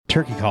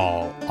Turkey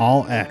Call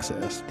All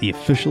Access, the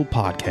official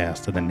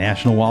podcast of the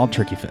National Wild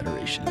Turkey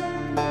Federation.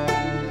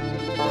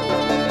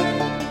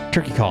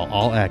 Turkey Call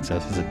All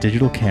Access is a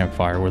digital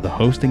campfire where the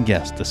host and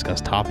guests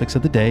discuss topics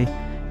of the day,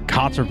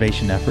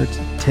 conservation efforts,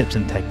 tips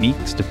and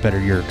techniques to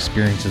better your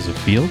experiences of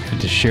field, and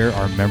to share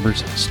our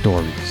members'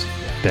 stories.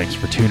 Thanks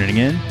for tuning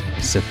in.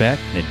 Sit back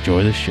and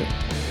enjoy the show.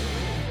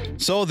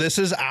 So this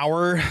is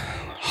our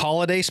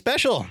holiday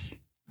special.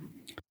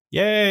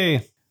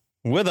 Yay!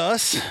 With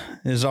us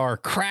is our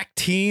crack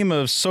team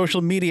of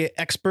social media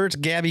experts,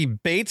 Gabby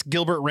Bates,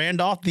 Gilbert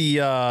Randolph,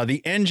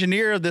 the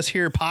engineer of this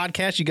here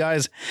podcast. You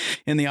guys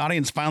in the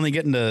audience finally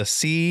getting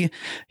to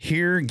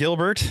hear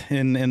Gilbert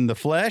in the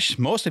flesh.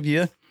 Most of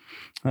you,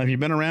 if you've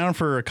been around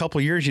for a couple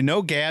of years, you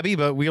know Gabby,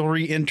 but we'll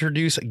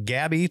reintroduce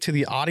Gabby to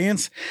the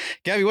audience.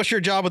 Gabby, what's your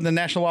job with the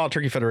National Wild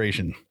Turkey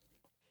Federation?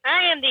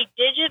 I am the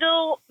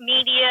digital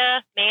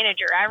media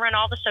manager. I run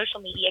all the social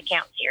media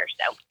accounts here.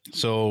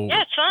 So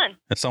yeah, it's fun.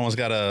 If someone's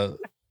got a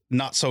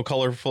not so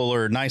colorful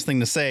or nice thing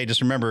to say, just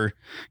remember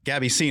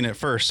Gabby's seen it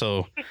first.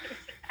 So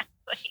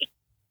exactly.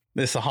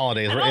 This is the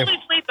holidays.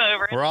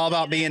 We're all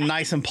about being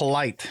nice and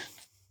polite.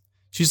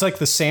 She's like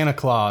the Santa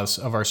Claus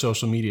of our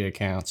social media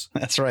accounts.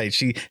 That's right.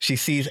 She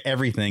sees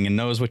everything and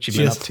knows what you've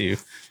been up to.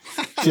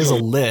 She has a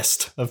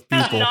list of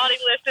people. A naughty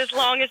list as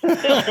long as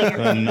it's building.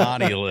 A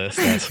naughty list.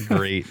 That's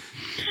great.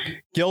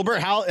 Gilbert,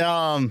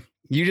 how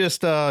you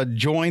just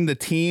joined the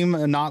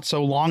team not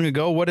so long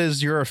ago. What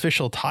is your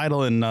official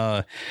title in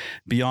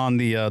beyond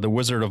the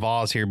Wizard of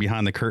Oz here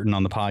behind the curtain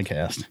on the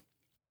podcast?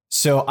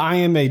 So I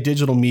am a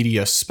digital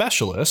media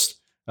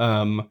specialist.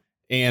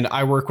 And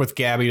I work with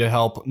Gabby to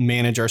help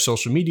manage our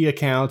social media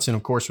accounts. And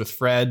of course, with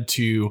Fred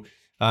to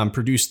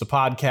produce the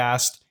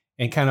podcast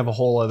and kind of a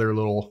whole other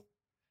little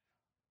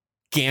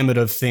gamut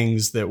of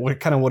things that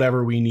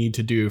whatever we need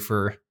to do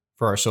for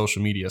our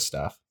social media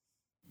stuff.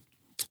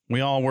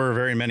 We all wear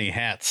very many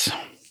hats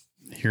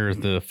here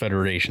at the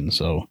Federation.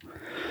 So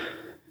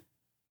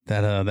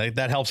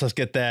that helps us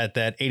get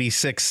that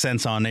 86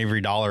 cents on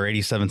every dollar,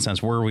 87 cents.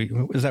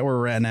 Is that where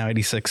we're at now?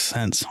 86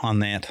 cents on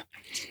that.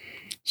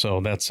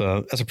 So that's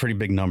a pretty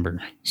big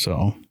number.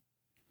 So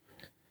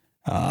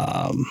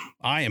I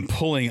am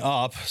pulling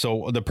up.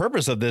 So the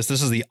purpose of this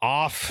is the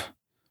off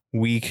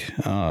week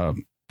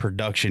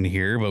production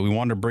here, but we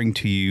wanted to bring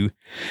to you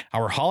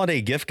our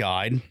holiday gift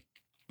guide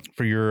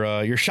for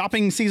your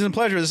shopping season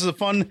pleasure. This is a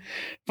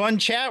fun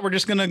chat. We're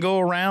just going to go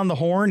around the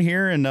horn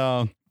here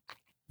and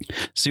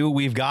see what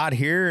we've got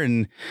here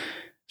and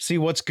see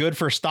what's good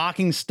for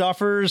stocking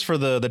stuffers for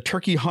the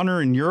turkey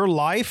hunter in your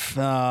life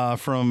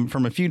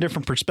from a few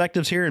different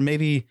perspectives here, and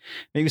maybe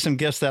some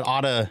gifts that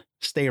ought to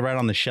stay right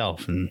on the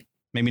shelf and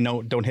maybe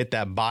don't hit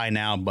that buy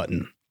now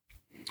button.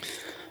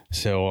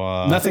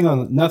 So nothing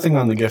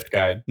on the gift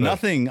guide.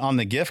 Nothing on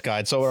the gift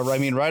guide. So I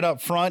mean, right up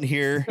front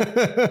here,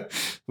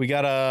 we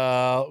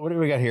got what do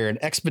we got here? An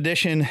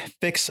Expedition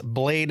fixed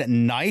blade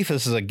knife.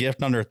 This is a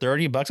gift under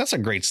 $30. That's a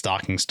great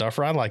stocking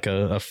stuffer. I like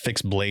a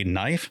fixed blade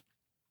knife.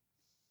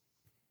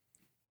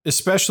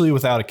 Especially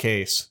without a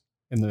case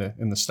in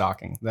the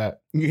stocking. That's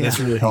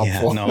really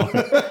helpful.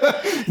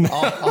 Yeah, no.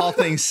 all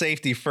things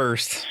safety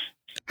first.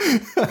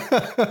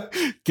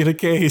 Get a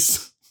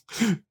case.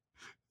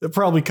 It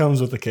probably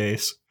comes with a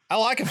case. I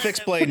like a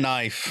fixed blade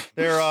knife.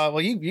 They're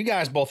you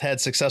guys both had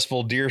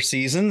successful deer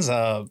seasons.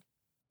 I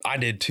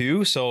did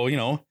too.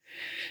 So,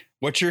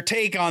 what's your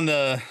take on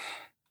the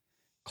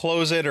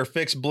close it or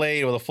fixed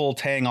blade with a full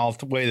tang all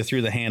the way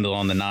through the handle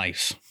on the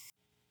knives?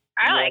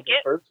 I like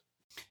it.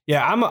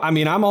 Yeah,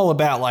 I'm all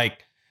about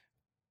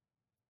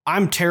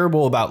I'm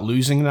terrible about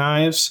losing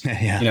knives.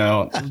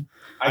 Yeah.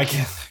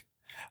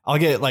 I'll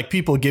get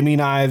people give me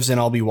knives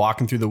and I'll be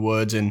walking through the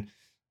woods and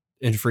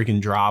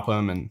freaking drop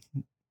them and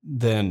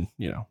then,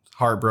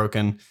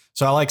 heartbroken.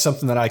 So I like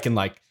something that I can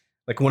like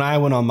when I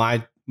went on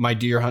my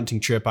deer hunting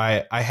trip,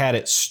 I had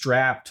it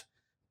strapped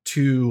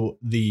to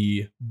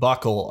the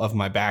buckle of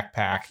my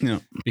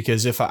backpack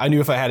because I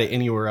knew if I had it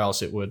anywhere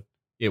else, it would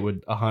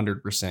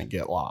 100%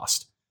 get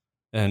lost.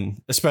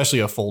 And especially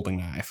a folding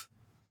knife.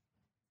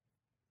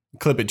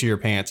 Clip it to your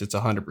pants, it's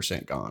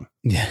 100% gone.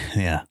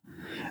 Yeah.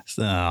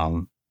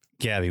 So,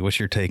 Gabby, what's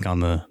your take on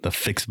the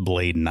fixed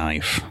blade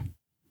knife?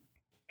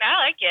 I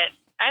like it.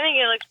 I think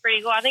it looks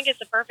pretty cool. I think it's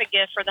a perfect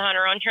gift for the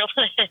hunter on your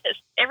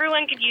list.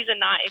 Everyone could use a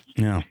knife.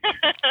 Yeah.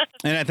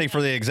 And I think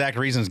for the exact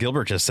reasons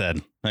Gilbert just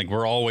said,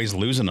 we're always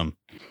losing them.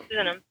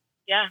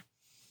 Yeah.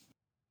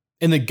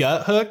 And the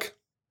gut hook.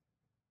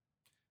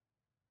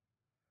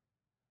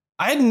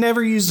 I had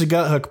never used a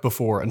gut hook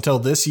before until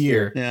this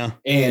year. Yeah.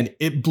 And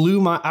it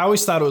blew I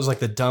always thought it was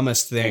the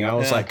dumbest thing. I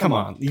was like, come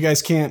on, you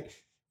guys can't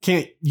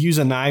use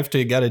a knife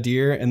to gut a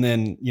deer. And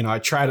then, I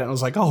tried it and I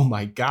was like, oh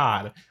my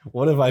God,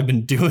 what have I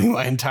been doing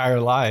my entire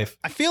life?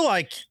 I feel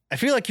like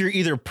you're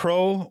either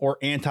pro or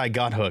anti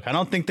gut hook. I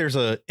don't think there's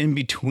a in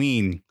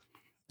between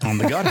on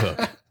the gut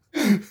hook.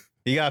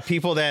 You got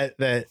people that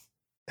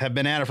have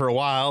been at it for a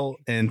while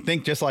and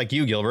think just like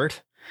you,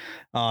 Gilbert.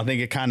 I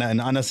think it kind of an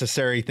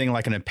unnecessary thing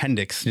like an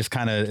appendix just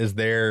kind of is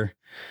there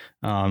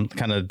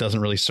Kind of doesn't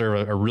really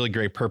serve a really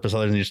great purpose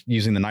other than just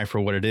using the knife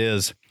for what it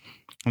is.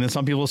 And then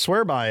some people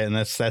swear by it, and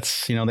that's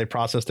they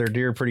process their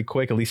deer pretty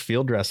quick, at least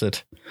field dress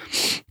it.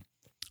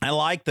 I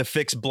like the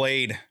fixed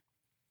blade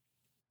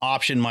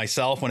option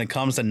myself. When it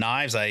comes to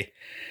knives, I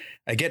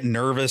get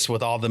nervous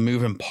with all the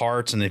moving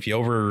parts, and if you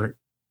over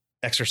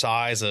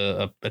exercise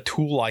a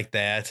tool like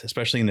that,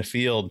 especially in the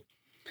field,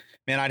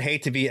 man, I'd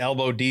hate to be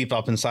elbow deep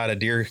up inside a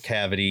deer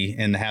cavity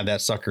and have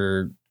that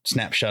sucker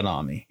snap shut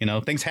on me.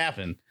 Things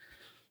happen.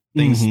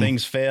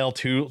 Things fail,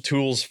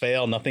 tools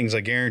fail. Nothing's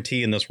a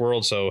guarantee in this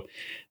world. So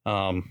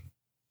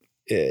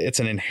it's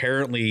an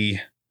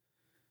inherently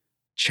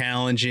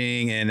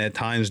challenging and at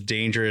times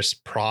dangerous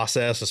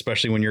process,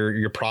 especially when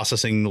you're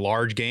processing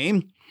large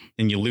game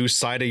and you lose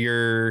sight of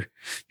your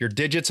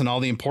digits and all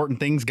the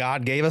important things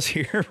God gave us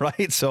here.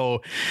 Right.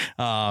 So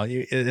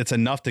it's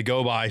enough to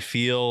go by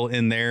feel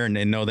in there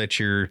and know that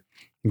you're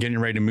getting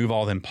ready to move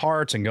all them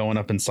parts and going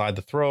up inside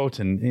the throat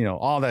and,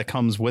 all that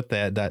comes with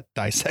that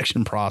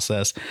dissection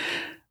process.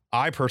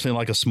 I personally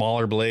like a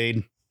smaller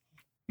blade,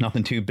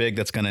 nothing too big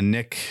that's going to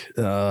nick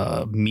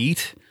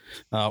meat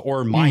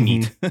or my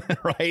meat,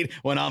 right,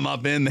 when I'm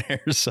up in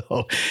there.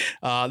 So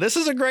this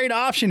is a great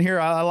option here.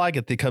 I like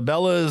it. The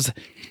Cabela's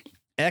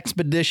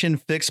Expedition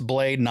fixed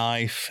blade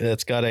knife.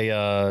 It's got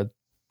a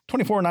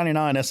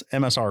 $24.99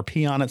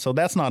 MSRP on it. So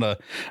that's not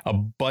a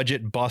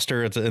budget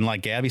buster. It's, and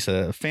like Gabby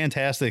said, a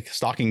fantastic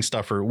stocking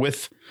stuffer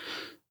with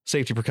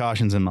safety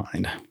precautions in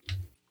mind.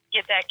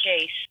 Get that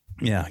case.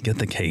 Yeah, get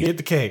the case. Get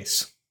the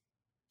case.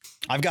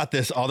 I've got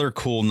this other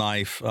cool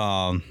knife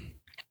by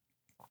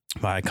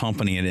a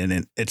company,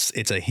 and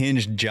it's a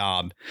hinged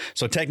job.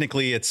 So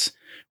technically it's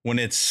when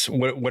it's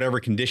whatever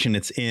condition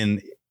it's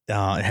in,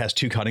 it has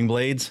two cutting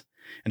blades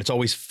and it's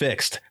always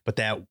fixed. But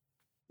that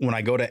when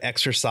I go to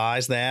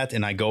exercise that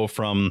and I go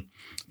from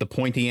the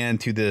pointy end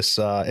to this,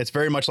 it's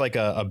very much like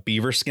a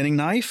beaver skinning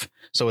knife.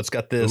 So it's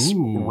got this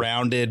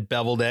rounded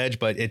beveled edge,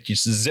 but it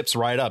just zips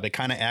right up. It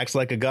kind of acts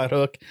like a gut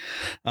hook.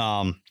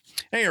 At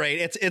any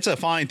rate, it's a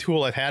fine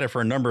tool. I've had it for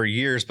a number of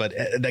years, but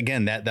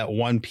again, that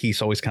one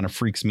piece always kind of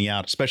freaks me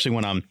out, especially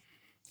when I'm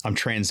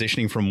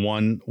transitioning from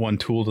one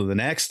tool to the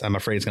next. I'm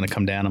afraid it's going to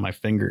come down on my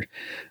finger.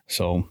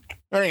 So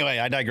anyway,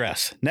 I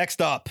digress.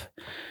 Next up,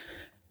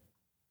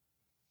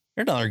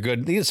 here's another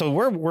good. So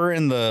we're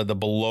in the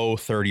below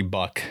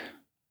 $30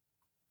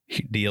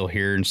 deal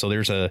here, and so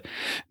there's a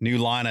new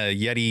line of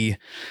Yeti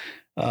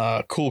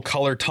cool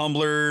color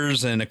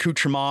tumblers and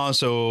accoutrements.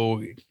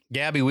 So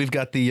Gabby, we've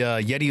got the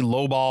Yeti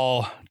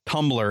Lowball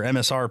tumbler,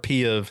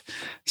 MSRP of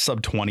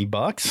sub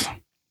 $20.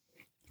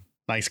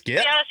 Nice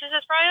gift. Yes, this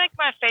is probably like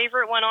my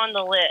favorite one on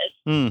the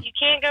list. You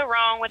can't go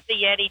wrong with the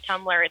Yeti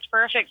tumbler. It's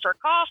perfect for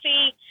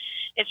coffee.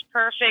 It's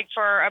perfect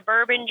for a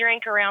bourbon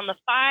drink around the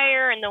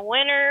fire in the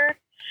winter.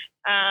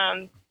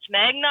 It's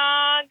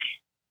eggnog.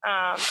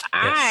 Yes.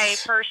 I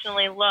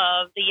personally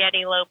love the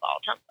Yeti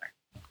Lowball tumbler.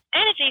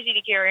 And it's easy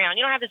to carry around.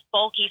 You don't have this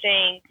bulky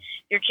thing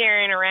you're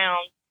carrying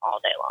around all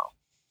day long.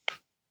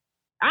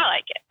 I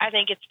like it. I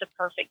think it's the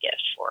perfect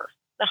gift for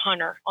the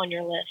hunter on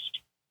your list.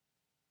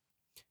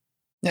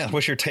 Yeah.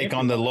 What's your take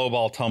on the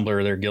Lowball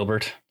tumbler there,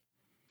 Gilbert?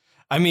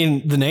 I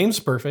mean, the name's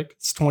perfect.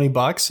 It's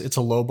 $20. It's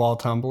a Lowball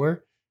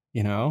tumbler.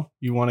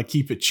 You want to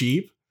keep it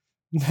cheap.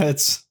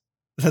 That's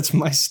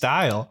my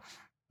style.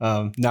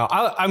 Now,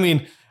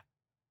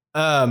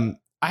 I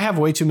have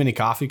way too many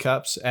coffee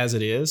cups as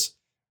it is.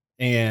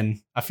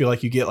 And I feel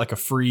like you get like a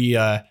free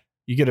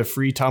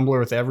tumbler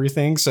with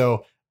everything.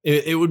 So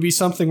it would be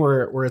something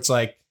where it's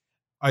like,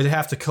 I'd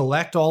have to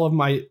collect all of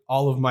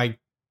my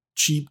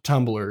cheap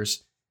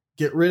tumblers,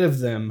 get rid of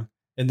them,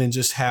 and then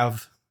just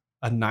have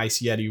a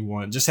nice Yeti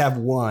one. Just have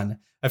one.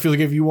 I feel like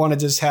if you want to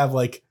just have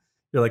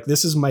you're like,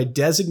 this is my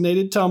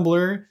designated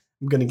tumbler.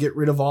 I'm going to get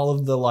rid of all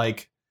of the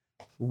like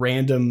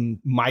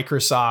random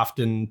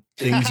Microsoft and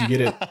things you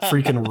get at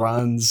freaking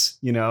Runs,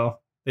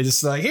 They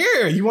just like,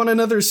 here, you want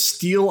another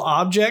steel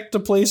object to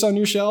place on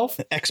your shelf?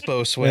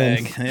 Expo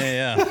swag.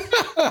 Yeah.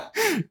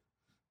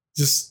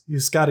 You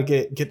just got to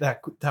get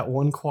that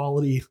one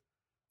quality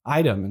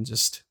item and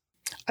just,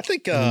 I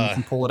think you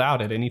can pull it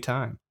out at any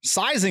time.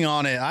 Sizing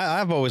on it,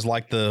 I've always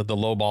liked the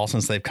low ball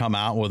since they've come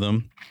out with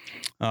them.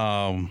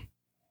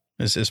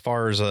 As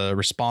far as a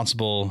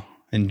responsible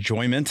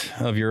enjoyment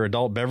of your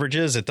adult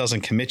beverages, it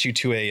doesn't commit you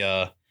to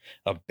a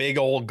big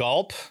old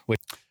gulp.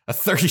 A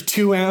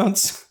 32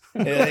 ounce.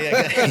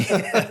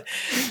 Yeah.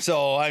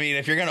 So, I mean,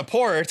 if you're going to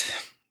pour it,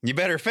 you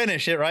better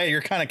finish it, right?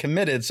 You're kind of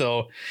committed.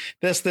 So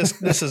this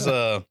is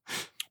no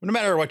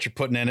matter what you're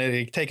putting in it,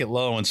 you take it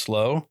low and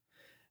slow.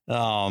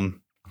 To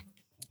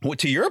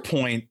your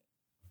point,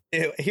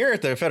 here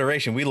at the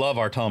Federation, we love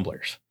our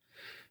tumblers.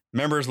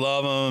 Members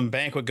love them.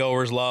 Banquet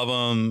goers love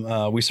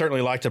them. We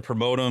certainly like to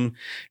promote them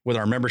with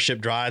our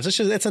membership drives.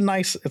 It's a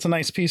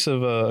nice piece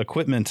of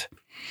equipment.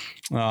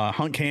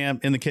 Hunt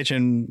camp, in the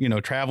kitchen,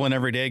 traveling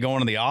every day, going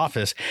to the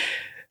office.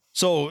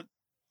 So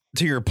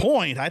to your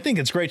point, I think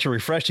it's great to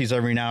refresh these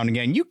every now and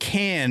again. You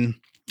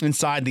can,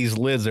 inside these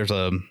lids, there's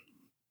a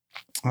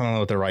I don't know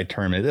what the right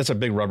term is. It's a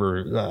big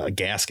rubber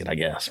gasket, I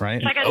guess, right?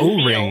 It's like a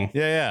O-ring.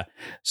 Yeah.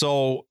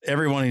 So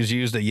everyone who's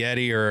used a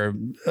Yeti or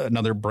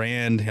another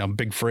brand,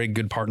 Big Frig,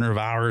 good partner of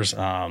ours,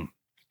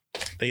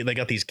 they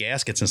got these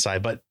gaskets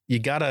inside, but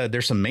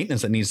there's some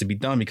maintenance that needs to be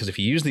done, because if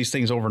you use these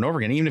things over and over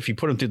again, even if you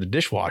put them through the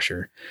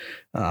dishwasher,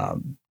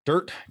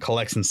 dirt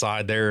collects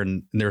inside there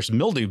and there's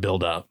mildew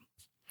buildup.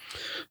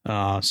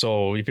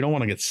 So if you don't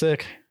want to get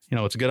sick,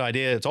 it's a good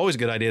idea. It's always a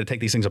good idea to take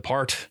these things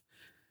apart,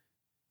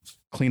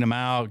 clean them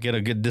out, get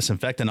a good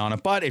disinfectant on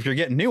it. But if you're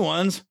getting new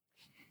ones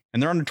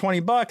and they're under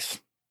 $20,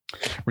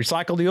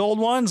 recycle the old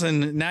ones,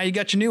 and now you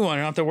got your new one. You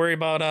don't have to worry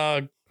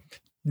about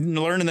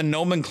learning the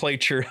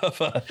nomenclature of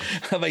a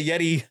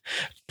Yeti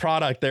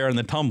product there in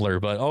the tumbler.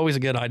 But always a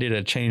good idea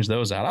to change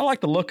those out. I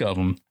like the look of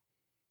them.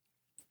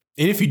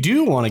 And if you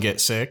do want to get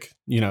sick,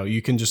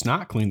 you can just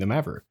not clean them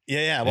ever.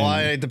 Yeah. Well,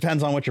 it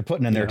depends on what you're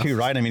putting in there too,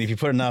 right? I mean, if you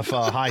put enough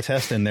high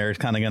test in there, it's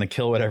kind of going to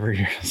kill whatever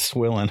you're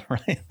swilling,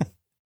 right?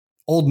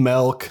 Old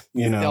milk,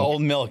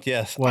 Old milk,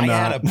 yes. Why I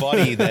not? had a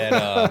buddy that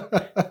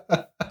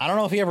I don't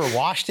know if he ever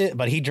washed it,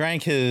 but he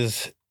drank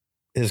his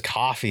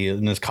coffee,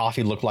 and his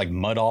coffee looked like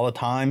mud all the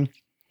time.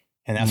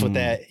 And that's what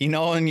that,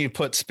 when you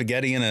put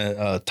spaghetti in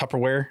a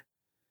Tupperware,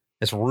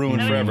 it's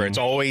ruined forever. It's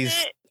always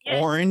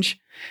orange.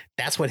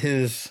 That's what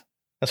his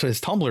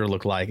tumbler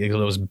looked like. It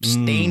was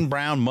stained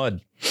brown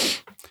mud.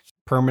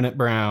 Permanent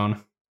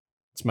brown.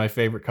 It's my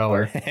favorite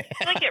color. I feel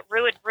like it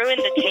ruined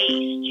the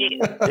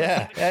taste too.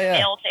 Yeah.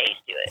 Stale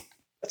taste to it.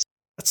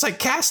 It's like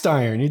cast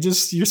iron. You're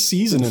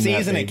seasoning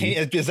Season that baby.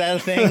 it. Is that a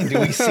thing?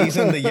 Do we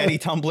season the Yeti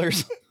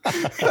tumblers?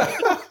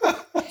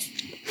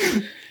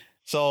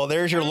 So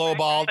there's your low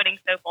ball. Putting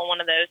soap on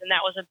one of those, and that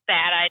was a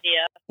bad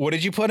idea. What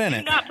did you put in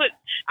it?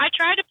 I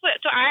tried to put.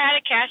 So I had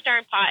a cast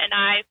iron pot, and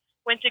I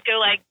went to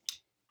go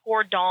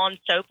pour Dawn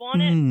soap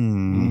on it.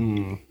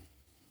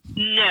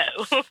 No,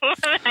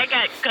 I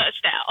got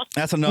cussed out.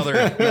 That's another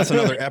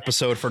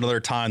episode for another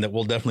time that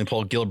we'll definitely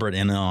pull Gilbert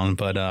in on.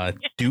 But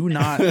do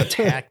not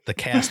attack the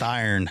cast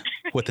iron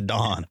with the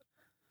Dawn.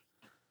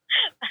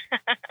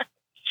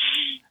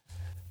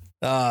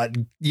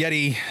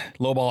 Yeti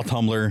lowball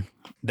tumbler.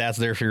 That's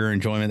there for your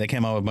enjoyment. They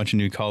came out with a bunch of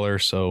new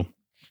colors, so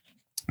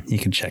you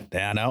can check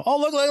that out. Oh,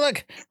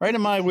 look! Right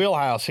in my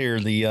wheelhouse here,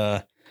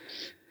 the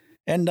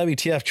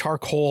NWTF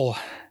charcoal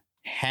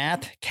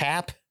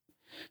cap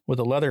with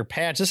a leather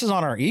patch. This is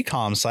on our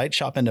e-com site,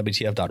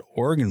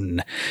 shopnwtf.org.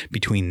 And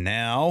between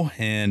now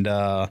and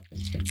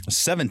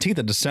 17th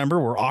of December,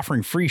 we're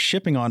offering free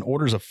shipping on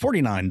orders of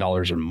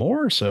 $49 or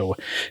more. So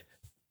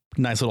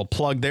nice little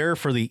plug there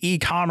for the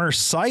e-commerce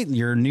site,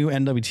 your new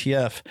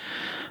NWTF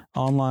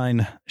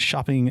online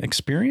shopping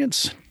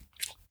experience.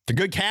 The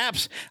good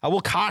caps. I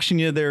will caution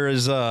you, there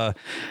is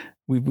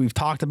we've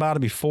talked about it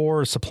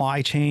before,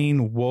 supply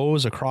chain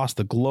woes across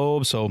the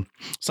globe. So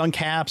some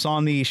caps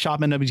on the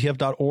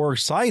shopnwtf.org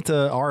site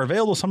are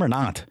available, some are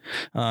not.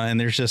 And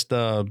there's just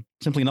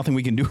simply nothing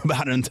we can do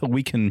about it until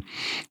we can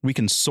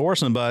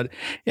source them. But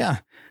yeah,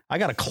 I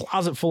got a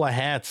closet full of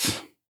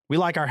hats. We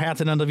like our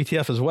hats at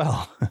NWTF as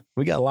well.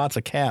 We got lots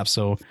of caps,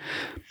 so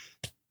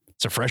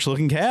it's a fresh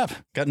looking cap.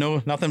 Got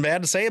nothing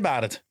bad to say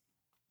about it.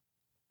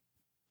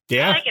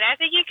 Yeah. I like it. I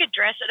think you could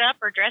dress it up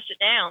or dress it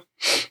down.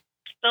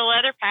 The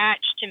leather patch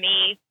to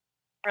me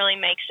really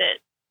makes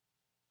it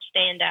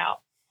stand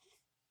out.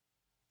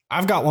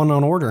 I've got one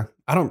on order.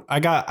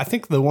 I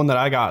think the one that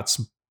I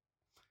got's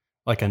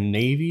like a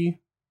navy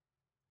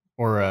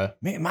or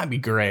it might be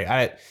gray.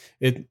 I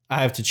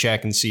have to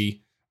check and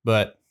see,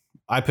 but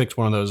I picked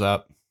one of those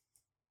up.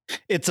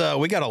 It's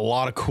we got a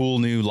lot of cool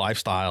new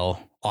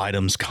lifestyle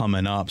items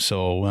coming up.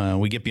 So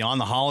we get beyond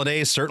the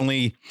holidays.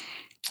 Certainly,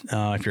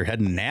 if you're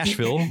heading to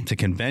Nashville to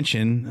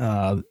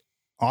convention,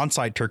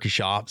 on-site turkey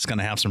shop is going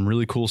to have some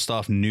really cool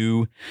stuff,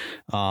 new,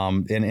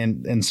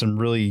 and some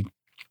really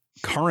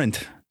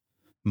current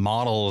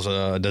models,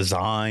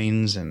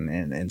 designs,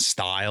 and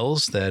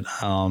styles that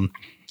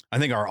I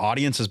think our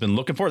audience has been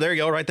looking for. There you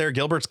go, right there.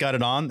 Gilbert's got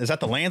it on. Is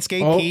that the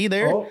landscape key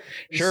there?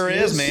 Sure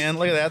is, man.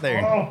 Look at that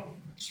there. Oh,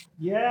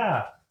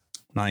 yeah.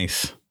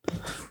 Nice.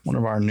 One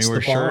of our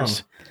newer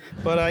shirts.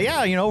 But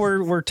yeah,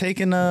 we're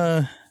taking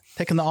the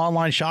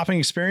online shopping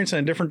experience in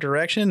a different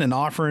direction and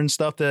offering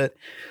stuff that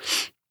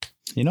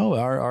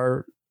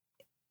our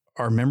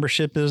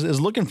membership is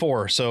looking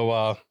for.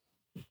 So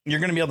you're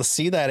going to be able to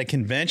see that at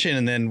convention,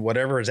 and then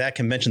whatever is at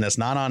convention that's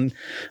not on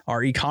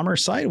our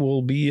e-commerce site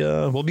will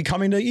be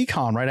coming to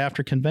e-com right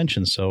after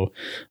convention. So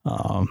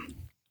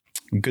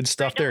good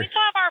stuff there. We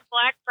still have our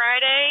Black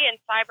Friday and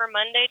Cyber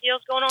Monday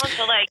deals going on.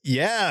 So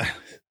yeah,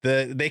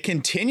 they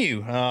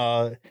continue.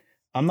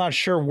 I'm not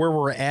sure where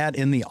we're at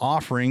in the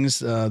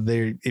offerings.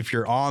 If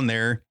you're on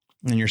there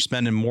and you're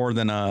spending more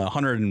than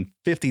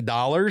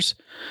 $150,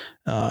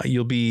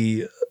 you'll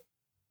be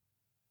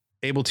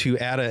able to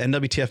add an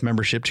NWTF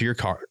membership to your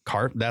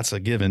cart. That's a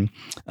given.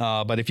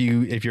 But if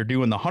you're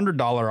doing the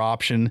 $100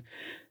 option,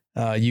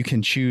 you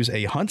can choose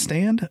a hunt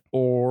stand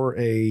or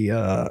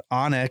a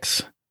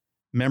Onyx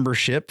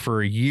membership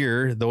for a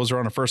year. Those are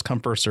on a first come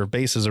first serve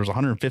basis. There's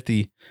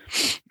 150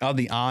 of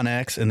the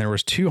Onyx, and there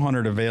was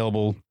 200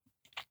 available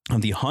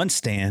The Hunt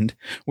Stand,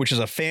 which is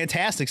a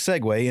fantastic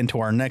segue into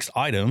our next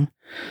item,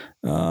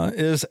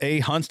 is a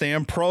Hunt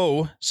Stand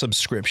Pro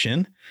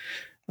subscription.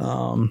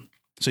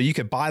 So you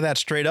could buy that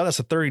straight up. That's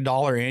a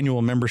 $30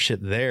 annual membership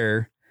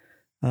there.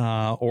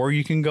 Or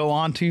you can go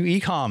on to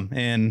Ecom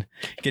and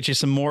get you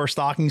some more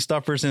stocking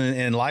stuffers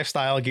and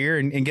lifestyle gear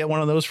and get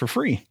one of those for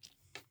free.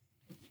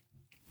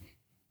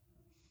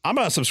 I'm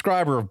a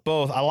subscriber of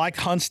both. I like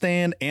Hunt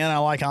Stand and I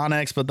like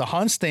onX, but the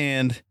Hunt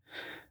Stand,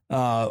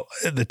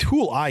 the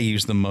tool I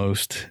use the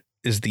most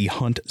is the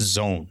Hunt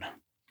Zone.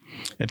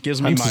 It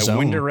gives me my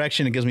wind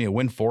direction. It gives me a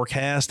wind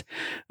forecast.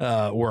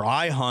 Where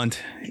I hunt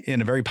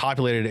in a very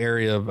populated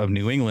area of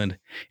New England,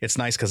 it's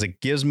nice because it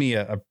gives me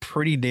a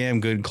pretty damn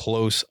good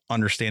close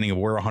understanding of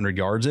where 100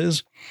 yards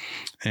is.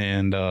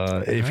 And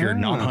if you're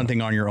not hunting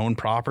on your own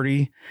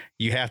property,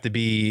 you have to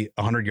be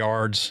 100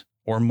 yards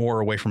or more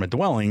away from a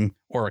dwelling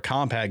or a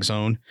compact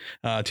zone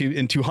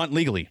to hunt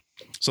legally.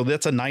 So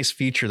that's a nice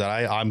feature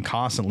that I'm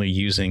constantly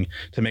using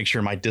to make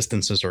sure my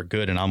distances are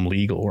good and I'm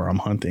legal where I'm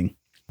hunting.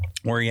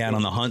 Where are you at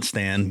on the Hunt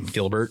Stand,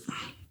 Gilbert?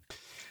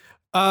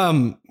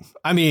 I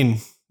mean,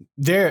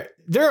 there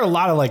are a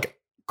lot of like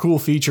cool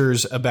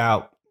features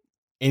about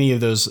any of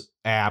those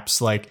apps.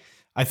 Like,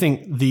 I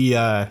think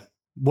the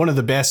one of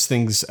the best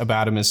things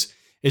about them is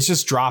it's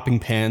just dropping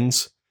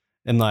pins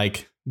and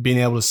like being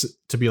able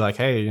to be like,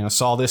 hey, you know,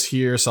 saw this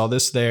here, saw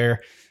this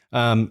there.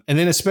 And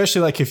then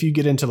especially like if you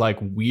get into like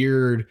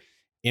weird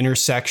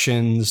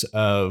intersections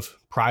of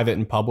private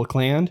and public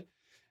land,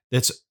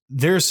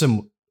 there's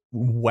some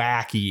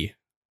wacky,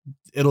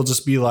 it'll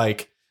be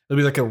like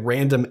a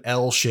random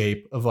L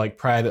shape of like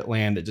private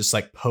land that just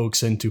like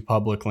pokes into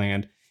public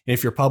land. And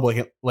if you're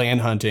public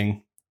land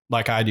hunting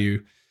like I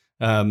do,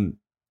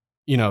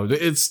 you know,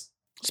 it's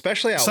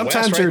especially out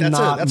sometimes west,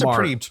 right? That's a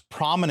pretty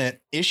prominent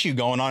issue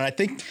going on. I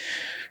think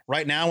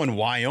right now in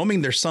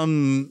Wyoming, there's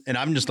some, and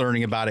I'm just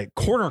learning about it.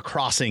 Corner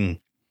crossing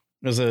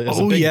is a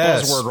big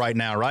buzzword right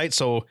now, right?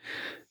 So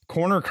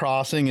corner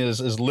crossing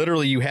is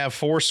literally you have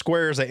four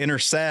squares that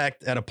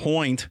intersect at a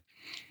point.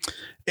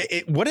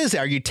 What is it?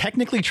 Are you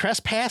technically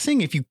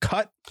trespassing if you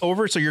cut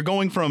over? So you're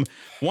going from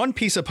one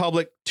piece of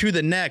public to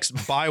the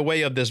next by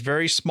way of this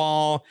very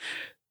small,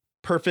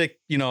 perfect,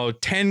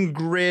 10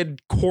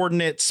 grid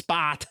coordinate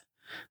spot.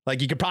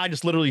 Like you could probably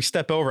just literally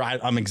step over.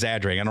 I'm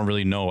exaggerating. I don't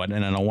really know it.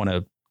 And I don't want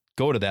to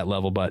go to that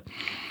level, but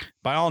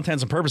by all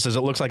intents and purposes,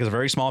 it looks like it's a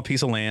very small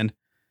piece of land.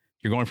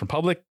 You're going from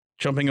public,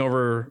 jumping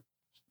over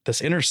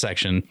this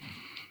intersection.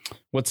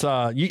 What's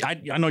I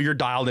know you're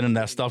dialed in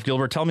that stuff,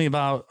 Gilbert. Tell me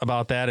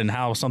about that and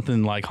how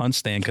something like Hunt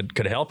Stand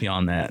could help you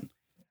on that,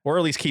 or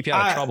at least keep you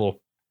out of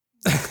trouble.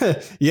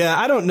 Yeah,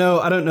 I don't know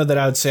that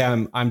I would say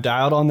I'm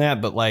dialed on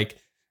that, but like,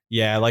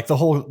 yeah, like the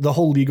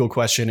whole legal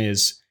question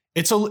is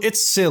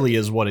it's silly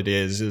is what it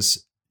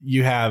is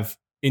you have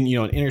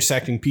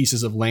intersecting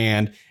pieces of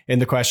land,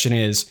 and the question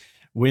is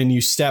when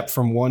you step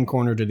from one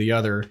corner to the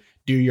other,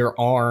 do your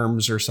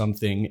arms or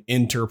something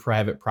enter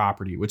private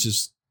property, which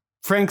is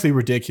frankly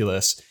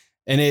ridiculous.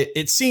 And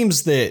it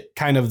seems that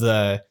kind of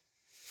the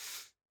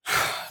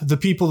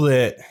people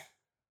that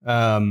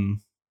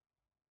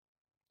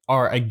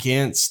are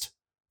against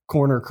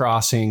corner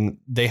crossing,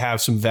 they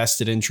have some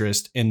vested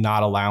interest in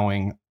not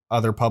allowing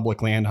other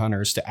public land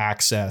hunters to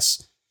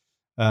access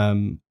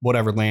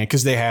whatever land,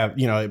 because they have,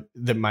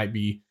 that might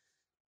be,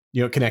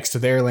 connects to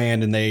their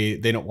land, and they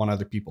don't want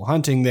other people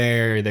hunting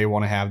there. They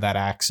want to have that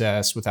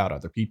access without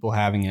other people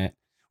having it,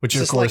 which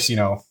of course,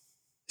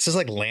 this is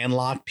like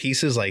landlocked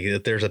pieces. Like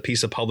if there's a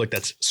piece of public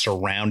that's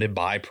surrounded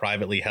by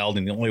privately held,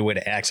 and the only way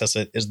to access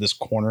it is this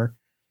corner.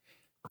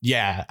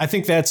 Yeah, I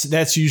think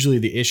that's usually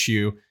the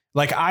issue.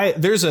 Like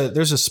there's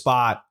a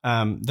spot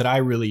that I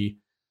really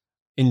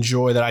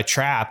enjoy that I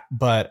trap,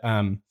 but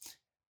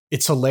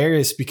it's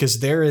hilarious because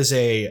there's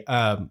a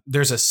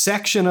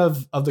section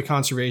of the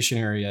conservation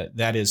area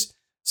that is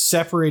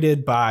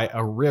separated by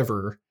a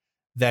river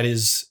that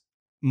is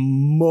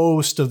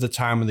most of the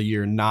time of the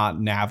year not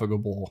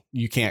navigable.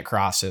 You can't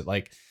cross it.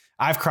 Like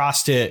I've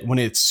crossed it when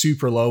it's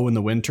super low in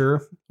the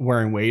winter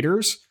wearing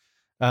waders,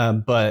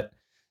 but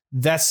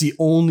that's the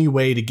only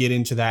way to get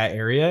into that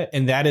area,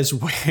 and that is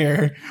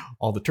where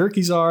all the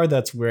turkeys are.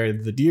 That's where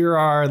the deer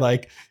are.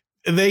 Like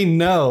they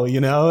know,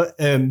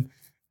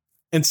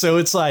 and so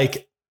it's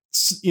like,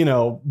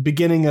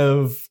 beginning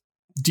of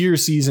deer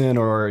season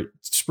or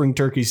spring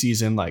turkey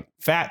season, like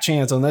fat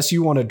chance, unless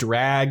you want to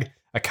drag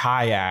a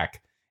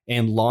kayak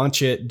and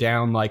launch it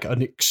down like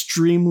an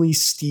extremely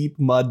steep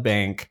mud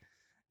bank,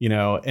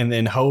 and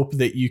then hope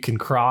that you can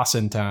cross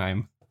in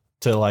time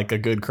to like a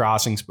good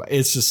crossing spot.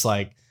 It's just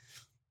like,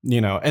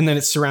 and then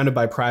it's surrounded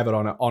by private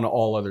on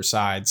all other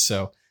sides.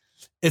 So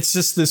it's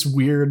just this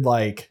weird,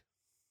 like,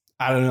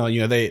 I don't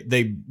know,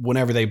 they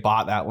whenever they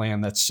bought that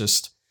land, that's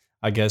just,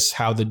 I guess,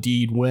 how the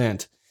deed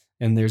went,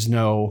 and there's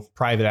no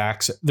private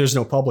access. There's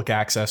no public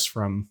access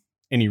from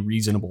any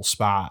reasonable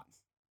spot.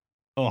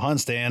 Well, Hunt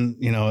Stand,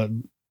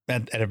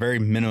 at a very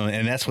minimum,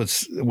 and that's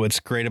what's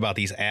great about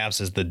these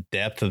apps is the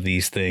depth of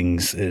these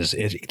things is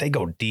they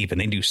go deep and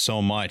they do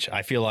so much.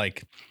 I feel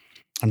like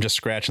I'm just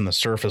scratching the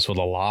surface with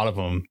a lot of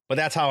them, but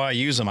that's how I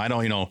use them. I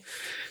don't,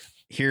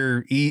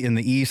 here in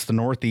the East, the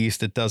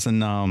Northeast, it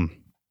doesn't, I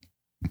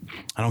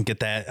don't get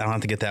that. I don't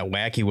have to get that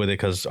wacky with it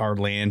because our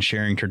land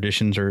sharing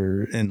traditions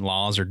and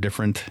laws are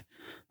different.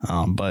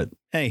 But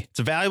hey, it's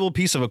a valuable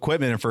piece of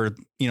equipment, and for,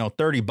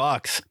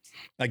 $30,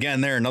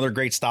 again, they're another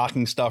great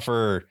stocking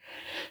stuffer,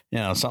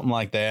 something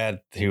like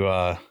that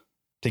to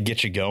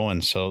get you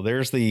going. So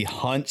there's the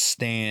Hunt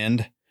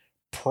Stand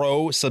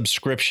Pro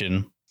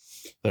subscription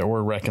that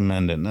we're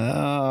recommending.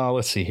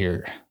 Let's see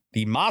here.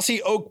 The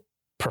Mossy Oak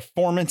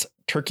Performance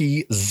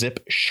Turkey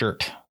Zip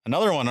Shirt.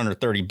 Another one under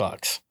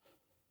 $30.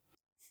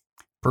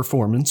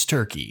 Performance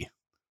Turkey.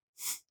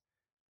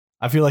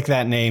 I feel like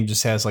that name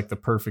just has like the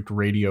perfect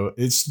radio.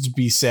 It's to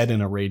be said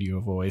in a radio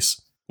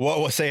voice.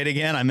 What? Say it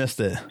again. I missed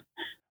it.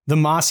 The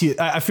Mossy.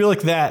 I feel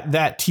like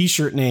that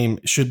T-shirt name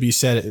should be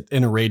said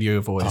in a radio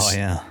voice. Oh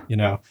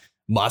yeah.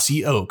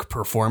 Mossy Oak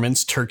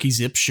Performance Turkey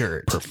Zip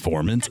Shirt.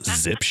 Performance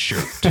Zip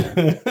Shirt.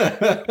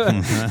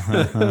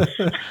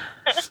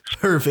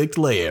 Perfect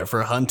layer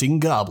for hunting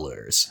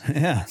gobblers.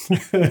 Yeah.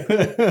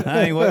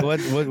 I mean,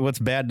 what's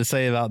bad to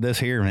say about this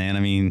here, man?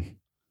 I mean,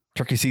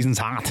 turkey season's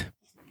hot.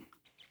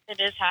 It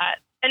is hot.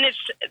 And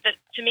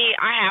to me,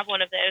 I have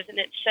one of those, and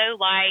it's so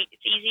light.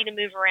 It's easy to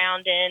move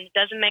around in. It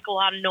doesn't make a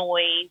lot of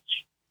noise.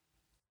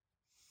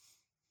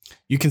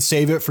 You can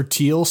save it for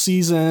teal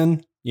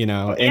season.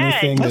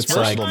 Anything that's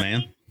like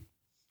man.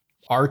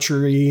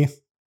 Archery.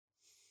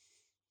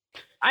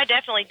 I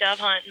definitely dove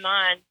hunt in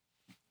mine.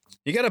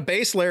 You got to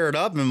base layer it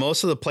up in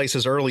most of the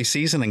places early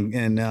season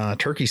and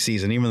turkey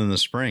season, even in the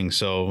spring.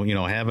 So,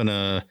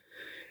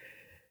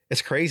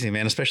 it's crazy,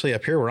 man, especially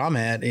up here where I'm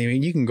at. I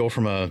mean, you can go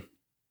from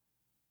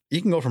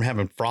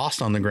having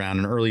frost on the ground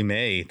in early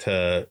May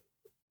to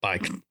by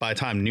the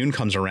time noon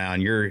comes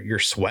around, you're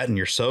sweating,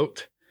 you're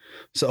soaked.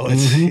 So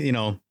it's,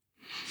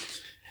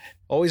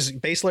 always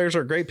base layers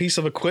are a great piece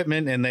of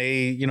equipment, and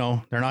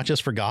they're not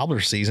just for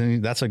gobbler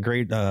season. That's a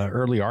great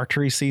early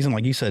archery season.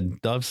 Like you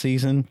said, dove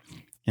season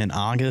in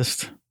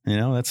August,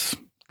 that's a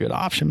good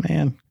option,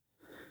 man.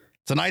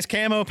 It's a nice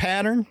camo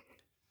pattern.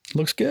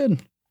 Looks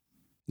good.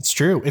 It's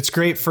true. It's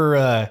great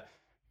for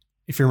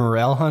if you're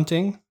morel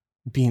hunting,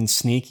 being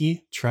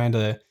sneaky, trying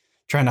to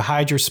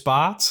hide your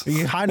spots. Are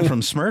you hiding from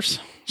Smurfs?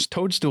 It's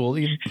Toadstool.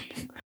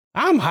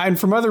 I'm hiding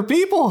from other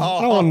people.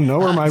 I don't want to know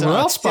where my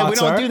morel spots are. We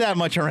don't are. do that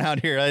much around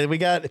here. We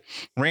got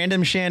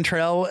random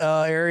chanterelle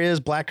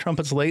areas, black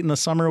trumpets late in the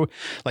summer.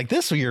 Like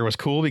this year was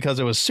cool because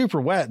it was super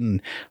wet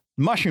and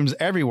mushrooms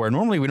everywhere.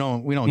 Normally we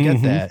don't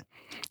get that.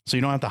 So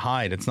you don't have to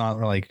hide. It's not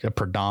like a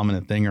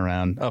predominant thing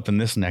around up in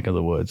this neck of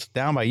the woods.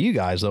 Down by you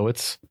guys though,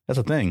 that's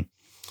a thing.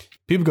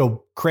 People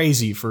go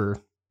crazy for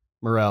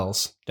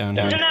morels down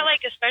here. Isn't that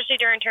like especially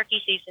during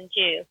turkey season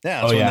too?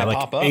 Yeah. That's when they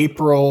pop up.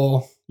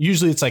 April.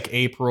 Usually it's like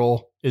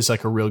April is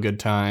like a real good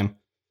time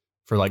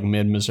for like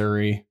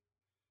mid-Missouri.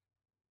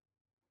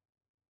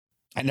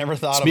 I never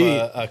thought of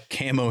a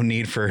camo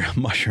need for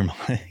mushroom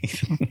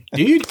hunting.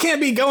 Dude, you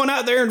can't be going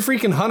out there and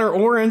freaking Hunter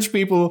Orange.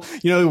 People,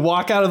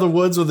 walk out of the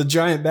woods with a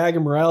giant bag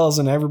of morels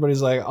and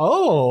everybody's like,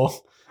 oh,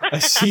 I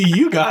see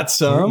you got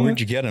some. Where'd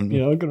you get them?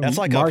 That's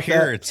like up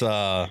here. It's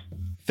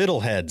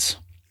fiddleheads.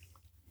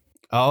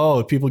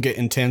 Oh, people get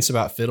intense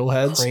about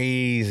fiddleheads?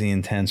 Crazy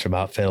intense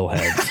about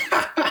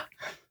fiddleheads.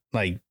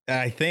 Like,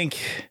 I think,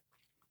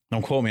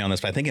 don't quote me on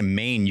this, but I think in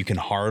Maine you can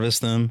harvest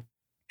them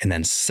and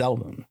then sell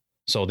them.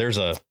 So there's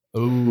a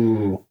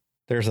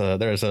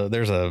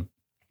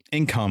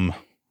income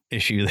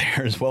issue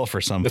there as well for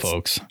some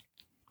folks.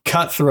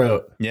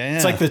 Cutthroat. Yeah.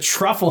 It's like the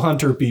truffle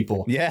hunter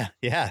people. Yeah,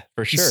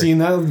 for sure. You seen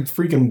that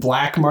freaking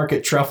black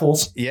market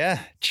truffles? Yeah.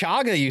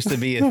 Chaga used to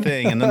be a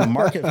thing, and then the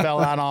market fell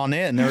out on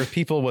it, and there were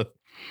people with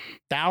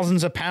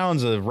thousands of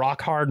pounds of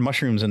rock hard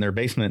mushrooms in their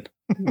basement.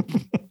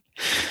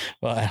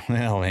 Well,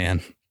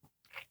 man,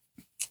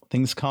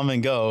 things come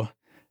and go.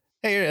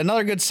 Hey,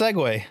 another good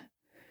segue.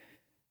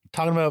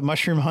 Talking about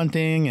mushroom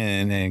hunting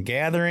and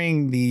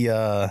gathering,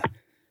 the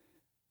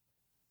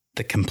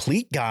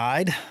complete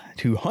guide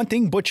to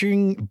hunting,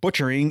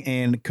 butchering,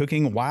 and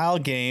cooking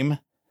wild game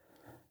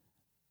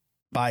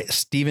by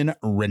Stephen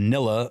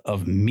Ranilla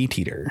of Meat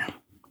Eater.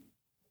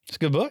 It's a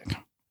good book.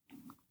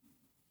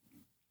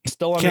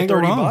 Still under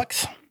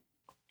 $30.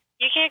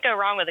 You can't go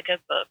wrong with a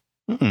cookbook,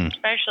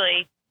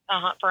 especially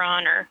for a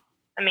hunter.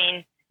 I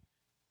mean,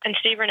 and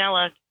Steve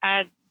Ranella,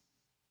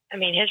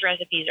 his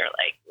recipes are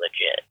like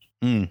legit.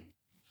 And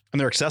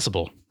they're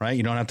accessible, right?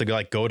 You don't have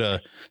to go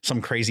to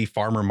some crazy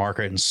farmer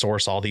market and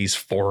source all these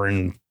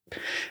foreign,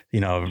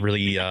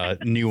 really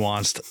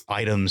nuanced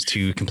items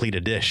to complete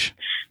a dish.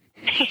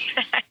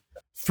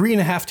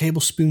 3.5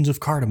 tablespoons of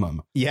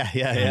cardamom. Yeah,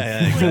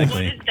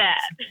 exactly. What is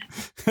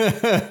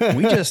that?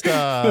 We just,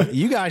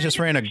 you guys just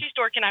ran a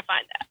store. Can I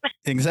find that?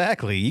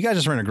 Exactly. You guys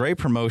just ran a great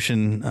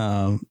promotion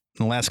in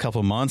the last couple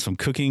of months. Some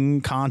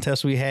cooking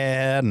contests we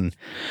had, and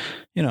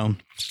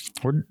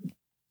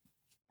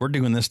we're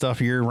doing this stuff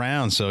year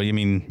round. So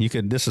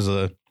this is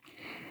a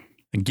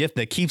gift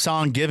that keeps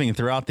on giving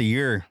throughout the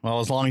year. Well,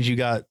 as long as you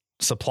got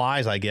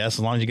supplies, I guess, as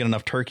long as you get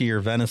enough turkey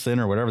or venison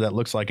or whatever that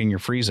looks like in your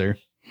freezer.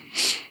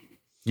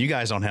 You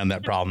guys don't have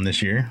that problem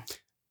this year.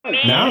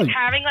 Man,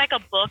 having like a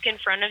book in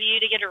front of you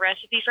to get a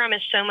recipe from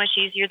is so much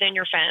easier than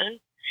your phone.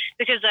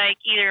 Because like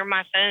either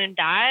my phone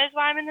dies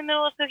while I'm in the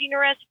middle of cooking a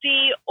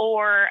recipe,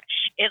 or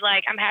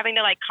I'm having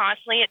to like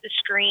constantly hit the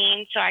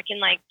screen so I can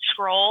like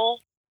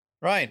scroll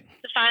right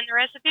to find the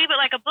recipe. But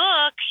like a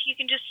book, you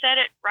can just set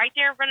it right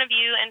there in front of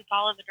you and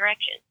follow the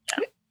directions.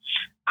 So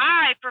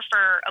I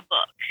prefer a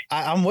book.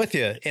 I'm with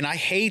you, and I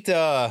hate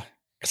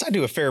because I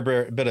do a fair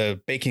bit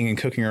of baking and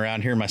cooking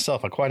around here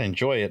myself. I quite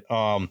enjoy it.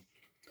 All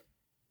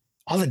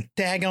the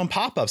daggone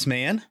pop-ups,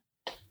 man.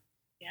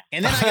 Yeah.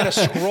 And then I got to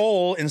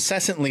scroll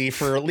incessantly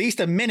for at least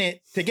a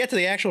minute to get to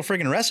the actual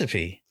friggin'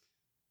 recipe.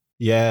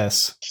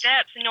 Yes.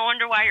 Steps, and no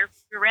wonder why your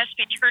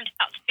recipe turned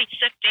out to be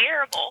so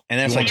terrible. And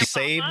it's like,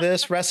 save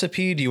this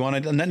recipe. Do you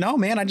want to? No,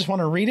 man, I just want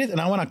to read it and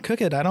I want to cook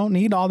it. I don't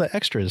need all the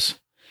extras.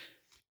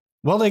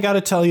 Well, they got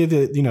to tell you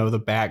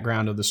the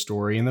background of the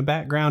story and the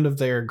background of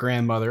their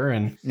grandmother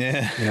and,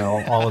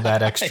 all of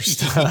that extra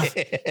stuff.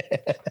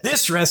 Yeah.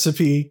 This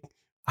recipe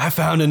I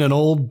found in an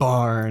old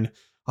barn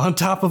on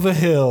top of a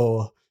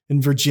hill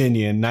in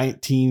Virginia in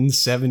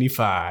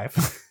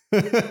 1975.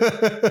 You're like, dude,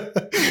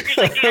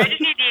 I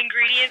just need the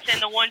ingredients and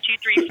the 1, 2,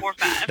 3, 4,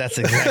 5. That's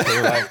exactly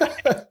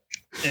right.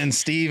 And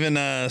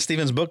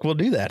Steven's book will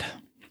do that.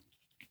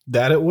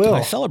 That it will.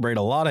 I celebrate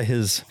a lot of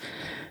his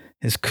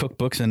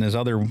cookbooks and his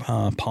other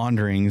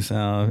ponderings.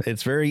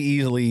 It's very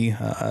easily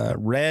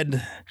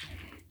read.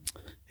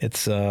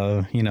 It's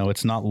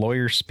it's not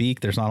lawyer speak.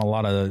 There's not a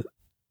lot of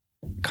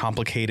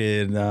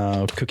complicated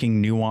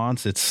cooking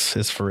nuance.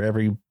 It's for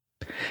every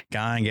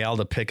guy and gal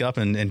to pick up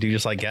and do,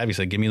 just like Gabby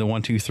said, give me the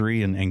 1, 2,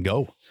 3 and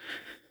go.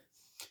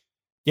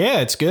 Yeah,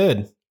 it's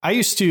good. I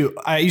used to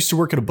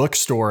work at a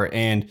bookstore,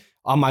 and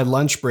on my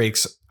lunch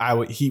breaks,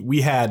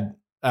 we had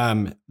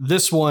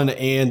this one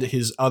and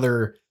his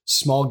other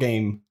small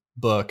game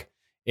book,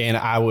 and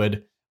I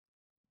would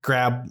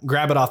grab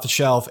it off the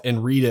shelf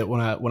and read it when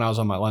I was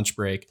on my lunch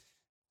break,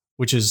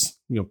 which is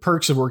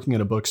perks of working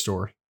at a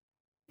bookstore.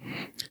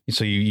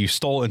 So you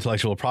stole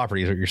intellectual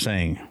property is what you're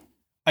saying.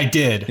 I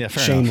did. Yeah,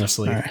 fair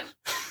shamelessly.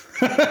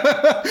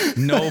 Right.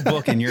 No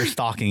book in your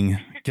stocking,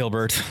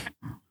 Gilbert.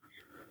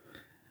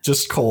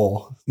 Just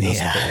Cole.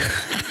 Yeah.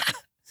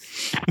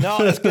 No,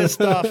 it's good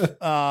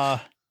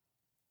stuff.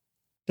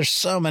 There's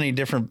so many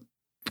different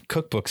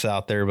cookbooks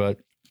out there, but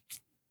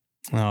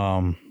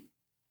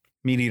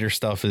meat eater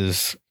stuff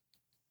is,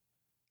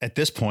 at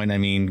this point, I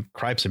mean,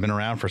 cripes have been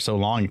around for so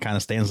long, it kind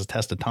of stands the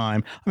test of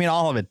time. I mean,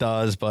 all of it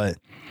does, but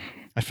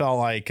I felt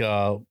like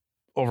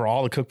over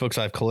all the cookbooks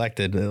I've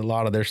collected, a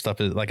lot of their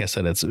stuff is, like I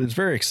said, it's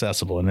very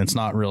accessible and it's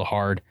not real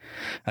hard.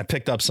 I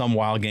picked up some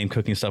wild game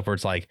cooking stuff where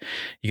it's like,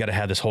 you got to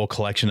have this whole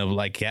collection of,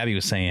 like Gabby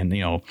was saying,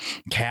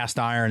 cast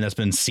iron that's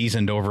been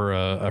seasoned over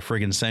a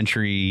friggin'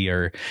 century,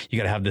 or you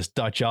got to have this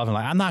Dutch oven.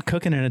 Like, I'm not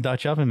cooking in a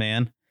Dutch oven,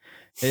 man.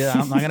 Yeah,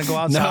 I'm not going to go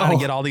outside and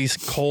get all these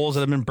coals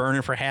that have been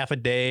burning for half a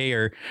day,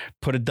 or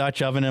put a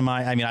Dutch oven in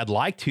I mean, I'd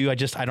like to, I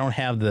don't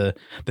have the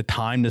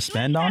time to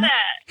spend on it.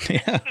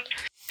 Yeah.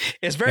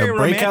 It's very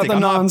romantic. Break out the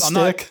nonstick. I'm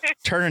not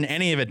turning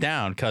any of it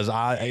down, because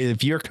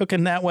if you're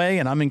cooking that way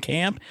and I'm in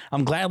camp,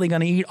 I'm gladly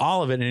going to eat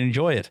all of it and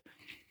enjoy it.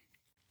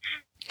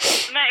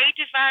 My 8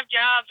 to 5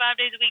 job 5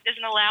 days a week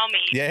doesn't allow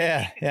me.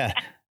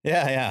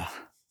 Yeah.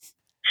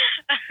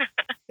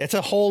 It's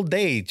a whole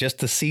day just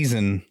to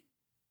season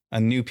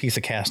a new piece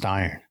of cast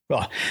iron.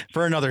 Well,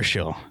 for another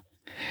show.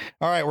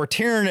 All right, we're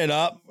tearing it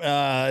up.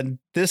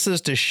 This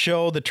is to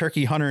show the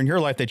turkey hunter in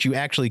your life that you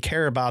actually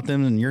care about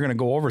them, and you're going to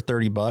go over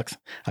 $30.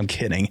 I'm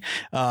kidding.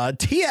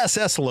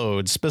 TSS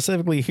loads,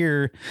 specifically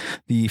here,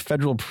 the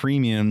Federal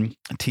Premium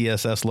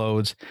TSS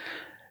loads.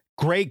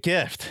 Great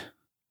gift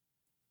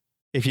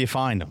if you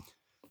find them.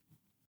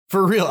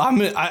 For real,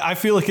 I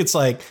feel like it's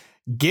like,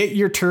 get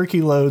your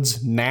turkey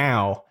loads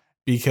now,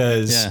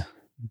 because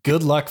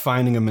good luck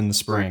finding them in the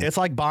spring. It's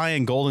like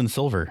buying gold and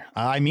silver.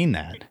 I mean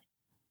that.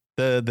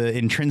 The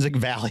intrinsic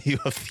value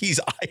of these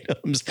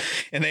items,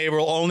 and they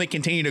will only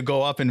continue to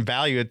go up in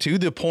value to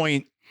the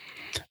point.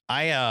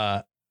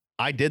 I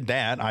did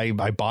that.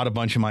 I bought a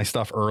bunch of my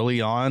stuff early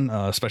on,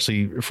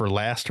 especially for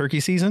last turkey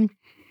season.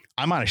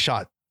 I might have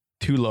shot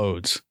 2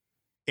 loads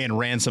and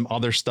ran some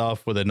other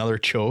stuff with another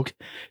choke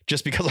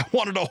just because I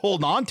wanted to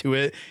hold on to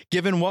it,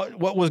 given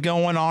what was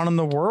going on in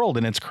the world.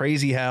 And it's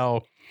crazy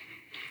how,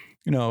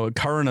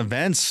 current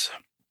events,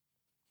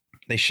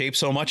 they shape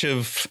so much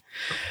of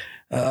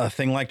a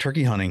thing like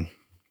turkey hunting.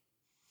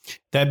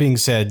 That being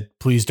said,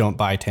 please don't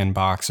buy 10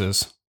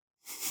 boxes.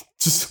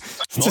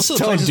 Just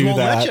don't do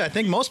that. I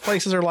think most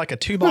places are like a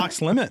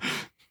 2-box limit.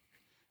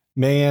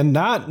 Man,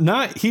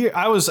 not here.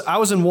 I was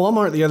in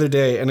Walmart the other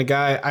day, and a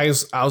guy I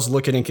was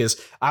looking in,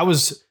 because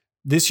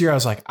this year I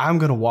was like, I'm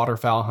gonna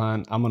waterfowl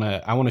hunt. I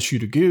want to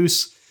shoot a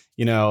goose,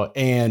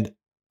 and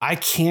I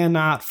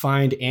cannot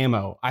find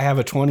ammo. I have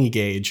a 20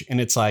 gauge, and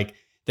it's like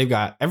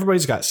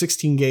everybody's got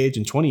 16 gauge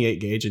and 28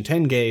 gauge and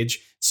 10 gauge,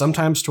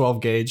 sometimes 12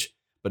 gauge,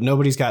 but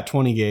nobody's got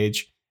 20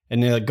 gauge.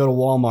 And they go to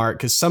Walmart,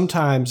 because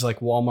sometimes like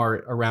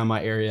Walmart around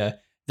my area,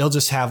 they'll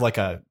just have like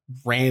a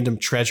random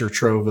treasure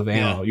trove of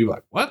ammo. Yeah. You're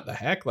like, what the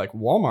heck? Like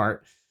Walmart.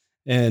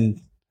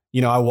 And,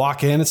 I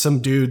walk in and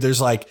some dude, there's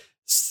like,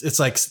 it's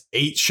like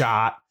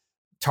 8-shot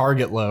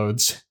target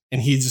loads.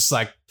 And he just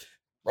like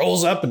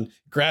rolls up and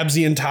grabs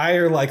the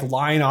entire like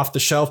line off the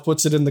shelf,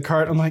 puts it in the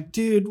cart. I'm like,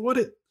 dude, what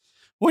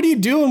are you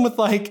doing with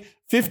like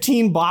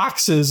 15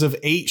 boxes of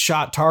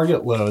 8-shot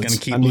target loads?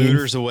 Gonna keep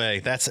looters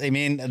away. A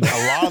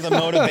lot of the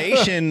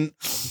motivation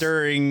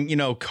during,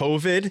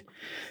 COVID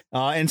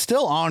and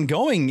still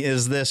ongoing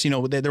is this,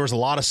 there was a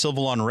lot of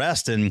civil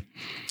unrest and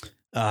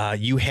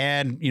you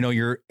had,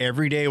 your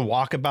everyday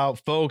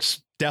walkabout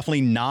folks,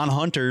 definitely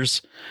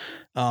non-hunters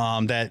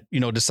that,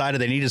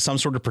 decided they needed some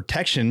sort of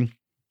protection,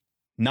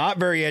 not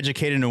very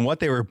educated in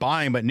what they were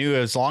buying, but knew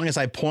as long as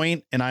I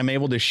point and I'm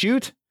able to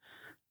shoot,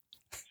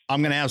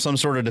 I'm going to have some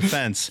sort of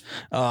defense.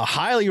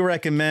 Highly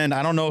recommend.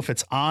 I don't know if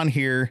it's on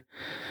here.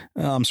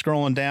 I'm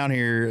scrolling down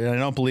here. I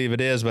don't believe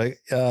it is, but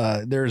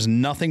there's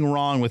nothing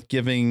wrong with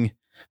giving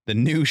the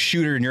new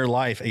shooter in your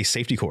life a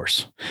safety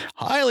course.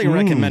 Highly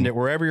recommend it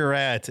wherever you're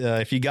at.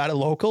 If you got it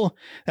local,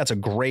 that's a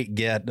great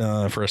get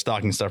for a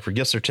stocking stuffer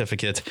gift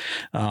certificate.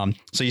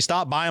 So you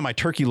stop buying my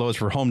turkey loads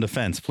for home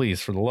defense, please,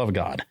 for the love of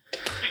God.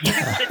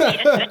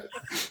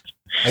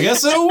 I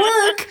guess it'll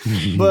work,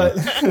 but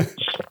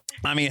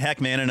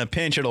heck, man, in a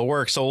pinch, it'll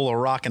work. So will a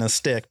rock and a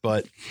stick.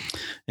 But,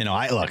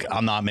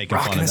 I'm not making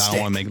fun of it. I don't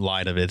want to make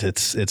light of it.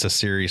 It's a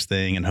serious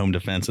thing, and home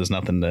defense is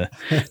nothing to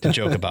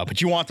joke about. But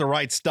you want the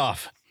right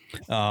stuff.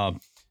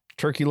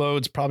 Turkey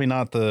loads, probably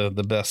not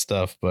the best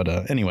stuff.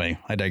 But anyway,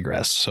 I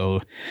digress.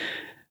 So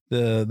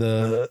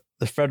the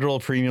Federal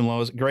premium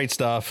loads, great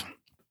stuff.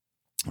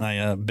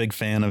 I big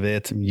fan of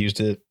it. Used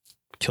it,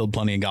 killed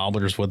plenty of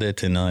gobblers with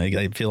it, and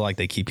I feel like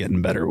they keep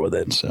getting better with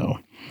it. So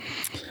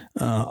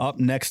up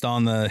next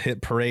on the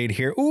hit parade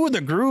here,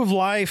 the Groove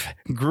Life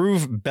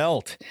Groove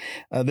Belt.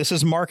 This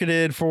is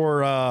marketed for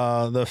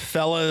the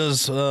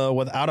fellas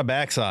without a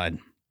backside.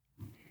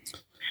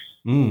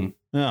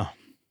 Yeah.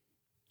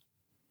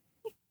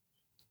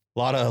 A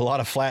lot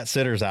of flat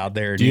sitters out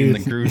there doing the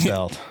Groove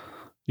Belt.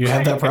 You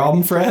have that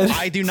problem, Fred?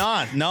 I do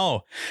not.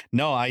 No,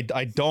 I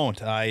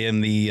don't. I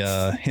am the,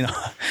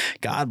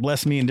 God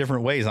bless me in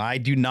different ways. I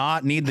do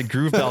not need the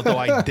Groove Belt, though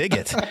I dig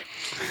it.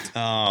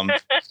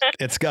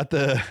 It's got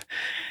the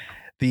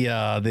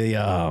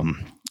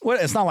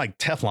it's not like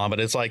Teflon, but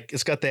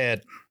it's got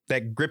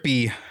that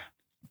grippy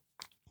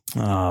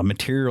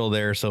material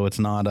there. So it's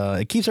not,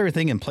 it keeps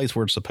everything in place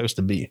where it's supposed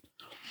to be.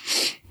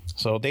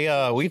 So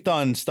we've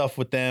done stuff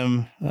with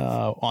them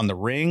on the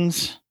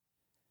rings.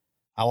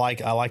 I like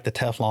the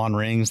Teflon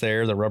rings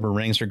there. The rubber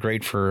rings are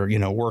great for,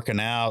 working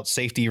out,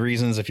 safety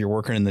reasons. If you're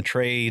working in the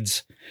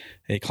trades,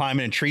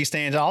 climbing in tree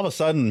stands, all of a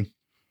sudden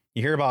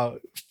you hear about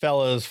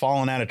fellas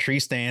falling out of tree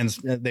stands.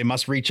 They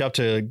must reach up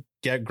to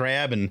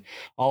grab, and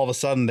all of a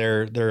sudden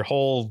their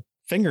whole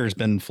finger's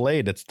been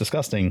filleted. It's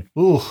disgusting.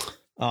 Ooh.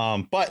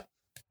 But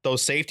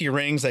those safety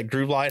rings that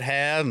Groove Light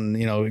had, and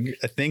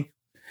I think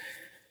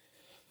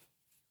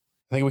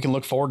we can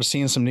look forward to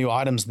seeing some new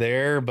items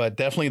there, but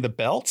definitely the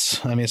belts.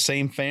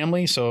 Same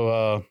family.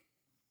 So,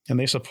 and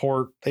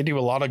they do a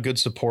lot of good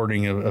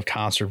supporting of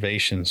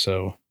conservation.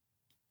 So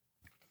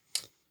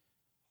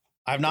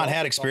I've not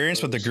had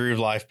experience with the Groove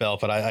Life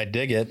belt, but I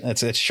dig it.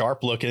 It's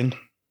sharp looking.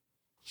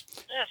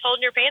 Yeah, it's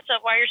holding your pants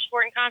up while you're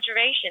supporting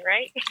conservation,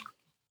 right?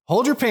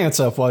 Hold your pants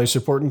up while you're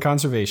supporting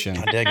conservation.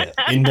 I dig it.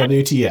 In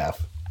WTF.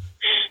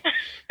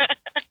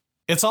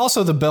 It's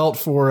also the belt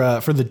for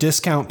the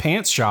discount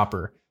pants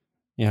shopper.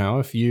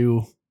 If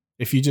you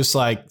just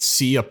like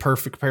see a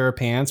perfect pair of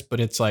pants, but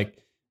it's like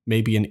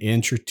maybe an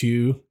inch or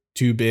two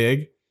too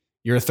big,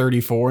 you're a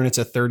 34 and it's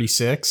a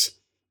 36,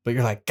 but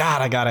you're like,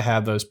 God, I got to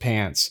have those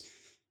pants.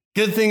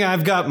 Good thing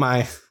I've got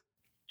my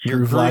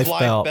Groove Life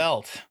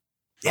belt.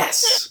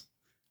 Yes.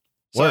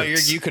 So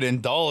you could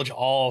indulge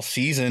all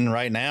season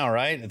right now,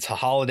 right? It's the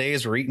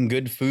holidays. We're eating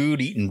good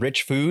food, eating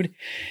rich food.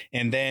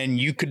 And then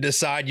you could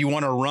decide you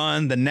want to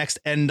run the next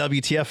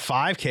NWTF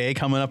 5K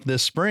coming up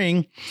this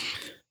spring.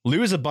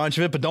 Lose a bunch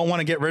of it, but don't want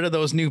to get rid of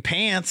those new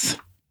pants.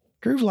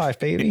 Groove Life,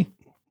 baby.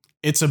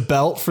 It's a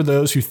belt for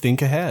those who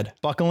think ahead.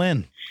 Buckle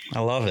in. I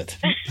love it.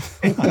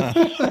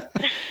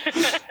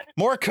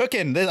 More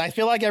cooking. I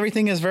feel like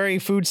everything is very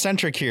food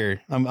centric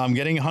here. I'm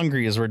getting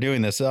hungry as we're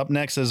doing this. Up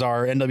next is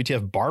our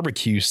NWTF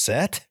barbecue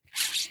set.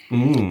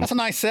 That's a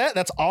nice set.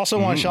 That's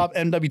also on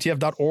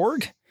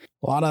shopnwtf.org.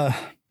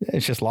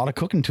 It's just a lot of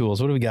cooking tools.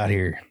 What do we got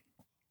here?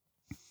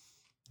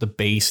 The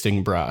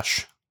basting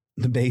brush.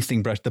 The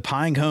basting brush. The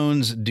pine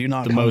cones do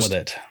not come with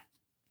it.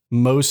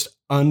 Most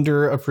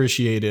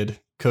underappreciated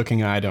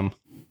cooking item.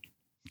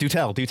 Do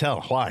tell.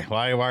 Why?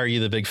 Why are you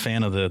the big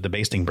fan of the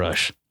basting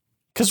brush?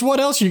 Because what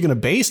else are you going to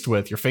baste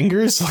with? Your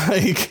fingers?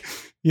 Like,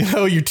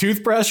 your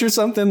toothbrush or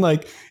something?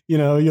 Like,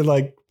 you're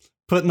like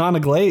putting on a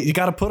glaze. You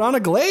got to put on a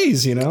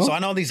glaze, So I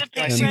know these.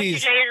 I see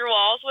these. Your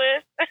walls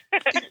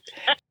with.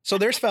 So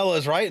there's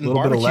fellas, right? In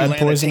barbecue land,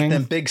 they take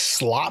them big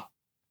slop.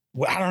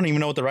 I don't even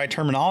know what the right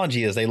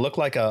terminology is. They look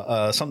like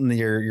something that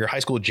your high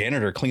school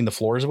janitor cleaned the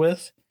floors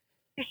with.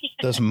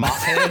 Those mop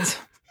heads.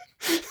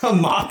 A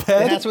mop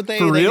head? That's what they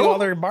For do real? all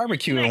their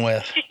barbecuing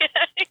with.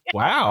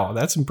 Wow,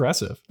 that's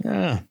impressive.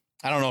 Yeah.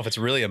 I don't know if it's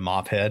really a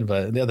mop head,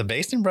 but the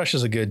basting brush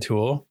is a good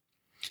tool.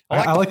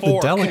 I like the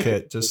fork.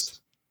 delicate.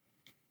 Just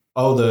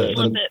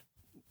the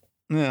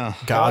Yeah.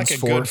 God's I like a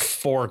fork. good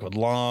fork with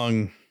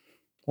long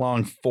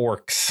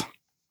forks.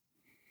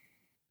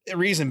 The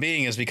reason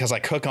being is because I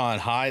cook on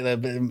high.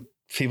 I'm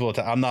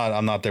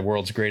not the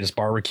world's greatest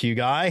barbecue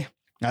guy.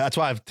 That's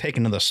why I've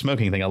taken to the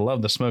smoking thing. I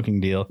love the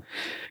smoking deal.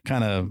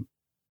 Kind of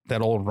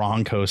that old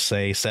Ronco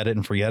say, set it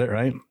and forget it,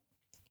 right?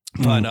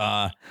 But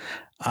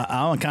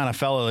I'm kind of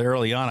fellow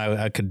early on.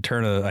 I could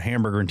turn a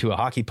hamburger into a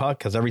hockey puck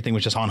because everything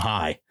was just on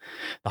high.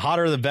 The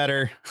hotter, the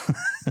better.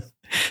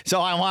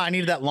 So I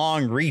needed that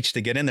long reach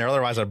to get in there.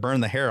 Otherwise, I'd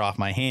burn the hair off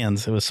my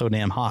hands. It was so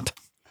damn hot.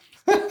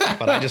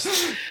 But I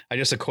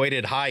just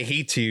equated high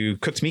heat to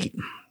cooked meat.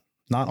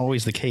 Not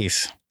always the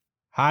case.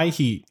 High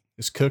heat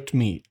is cooked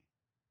meat.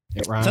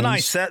 It rhymes. It's a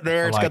nice set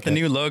there. It's like got the it.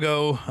 new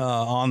logo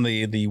on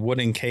the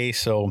wooden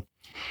case. So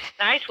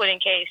Nice wooden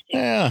case, too.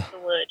 yeah, The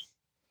wood.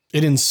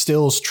 It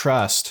instills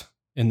trust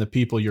in the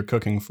people you're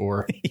cooking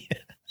for.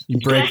 You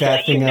break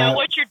that You thing know out.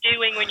 what you're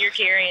doing when you're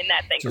carrying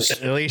that thing.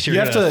 Just- at least you're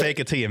You have gonna to- fake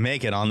it till you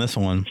make it on this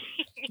one.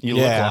 You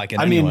Yeah, look like it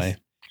I mean, anyway.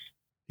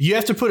 You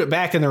have to put it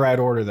back in the right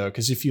order though,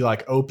 because if you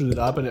like open it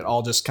up and it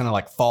all just kind of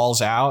like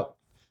falls out,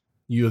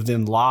 you have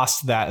then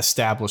lost that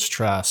established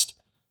trust.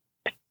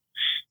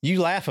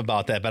 You laugh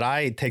about that, but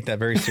I take that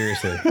very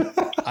seriously.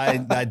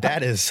 That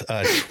is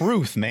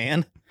truth,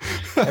 man.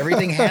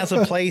 Everything has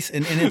a place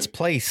in its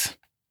place.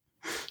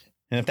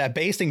 And if that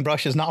basting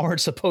brush is not where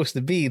it's supposed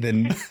to be,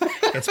 then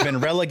it's been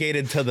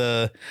relegated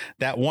to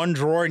that one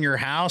drawer in your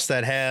house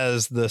that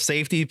has the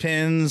safety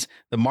pins,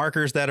 the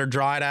markers that are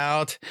dried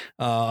out,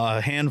 a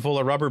handful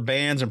of rubber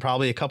bands, and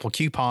probably a couple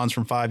coupons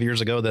from 5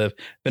 years ago that have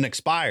been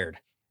expired.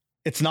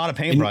 It's not a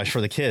paintbrush for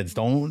the kids.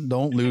 Don't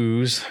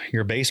lose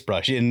your base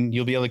brush, and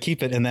you'll be able to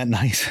keep it in that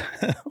nice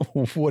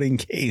wooden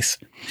case.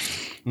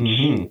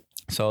 Mm-hmm.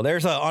 So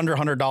there's a under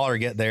 $100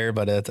 get there,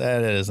 but it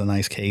is a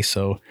nice case.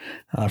 So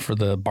for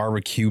the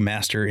barbecue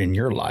master in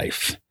your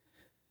life,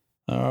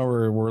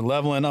 we're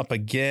leveling up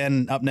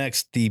again. Up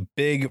next, the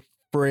Big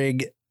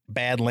Frig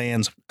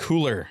Badlands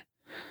cooler,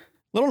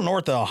 a little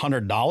north of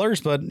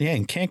 $100, but yeah,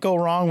 you can't go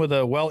wrong with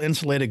a well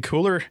insulated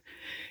cooler.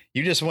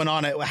 You just went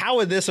on it. How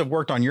would this have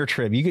worked on your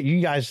trip? You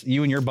guys,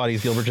 you and your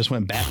buddies, Gilbert, just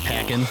went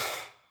backpacking.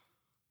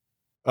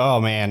 Oh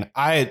man,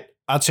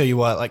 I'll tell you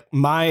what, like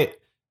my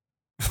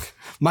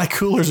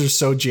coolers are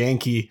so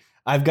janky.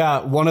 I've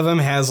got one of them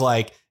has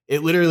like,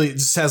 it literally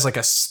just has like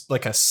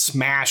a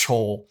smash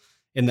hole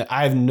in the,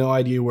 I have no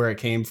idea where it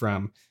came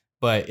from,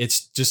 but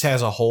it's just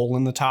has a hole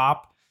in the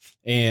top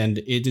and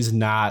it does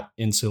not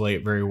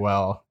insulate very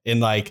well.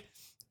 And like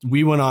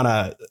we went on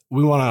a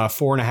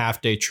 4.5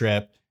 day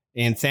trip,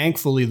 and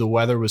thankfully the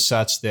weather was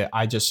such that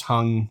I just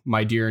hung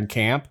my deer in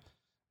camp,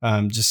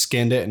 just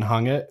skinned it and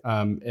hung it.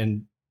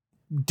 And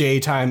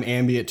daytime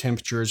ambient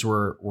temperatures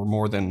were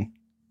more than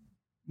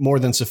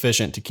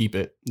sufficient to keep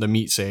the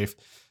meat safe.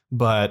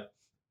 But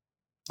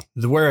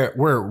where it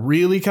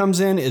really comes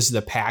in is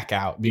the pack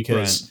out,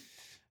 because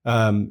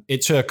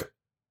it took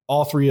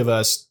all three of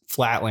us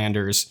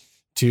Flatlanders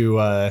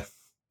to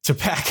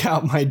pack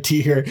out my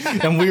deer,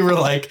 and we were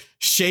like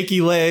shaky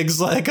legs,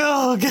 like,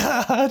 oh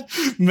God,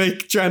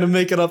 trying to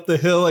make it up the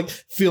hill, like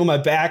feel my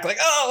back, like,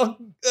 oh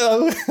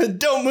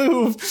don't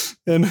move.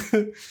 And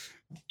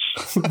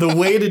the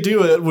way to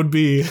do it would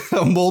be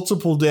a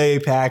multiple day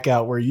pack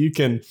out where you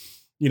can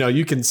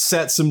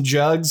set some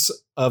jugs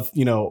of,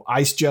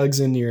 ice jugs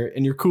in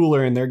your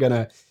cooler, and they're going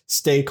to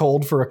stay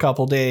cold for a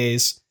couple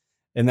days.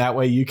 And that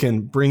way you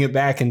can bring it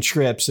back in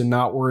trips and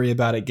not worry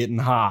about it getting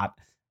hot.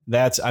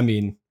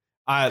 I'm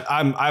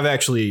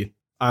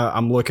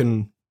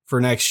looking for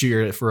next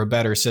year for a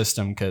better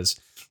system, because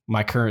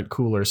my current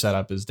cooler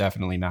setup is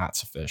definitely not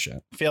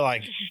sufficient. I feel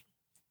like,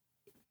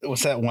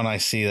 what's that one I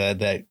see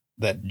that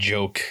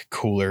joke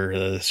cooler,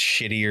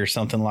 shitty or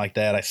something like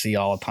that, I see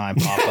all the time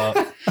pop up.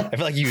 I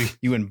feel like you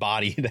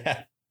embody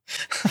that.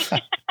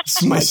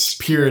 It's my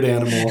spirit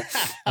animal.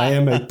 I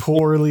am a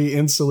poorly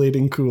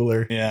insulating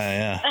cooler.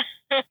 Yeah.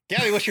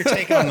 Gabby, what's your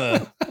take on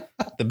the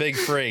Big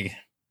Frig?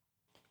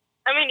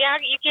 I mean, yeah,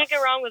 you can't go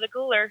wrong with a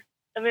cooler.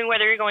 I mean,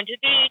 whether you're going to the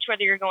beach,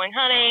 whether you're going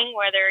hunting,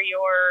 whether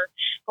you're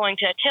going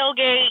to a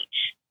tailgate,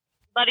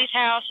 buddy's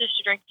house just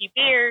to drink a few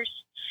beers,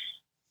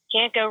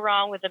 can't go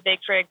wrong with a Big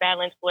Frig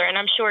Badlands cooler. And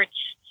I'm sure it's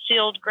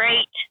sealed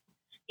great.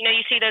 You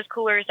see those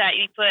coolers that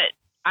you put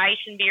ice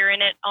and beer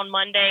in it on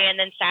Monday, and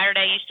then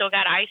Saturday you still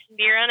got ice and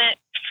beer in it.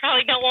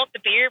 Probably don't want the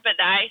beer, but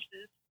the ice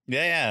is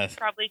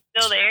probably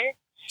still there.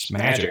 It's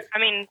magic. I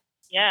mean,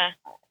 yeah.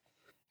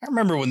 I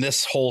remember when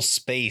this whole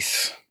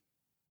space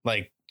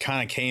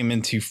kind of came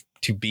into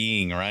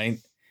being, right?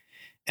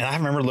 And I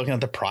remember looking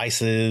at the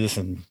prices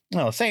and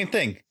same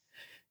thing.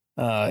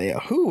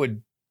 Who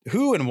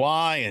and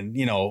why, and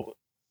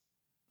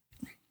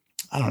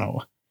I don't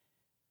know.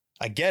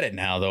 I get it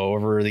now though,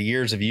 over the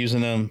years of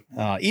using them.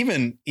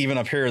 Even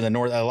up here in the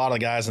north, a lot of the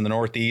guys in the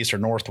Northeast or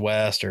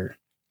Northwest or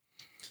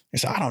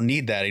So I don't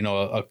need that.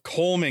 A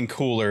Coleman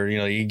cooler,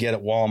 you get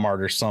at Walmart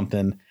or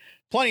something.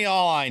 Plenty of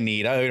all I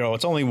need.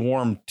 It's only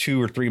warm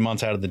 2 or 3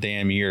 months out of the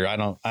damn year. I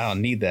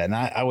don't need that. And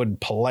I would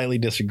politely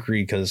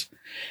disagree because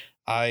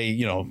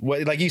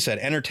like you said,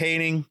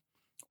 entertaining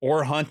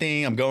or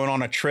hunting. I'm going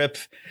on a trip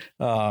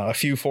a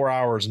few 4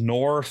 hours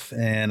north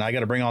and I got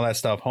to bring all that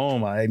stuff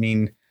home. I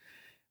mean,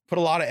 put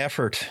a lot of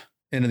effort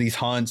into these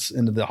hunts,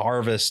 into the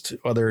harvest,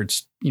 whether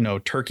it's,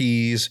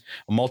 turkeys,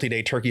 a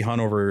multi-day turkey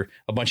hunt over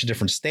a bunch of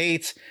different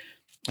states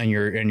and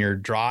you're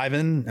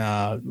driving.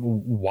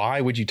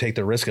 Why would you take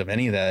the risk of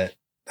any of that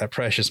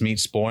precious meat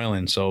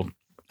spoiling? So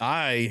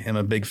I am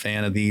a big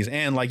fan of these.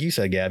 And like you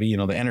said, Gabby,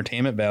 the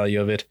entertainment value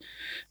of it,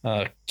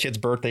 kids'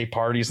 birthday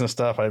parties and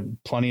stuff. I have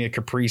plenty of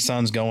Capri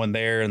Suns going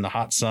there in the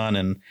hot sun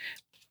and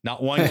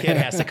not one kid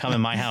has to come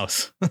in my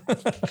house.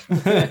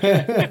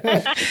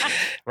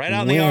 Right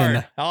out in the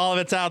yard. All of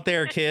it's out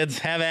there, kids.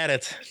 Have at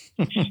it.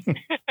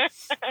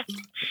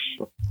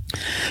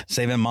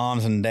 Saving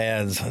moms and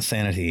dads'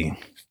 sanity.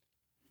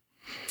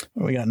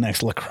 What we got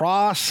next?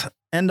 Lacrosse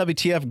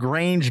NWTF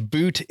Grange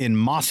boot in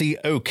mossy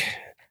oak.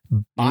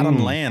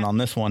 Bottom land on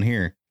this one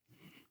here.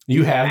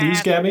 You have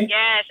these, Gabby?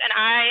 Yes, and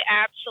I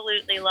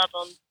absolutely love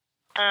them.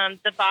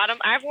 The bottom,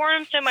 I've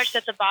worn them so much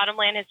that the bottom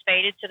land has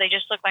faded, so they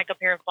just look like a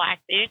pair of black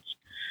boots.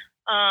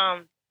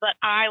 But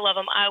I love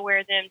them. I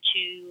wear them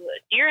to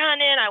deer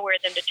hunting. I wear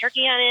them to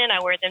turkey hunting.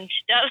 I wear them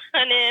to dove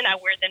hunting. I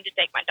wear them to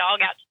take my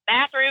dog out to the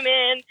bathroom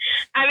in.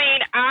 I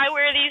mean, I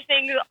wear these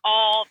things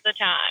all the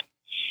time.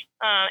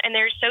 And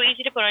they're so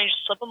easy to put on. You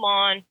just slip them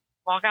on,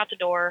 walk out the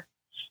door.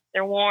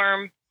 They're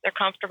warm. They're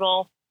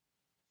comfortable.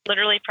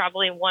 Literally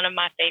probably one of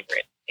my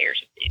favorite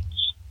pairs of boots.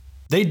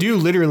 They do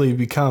literally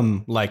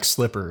become like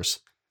slippers.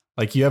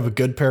 Like you have a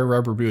good pair of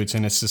rubber boots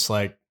and it's just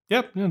like,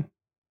 yep, yeah,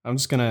 I'm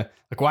just gonna,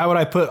 like, why would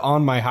I put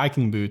on my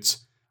hiking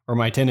boots or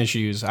my tennis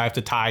shoes? I have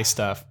to tie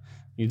stuff.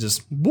 You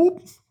just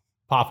whoop,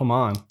 pop them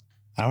on.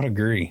 I would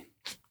agree.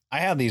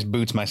 I have these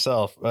boots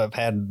myself. I've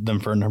had them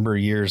for a number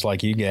of years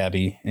like you,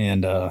 Gabby.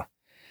 And I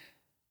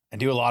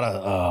do a lot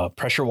of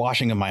pressure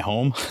washing of my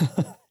home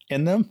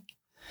in them.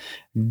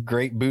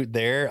 Great boot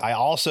there. I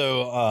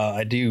also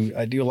I do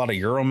a lot of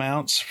Euro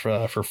mounts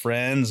for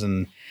friends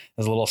and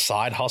as a little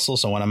side hustle.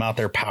 So when I'm out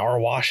there power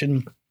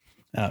washing,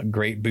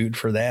 great boot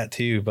for that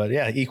too. But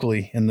yeah,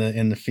 equally in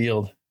the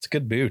field, it's a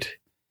good boot.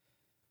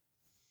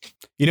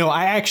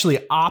 I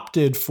actually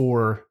opted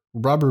for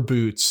rubber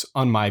boots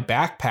on my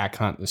backpack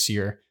hunt this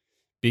year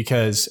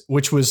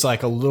which was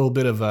like a little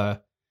bit of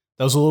a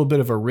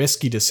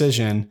risky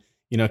decision,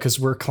 because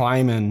we're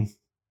climbing,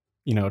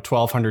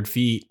 1,200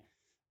 feet.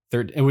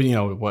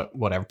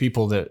 Whatever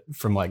people that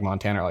from like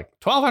Montana are like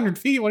 1,200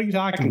 feet. What are you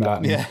talking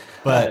about? Yeah.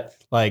 But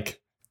like,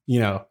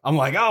 I'm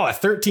like, oh, a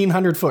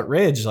 1,300 foot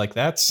ridge. Like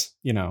that's,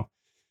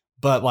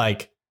 but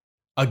like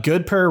a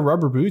good pair of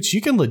rubber boots,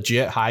 you can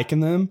legit hike in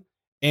them.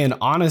 And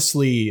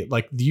honestly,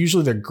 like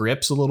usually their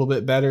grip's a little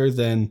bit better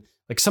than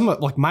like some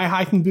of like my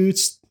hiking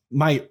boots,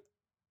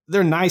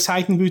 they're nice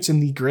hiking boots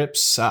and the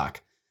grips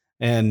suck.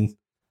 And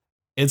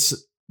it's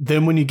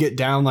then when you get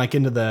down like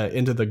into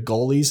the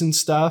gullies and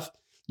stuff,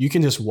 you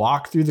can just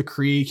walk through the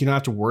creek. You don't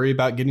have to worry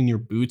about getting your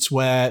boots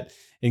wet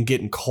and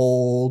getting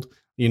cold.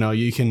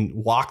 You can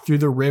walk through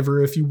the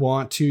river if you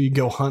want to. You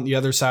go hunt the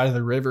other side of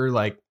the river.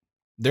 Like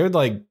they're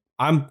like,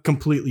 I'm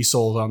completely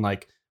sold on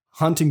like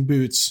hunting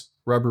boots,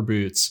 rubber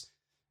boots.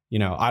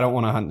 I don't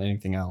want to hunt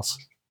anything else.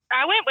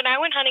 When I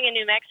went hunting in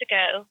New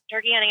Mexico,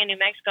 turkey hunting in New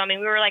Mexico, I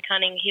mean, we were like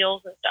hunting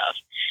hills and stuff,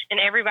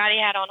 and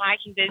everybody had on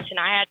hiking boots, and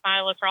I had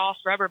my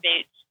Lacrosse rubber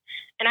boots,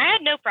 and I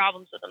had no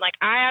problems with them. Like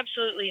I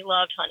absolutely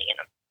loved hunting in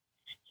them.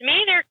 To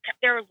me,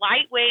 they're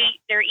lightweight.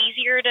 They're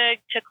easier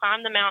to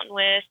climb the mountain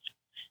with.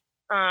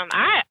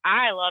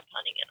 I loved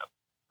hunting in them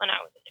when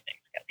I was in New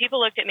Mexico. People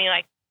looked at me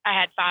like I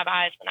had 5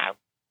 eyes when I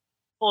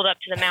pulled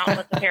up to the mountain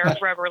with a pair of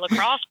rubber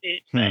Lacrosse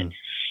boots, but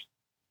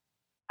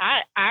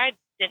I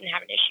didn't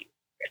have an issue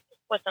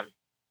with them.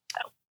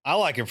 So. I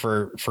like it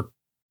for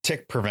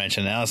tick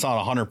prevention. Now it's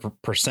not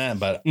 100%,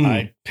 but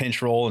I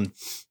pinch roll and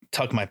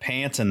tuck my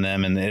pants in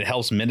them, and it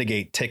helps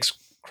mitigate ticks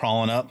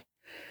crawling up.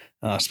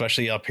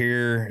 Especially up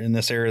here in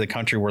this area of the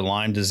country where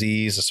Lyme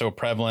disease is so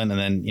prevalent. And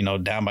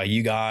then, down by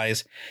you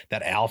guys,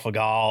 that alpha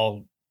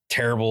gal,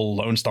 terrible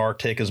Lone Star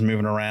tick is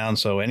moving around.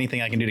 So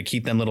anything I can do to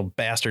keep them little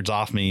bastards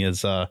off me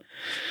is a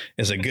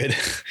good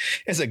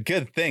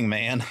thing,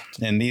 man.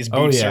 And these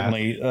boots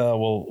certainly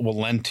will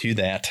lend to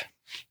that.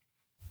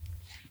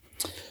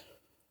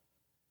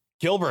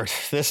 Gilbert,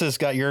 this has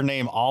got your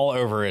name all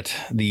over it.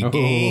 The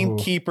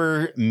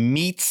Gamekeeper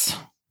Meats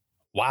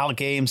Wild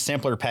Game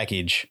Sampler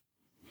Package.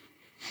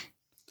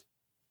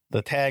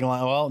 The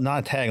tagline, well,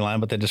 not a tagline,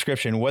 but the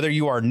description. Whether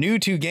you are new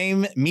to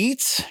game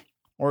meats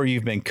or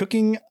you've been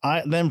cooking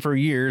them for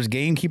years,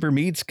 Gamekeeper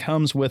Meats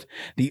comes with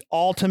the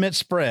ultimate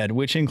spread,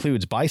 which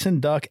includes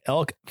bison, duck,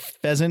 elk,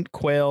 pheasant,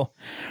 quail,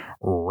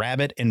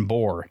 rabbit, and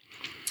boar.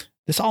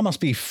 This all must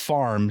be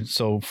farmed,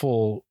 so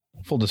full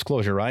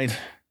disclosure, right?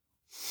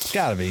 It's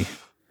got to be.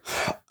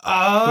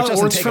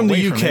 Or it's from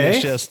the UK.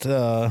 It's just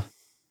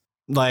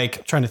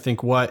like trying to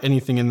think what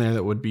anything in there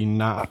that would be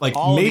not like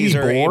all maybe of these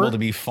are boar. able to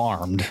be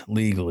farmed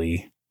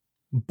legally.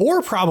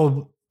 Boar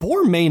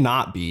may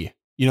not be.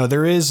 You know,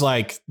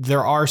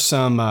 there are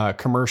some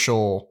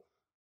commercial,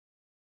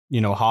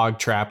 you know, hog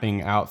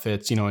trapping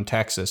outfits, you know, in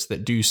Texas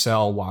that do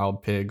sell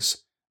wild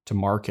pigs to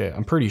market.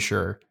 I'm pretty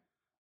sure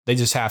they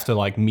just have to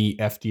like meet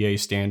FDA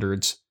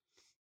standards.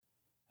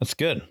 That's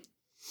good.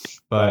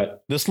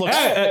 But this looks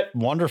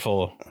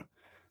wonderful.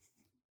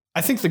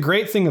 I think the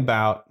great thing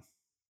about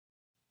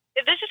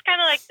this is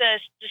kind of like the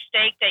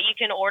steak that you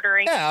can order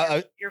in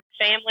your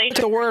family. It's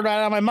a word right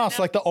out of my mouth,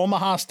 like the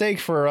Omaha steak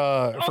for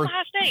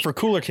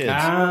cooler kids.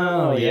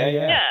 Oh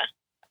yeah.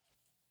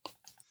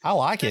 I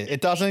like it.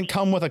 It doesn't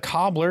come with a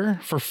cobbler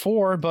for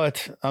 $4,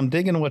 but I'm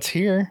digging what's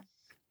here.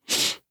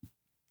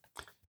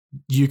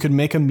 You could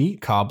make a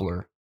meat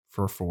cobbler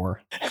for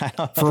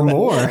 $4 for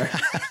more.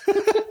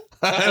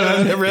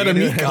 I've never had a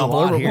meat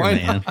cobbler here,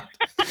 man.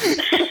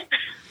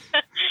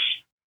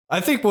 I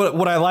think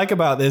what I like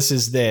about this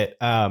is that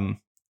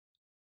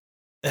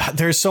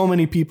there's so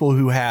many people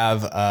who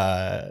have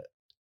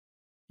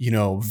you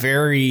know,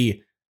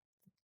 very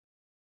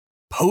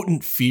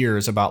potent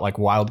fears about like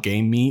wild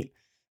game meat.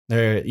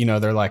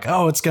 They're like,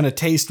 oh, it's gonna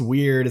taste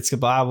weird, it's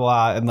blah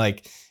blah, and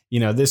like, you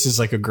know, this is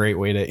like a great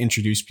way to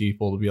introduce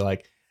people to be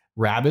like,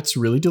 rabbit's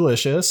really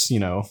delicious, you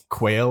know,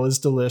 quail is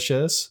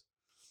delicious.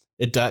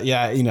 It does,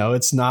 yeah, you know,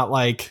 it's not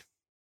like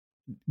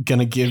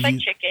gonna give like you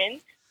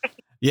chicken.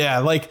 Yeah,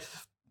 like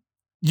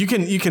you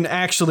can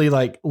actually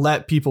like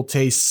let people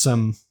taste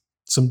some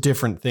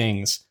different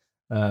things,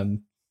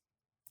 and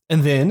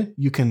then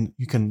you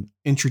can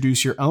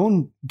introduce your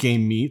own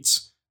game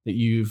meats that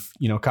you've,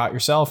 you know, caught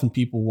yourself, and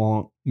people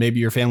won't.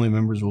 Maybe your family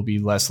members will be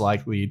less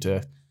likely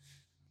to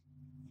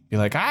be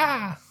like,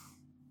 I'm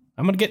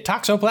gonna get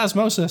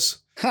toxoplasmosis,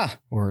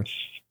 or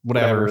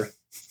whatever.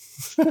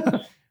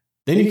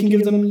 Then you can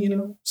give them, you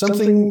know,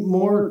 something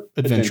more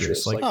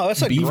adventurous. Like, oh,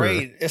 that's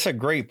a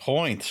great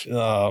point.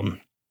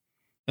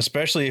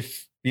 Especially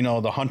if, you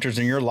know, the hunters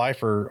in your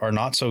life are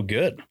not so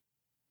good.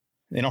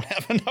 They don't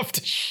have enough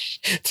to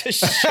share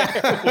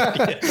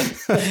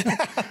with you.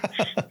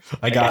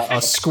 I got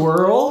a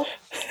squirrel.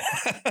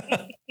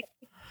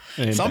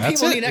 Some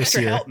people need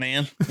extra help,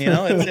 man. You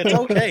know, it's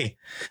okay.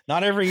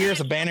 Not every year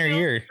is a banner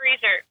year.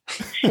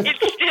 Freezer. It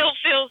still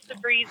fills the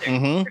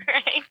freezer,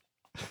 right?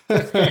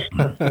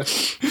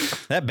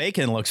 That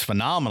bacon looks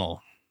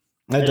phenomenal.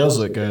 That does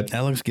look good.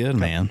 That looks good,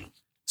 man.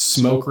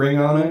 Smoke ring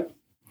on it.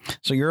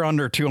 So you're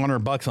under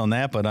 $200 on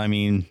that, but I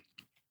mean,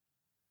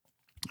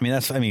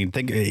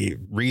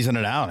 reason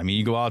it out. I mean,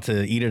 you go out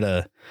to eat at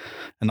a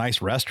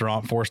nice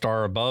restaurant,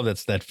 4-star above,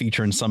 that's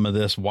featuring some of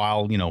this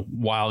wild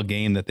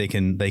game that they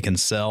can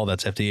sell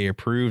that's FDA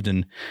approved,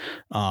 and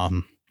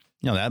you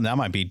know, that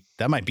might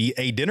be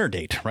a dinner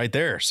date right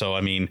there. So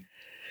I mean,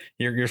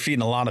 you're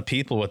feeding a lot of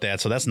people with that.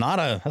 So that's not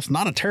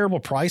a terrible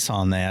price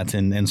on that.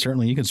 And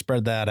certainly you can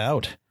spread that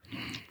out.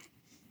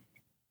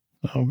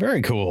 Oh,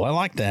 very cool. I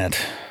like that.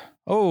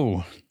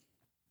 Oh,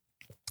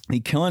 the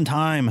Killing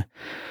Time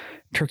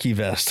turkey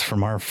vest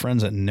from our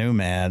friends at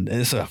Nomad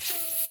is a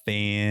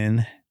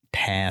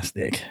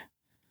fantastic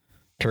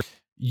turkey.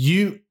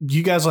 You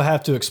guys will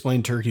have to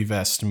explain turkey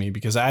vest to me,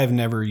 because I have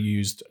never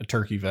used a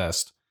turkey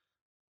vest.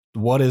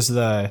 What is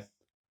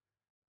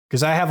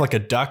because I have like a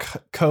duck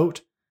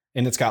coat,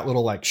 and it's got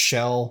little like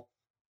shell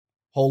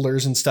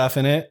holders and stuff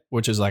in it,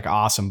 which is like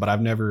awesome, but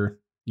I've never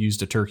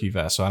used a turkey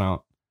vest, so I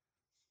don't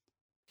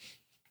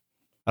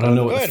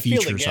know what the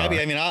features are.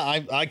 I mean,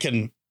 I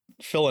can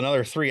fill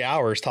another 3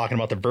 hours talking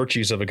about the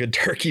virtues of a good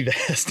turkey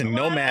vest and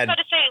Nomad. I was about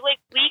to say, like,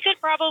 we could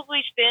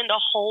probably spend a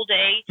whole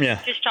day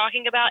just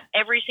talking about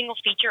every single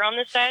feature on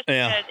this vest,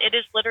 because it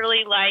is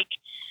literally like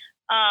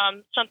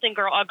something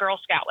a Girl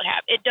Scout would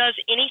have. It does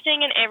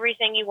anything and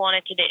everything you want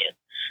it to do.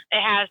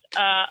 It has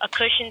a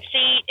cushion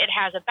seat. It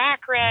has a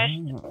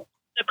backrest.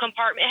 The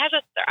compartment. It has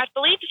I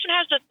believe this one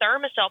has a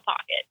thermocell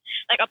pocket,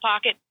 like a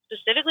pocket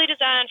specifically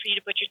designed for you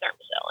to put your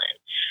thermocell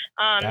in.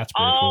 That's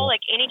pretty cool.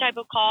 Like any type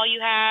of call you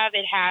have,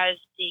 it has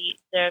the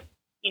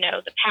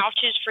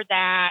pouches for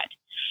that.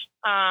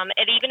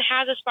 It even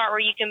has a spot where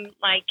you can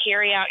like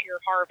carry out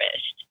your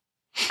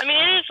harvest. I mean,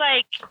 it is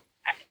like,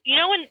 you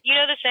know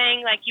the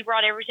saying, like, you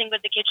brought everything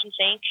but the kitchen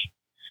sink.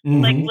 Mm-hmm.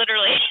 Like,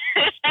 literally,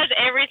 it has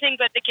everything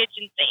but the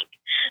kitchen sink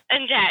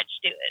attached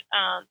to it.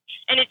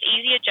 And it's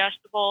easy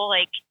adjustable.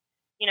 Like,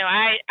 you know,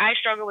 I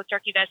struggle with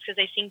turkey vests because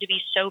they seem to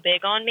be so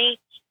big on me.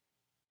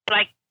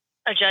 Like,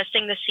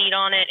 adjusting the seat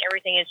on it,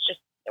 everything is just,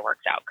 it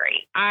works out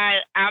great. I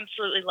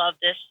absolutely love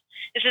this.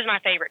 This is my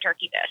favorite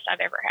turkey vest I've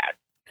ever had.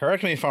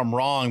 Correct me if I'm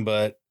wrong,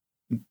 but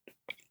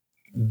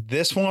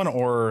this one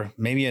or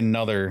maybe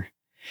another,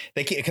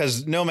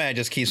 because Nomad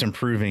just keeps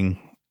improving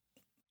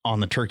on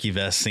the turkey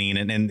vest scene,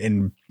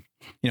 and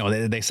you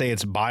know, they say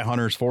it's by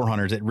hunters for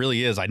hunters. It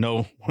really is. I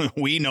know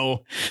we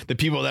know the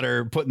people that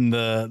are putting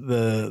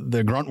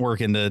the grunt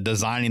work into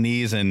designing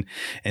these and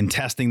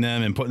testing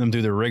them and putting them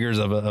through the rigors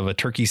of a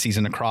turkey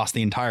season across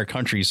the entire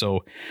country.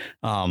 So,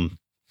 you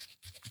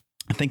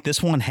I think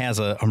this one has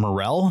a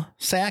morel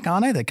sack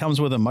on it that comes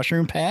with a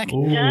mushroom pack.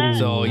 Ooh.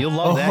 So you'll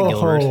love that,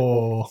 Gilbert.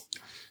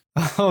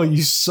 Oh,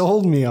 you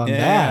sold me on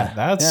that.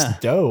 That's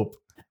dope.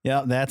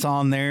 Yeah, that's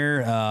on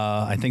there.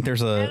 I think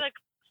there's a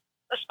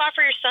spot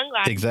for your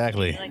sunglasses.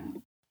 Exactly.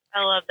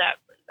 I love that.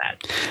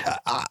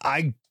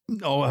 I've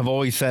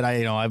always said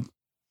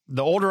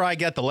the older I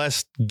get, the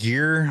less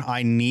gear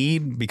I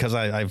need because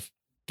I've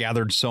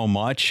gathered so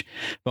much.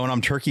 But when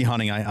I'm turkey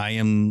hunting, I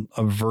am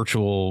a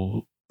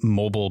virtual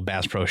mobile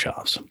Bass Pro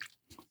Shops.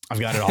 I've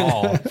got it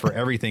all for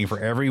everything, for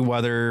every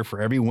weather,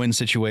 for every wind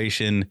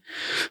situation.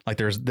 Like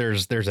there's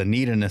a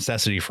need and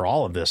necessity for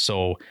all of this.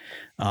 So,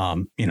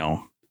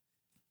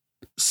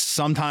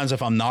 sometimes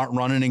if I'm not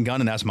running and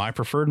gunning, that's my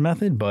preferred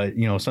method. But,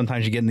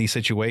 sometimes you get in these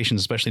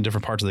situations, especially in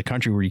different parts of the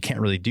country where you can't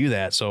really do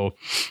that. So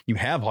you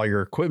have all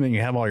your equipment,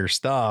 you have all your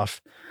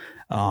stuff.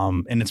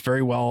 And it's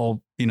very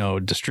well,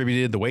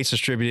 distributed, the weight's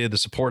distributed, the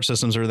support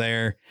systems are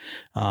there.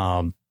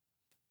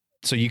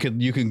 So you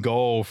can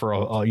go for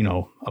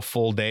a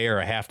full day or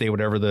a half day,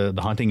 whatever the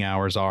hunting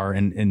hours are,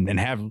 and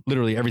have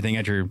literally everything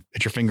at your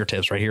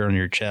fingertips right here on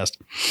your chest.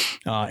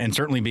 And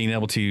certainly being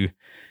able to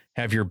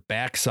have your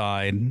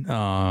backside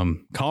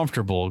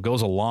comfortable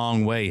goes a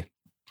long way.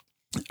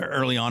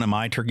 Early on in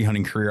my turkey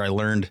hunting career, I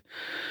learned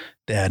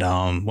that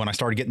when I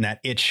started getting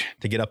that itch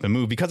to get up and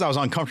move, because I was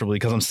uncomfortable,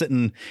 because I'm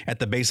sitting at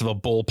the base of a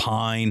bull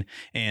pine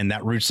and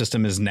that root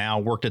system has now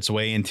worked its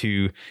way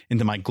into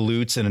my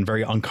glutes in a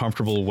very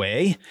uncomfortable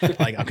way.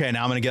 Like, okay,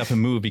 now I'm going to get up and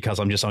move because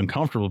I'm just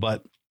uncomfortable.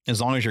 But as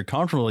long as you're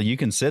comfortable, you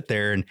can sit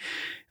there. And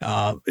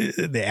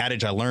the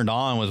adage I learned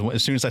on was,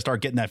 as soon as I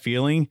start getting that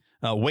feeling,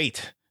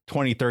 wait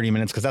 20, 30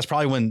 minutes, because that's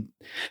probably when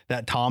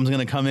that tom's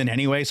going to come in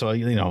anyway. So,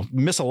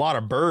 miss a lot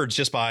of birds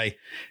just by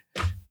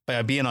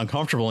being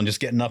uncomfortable and just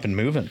getting up and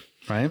moving.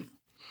 Right.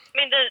 I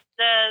mean,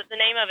 the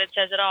name of it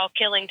says it all,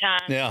 killing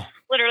time. Yeah.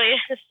 Literally,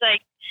 it's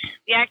like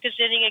the act of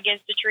sitting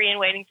against a tree and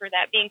waiting for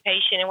that, being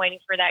patient and waiting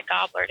for that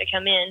gobbler to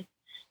come in.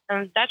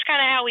 That's kind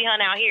of how we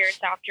hunt out here in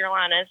South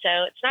Carolina.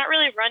 So it's not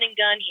really run and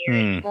gun here.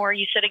 It's more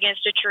you sit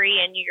against a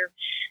tree and you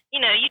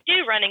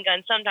do run and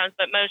gun sometimes,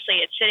 but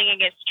mostly it's sitting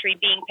against a tree,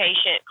 being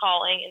patient,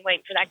 calling and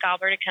waiting for that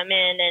gobbler to come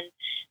in. And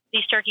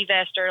these turkey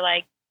vests are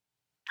like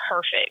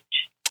perfect.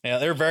 Yeah,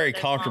 they're very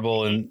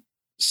comfortable and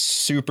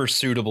super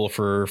suitable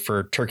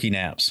for turkey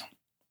naps.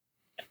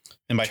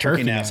 And by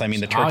turkey naps, I mean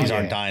the turkeys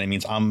aren't dying. It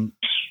means I'm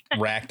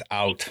racked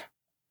out.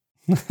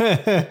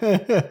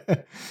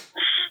 The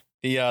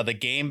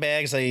game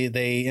bags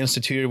they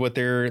instituted with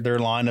their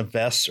line of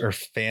vests are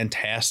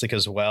fantastic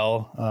as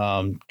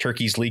well.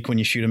 Turkeys leak when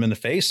you shoot them in the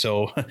face,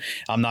 so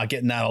I'm not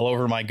getting that all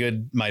over my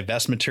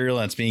vest material,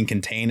 and it's being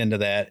contained into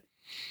that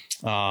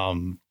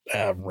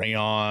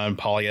rayon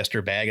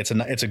polyester bag. It's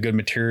a good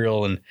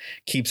material and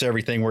keeps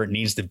everything where it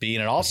needs to be.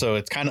 And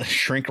it's kind of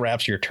shrink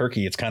wraps your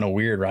turkey. It's kind of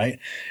weird, right?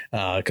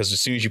 Because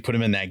as soon as you put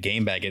them in that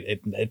game bag,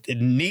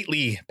 it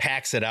neatly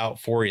packs it out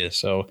for you.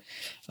 So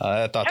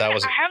I thought that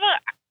was. I have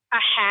a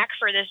hack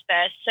for this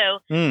vest.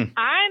 So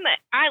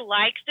I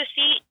like the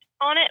seat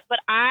on it, but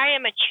I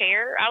am a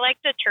chair. I like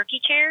the turkey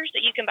chairs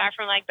that you can buy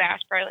from like Bass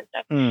Pro and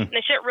stuff. And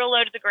they sit real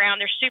low to the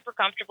ground. They're super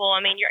comfortable.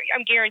 I mean,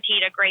 I'm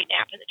guaranteed a great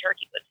nap in the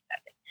turkey woods.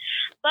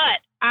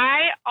 But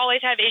I always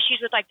have issues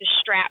with like the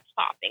straps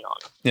popping on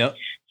them. Yep.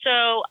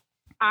 So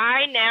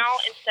I now,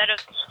 instead of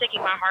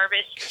sticking my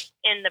harvest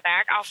in the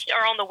back,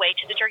 or on the way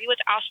to the turkey woods,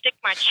 I'll stick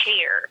my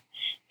chair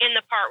in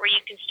the part where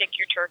you can stick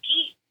your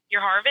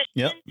harvest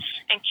in,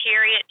 and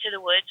carry it to the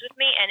woods with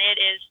me. And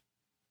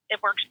it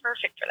works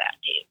perfect for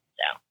that too.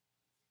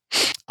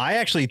 So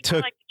I actually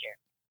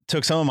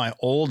took some of my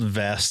old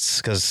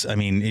vests, because I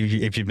mean,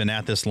 if you've been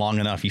at this long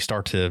enough, you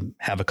start to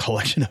have a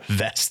collection of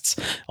vests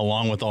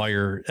along with all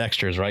your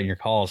extras, right? Your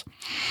calls.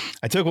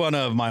 I took one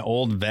of my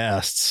old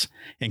vests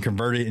and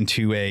converted it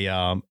into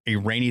a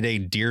rainy day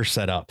deer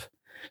setup.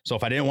 So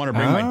if I didn't want to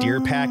bring my deer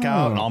pack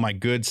out and all my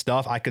good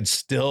stuff, I could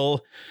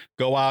still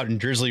go out in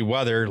drizzly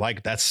weather.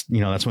 Like that's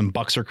when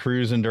bucks are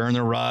cruising during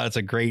the rut. It's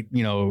a great,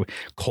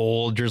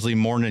 cold, drizzly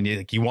morning.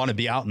 You want to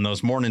be out in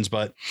those mornings,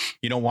 but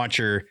you don't want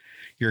your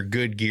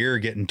good gear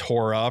getting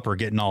tore up or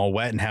getting all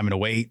wet and having to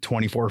wait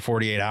 24,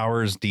 48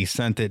 hours,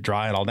 descent it,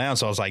 dry it all down.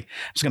 So I was like,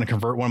 I'm just going to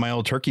convert one of my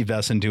old turkey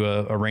vests into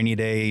a rainy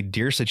day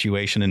deer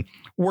situation, and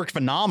worked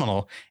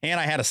phenomenal. And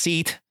I had a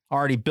seat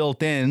already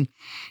built in.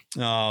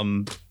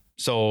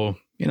 So,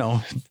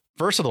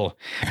 versatile,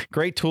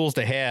 great tools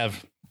to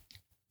have.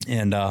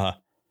 And, the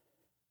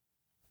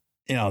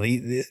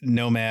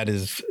Nomad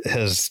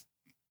has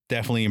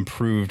definitely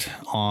improved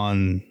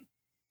on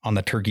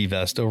the turkey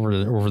vest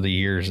over the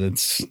years.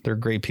 They're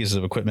great pieces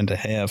of equipment to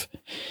have.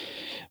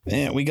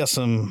 And we got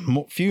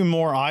few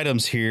more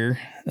items here.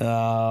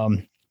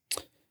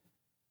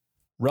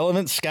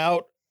 Relevant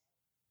Scout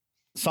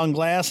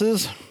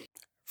sunglasses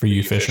for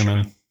you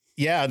fishermen.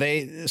 Yeah,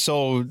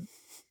 so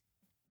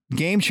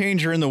Game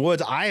Changer in the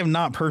woods. I have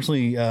not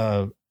personally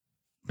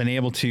been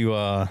able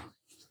to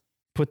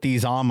put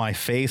these on my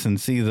face and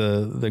see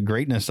the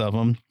greatness of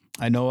them.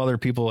 I know other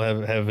people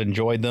have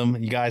enjoyed them.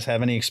 You guys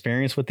have any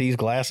experience with these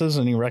glasses?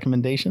 Any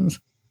recommendations?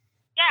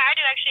 Yeah, I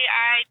do actually.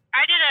 I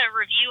I did a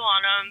review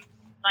on them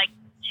like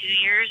 2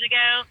 years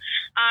ago,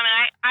 and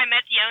I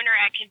met the owner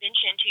at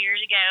convention 2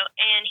 years ago,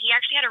 and he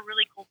actually had a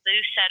really cool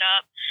booth set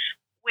up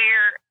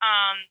where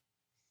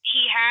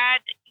he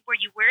had where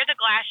you wear the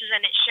glasses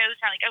and it shows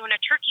how like when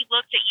a turkey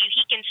looks at you,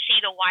 he can see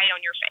the white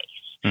on your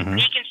face. Mm-hmm.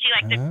 He can see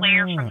like the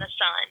glare from the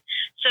sun.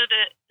 So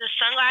the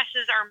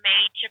sunglasses are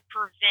made to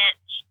prevent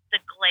the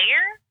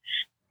glare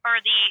or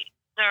the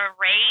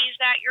rays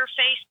that your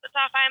face puts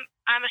off.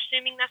 I'm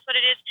assuming that's what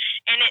it is,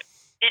 and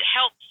it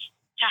helps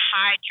to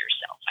hide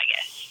yourself, I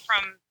guess,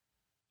 from,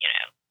 you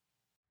know.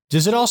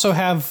 Does it also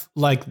have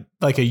like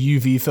a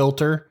UV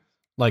filter,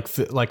 like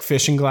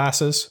fishing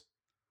glasses?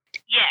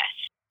 Yes.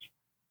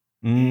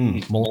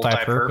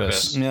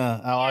 Multi-purpose.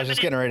 Yeah. I was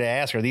just getting ready to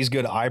ask, are these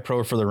good eye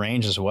pro for the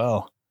range as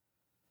well?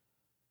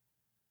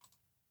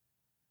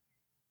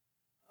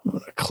 I'm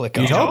gonna click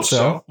on. You hope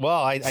so.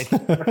 Well,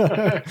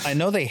 I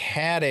know they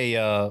had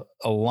a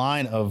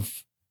line of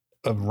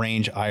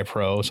range eye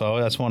pro, so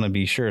I just want to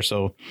be sure.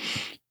 So,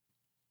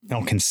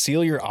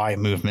 conceal your eye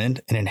movement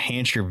and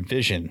enhance your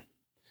vision.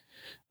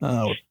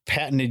 With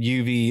patented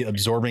UV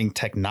absorbing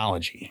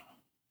technology.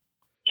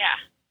 Yeah,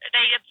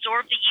 they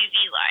absorb the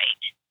UV light.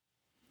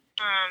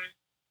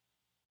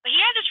 But he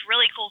had this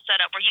really cool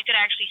setup where you could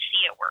actually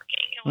see it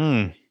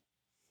working.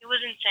 It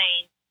was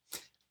insane.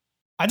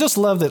 I just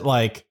love that,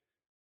 like,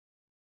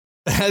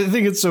 I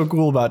think it's so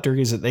cool about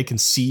turkeys that they can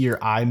see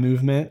your eye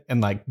movement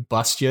and like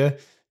bust you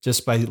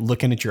just by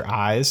looking at your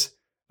eyes.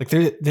 Like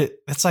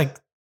that's like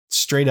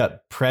straight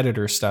up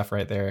predator stuff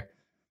right there.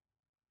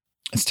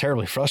 It's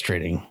terribly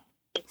frustrating.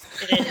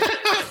 It is.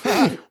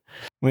 I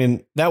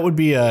mean, that would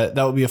be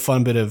a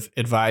fun bit of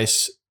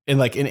advice in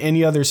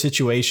any other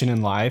situation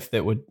in life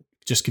that would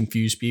just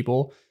confuse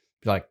people.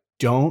 Be like,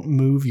 don't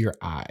move your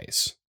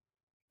eyes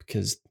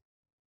because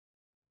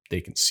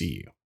they can see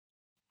you.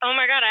 Oh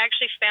my God, I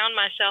actually found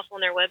myself on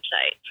their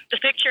website. The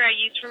picture I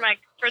used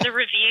for the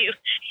review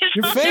is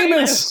You're on their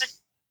famous. website.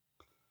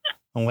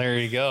 Well, there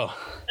you go.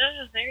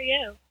 Oh, there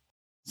you go.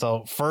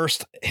 So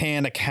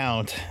first-hand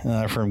account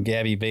from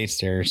Gabby Bates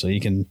there, so you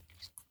can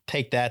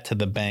take that to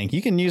the bank.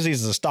 You can use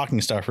these as a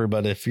stocking stuffer,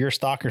 but if you're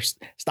stocking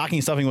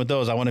stuffing with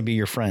those, I want to be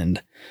your friend.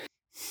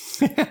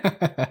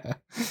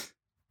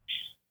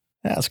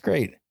 That's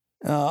great.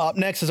 Up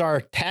next is our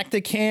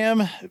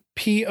Tactacam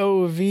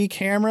POV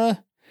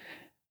camera.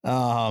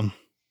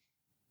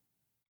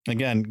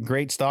 Again,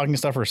 great stocking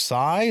stuffer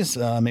size.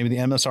 Maybe the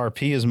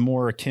MSRP is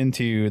more akin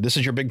to this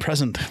is your big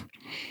present,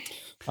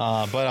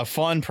 but a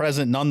fun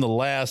present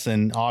nonetheless.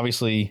 And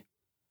obviously,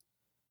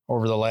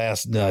 over the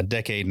last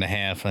decade and a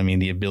half, I mean,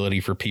 the ability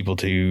for people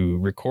to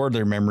record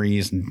their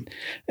memories and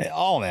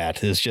all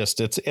that is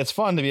just it's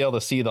fun to be able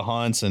to see the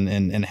hunts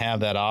and have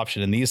that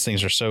option. And these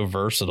things are so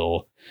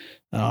versatile,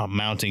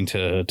 mounting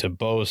to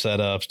bow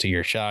setups, to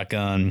your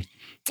shotgun.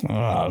 You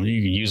can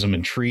use them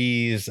in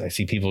trees. I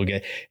see people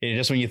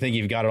just when you think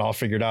you've got it all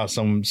figured out,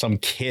 some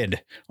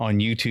kid on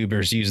YouTube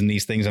is using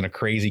these things in a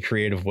crazy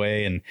creative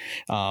way. And,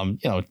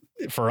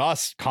 for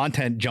us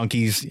content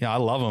junkies, I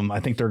love them. I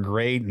think they're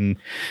great. And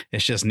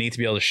it's just neat to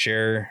be able to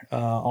share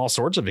all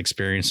sorts of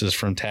experiences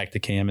from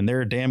Tactacam. And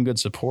they're a damn good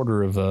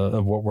supporter of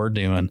what we're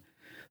doing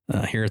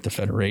here at the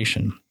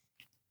Federation.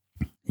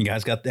 You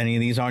guys got any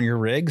of these on your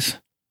rigs?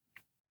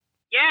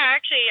 Yeah,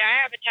 actually,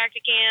 I have a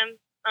Tactacam.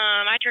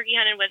 I turkey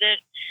hunted with it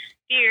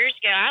a few years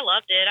ago. I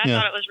loved it. I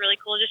thought it was really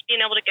cool just being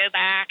able to go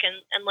back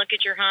and look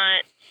at your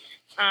hunt.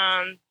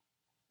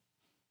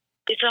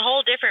 It's a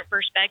whole different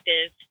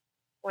perspective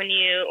when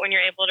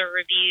you're able to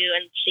review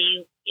and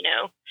see,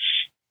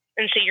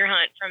 and see your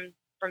hunt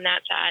from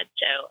that side.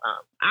 So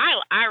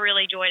I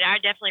really enjoyed it. I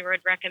definitely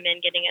would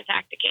recommend getting a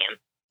Tactacam.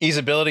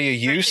 Easeability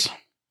of use?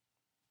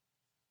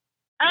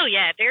 Oh,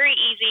 yeah, very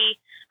easy.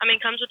 I mean,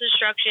 comes with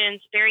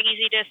instructions, very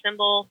easy to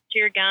assemble to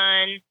your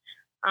gun.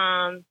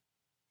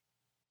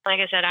 Like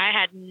I said, I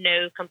had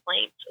no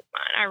complaints with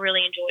mine. I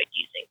really enjoyed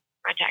using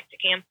my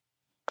Tactacam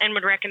and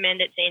would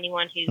recommend it to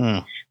anyone who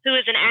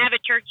is an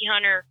avid turkey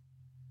hunter,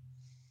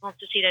 wants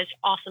to see those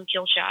awesome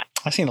kill shots.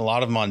 I've seen a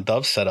lot of them on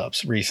dove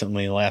setups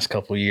recently, the last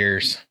couple of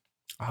years.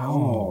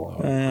 Oh,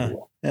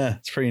 yeah,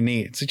 it's pretty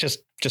neat. It's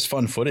just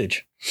fun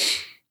footage.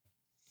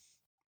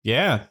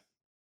 Yeah.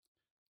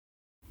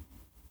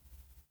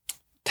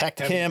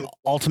 Tactacam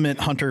Ultimate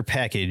Hunter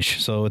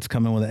Package. So it's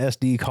coming with an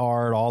SD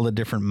card, all the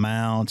different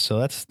mounts. So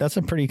that's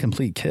a pretty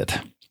complete kit.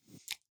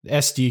 The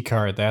SD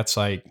card, that's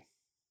like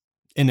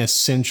an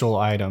essential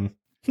item.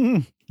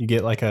 You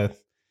get like a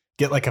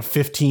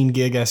 15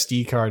 gig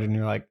SD card and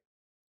you're like,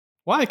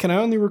 why can I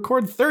only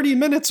record 30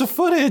 minutes of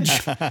footage?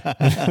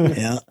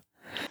 Yeah.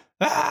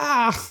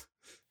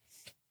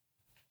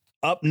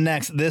 Up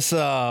next, this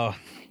I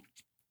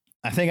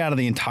think out of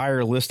the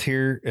entire list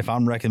here, if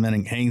I'm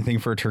recommending anything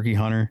for a turkey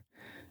hunter,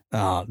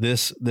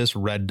 this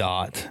red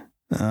dot,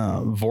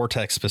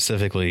 Vortex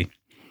specifically,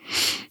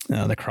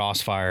 the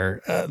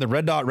Crossfire, the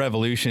Red Dot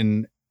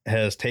Revolution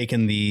has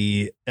taken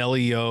the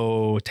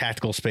LEO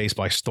tactical space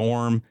by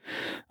storm,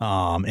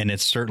 and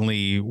it's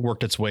certainly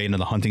worked its way into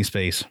the hunting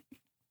space.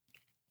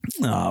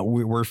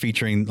 we're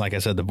featuring, like I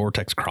said, the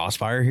Vortex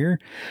Crossfire here.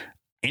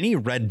 Any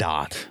red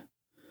dot,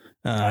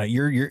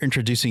 you're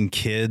introducing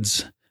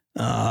kids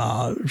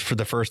for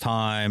the first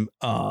time,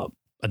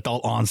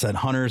 adult onset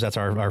hunters. That's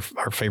our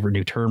favorite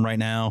new term right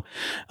now.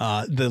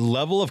 The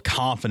level of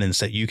confidence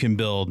that you can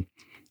build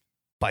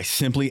by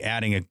simply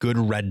adding a good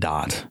red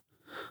dot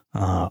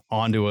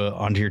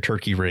onto your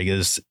turkey rig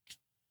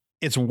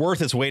it's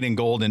worth its weight in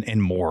gold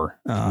and more.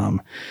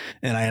 And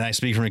I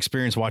speak from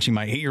experience watching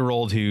my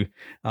 8-year-old who,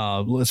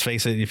 let's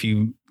face it, if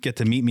you get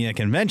to meet me at a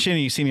convention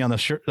and you see me on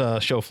the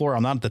show floor,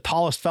 I'm not the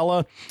tallest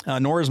fella,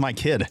 nor is my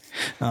kid.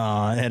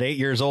 At 8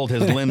 years old,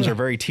 his limbs are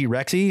very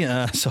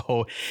T-Rexy.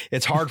 So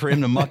it's hard for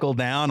him to muckle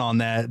down on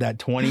that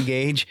 20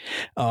 gauge.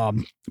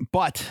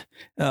 But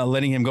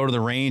letting him go to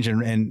the range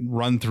and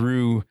run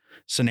through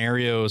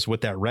scenarios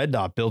with that red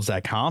dot builds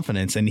that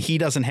confidence, and he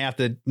doesn't have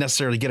to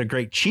necessarily get a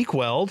great cheek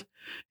weld,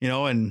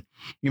 and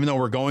even though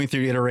we're going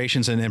through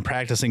iterations and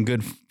practicing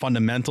good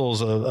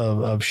fundamentals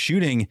of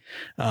shooting,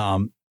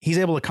 he's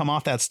able to come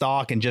off that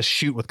stock and just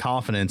shoot with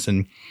confidence.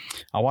 And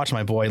I watched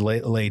my boy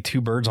lay 2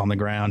 birds on the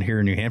ground here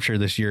in New Hampshire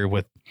this year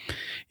with,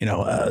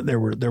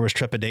 there was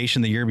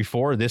trepidation the year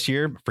before. This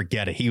year,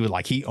 forget it.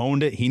 He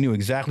owned it. He knew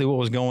exactly what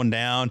was going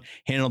down,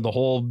 handled the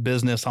whole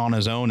business on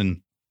his own.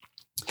 And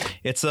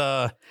it's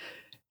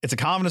a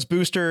confidence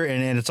booster,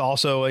 and it's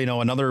also,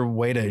 another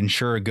way to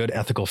ensure a good,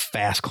 ethical,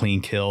 fast,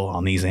 clean kill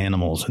on these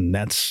animals. And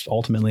that's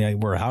ultimately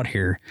we're out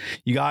here.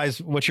 You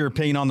guys, what's your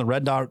opinion on the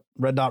red dot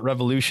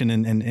revolution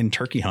in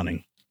turkey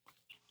hunting?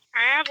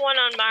 I have one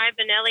on my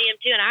Benelli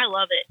M2, and I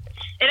love it.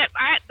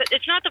 But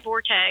it's not the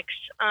Vortex,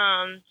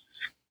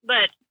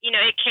 but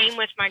it came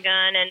with my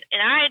gun, and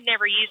I had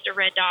never used a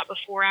red dot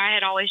before. I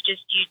had always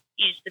just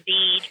used the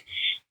bead,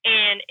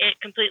 and it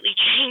completely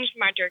changed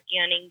my turkey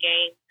hunting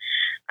game.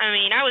 I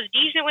mean, I was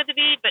decent with the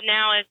bead, but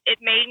now it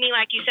made me,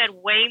 like you said,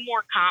 way more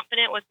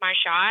confident with my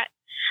shot,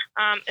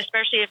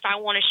 especially if I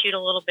want to shoot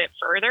a little bit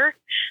further.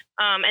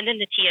 And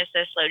then the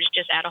TSS loads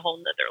just add a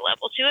whole nother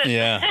level to it.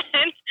 Yeah.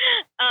 And,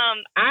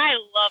 I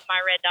love my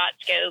red dot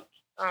scope.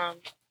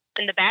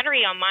 And the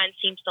battery on mine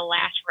seems to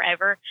last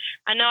forever.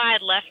 I know I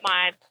had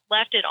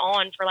left it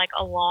on for like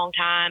a long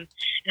time,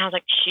 and I was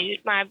like,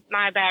 shoot, my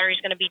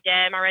battery's going to be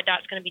dead. My red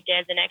dot's going to be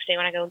dead the next day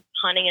when I go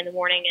hunting in the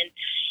morning. And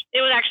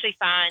it was actually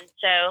fine.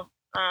 So,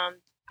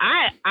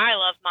 I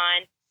love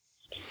mine.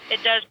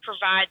 It does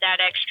provide that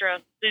extra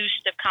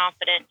boost of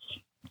confidence.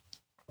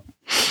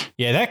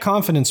 Yeah, that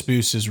confidence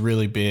boost is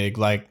really big.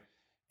 Like,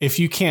 if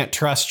you can't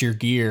trust your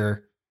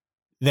gear,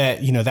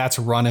 that's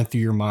running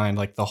through your mind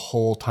like the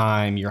whole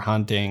time you're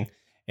hunting,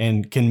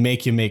 and can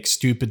make you make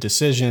stupid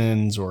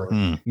decisions or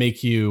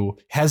make you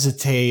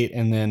hesitate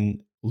and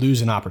then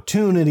lose an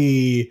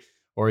opportunity,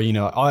 or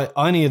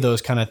any of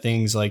those kind of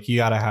things. Like, you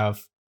got to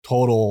have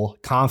total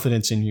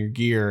confidence in your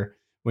gear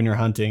when you're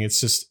hunting.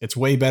 It's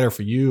way better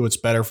for you. It's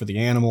better for the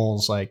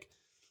animals. Like,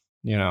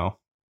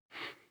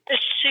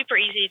 it's super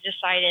easy to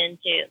decide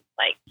into,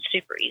 like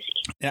super easy.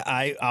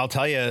 Yeah, I'll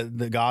tell you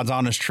the God's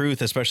honest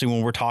truth, especially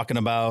when we're talking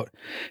about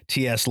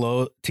TSS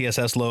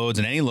loads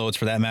and any loads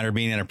for that matter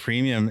being at a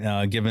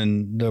premium,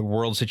 given the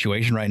world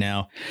situation right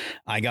now.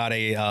 I got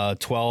a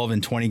 12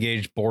 and 20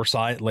 gauge bore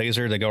sight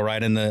laser to go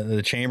right in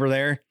the chamber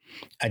there.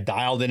 I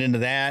dialed it into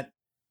that.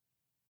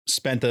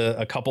 Spent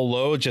a couple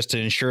loads just to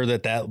ensure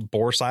that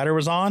bore sighter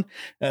was on.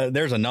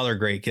 There's another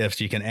great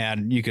gift you can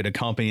add. You could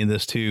accompany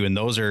this too. And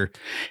those are,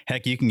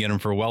 heck, you can get them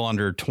for well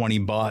under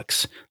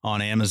 $20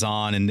 on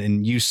Amazon,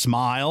 and use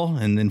Smile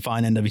and then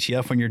find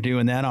NWTF when you're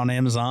doing that on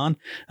Amazon.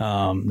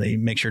 They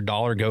makes your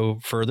dollar go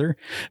further.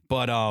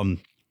 But,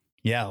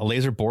 yeah, a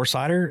laser bore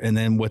sighter. And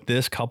then with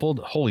this coupled,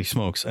 holy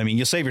smokes. I mean,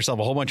 you'll save yourself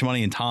a whole bunch of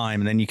money and time,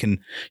 and then you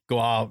can go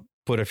out,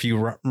 put a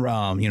few,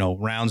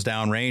 rounds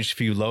down range, a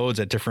few loads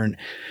at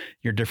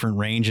your different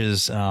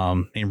ranges,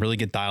 and really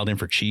get dialed in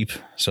for cheap.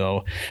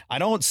 So I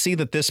don't see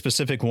that this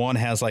specific one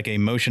has like a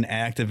motion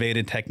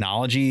activated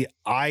technology.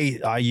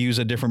 I use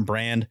a different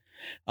brand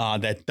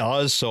that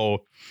does.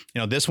 So,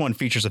 this one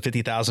features a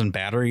 50,000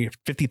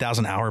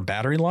 hour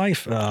battery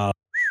life.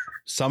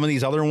 Some of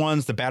these other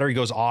ones, the battery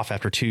goes off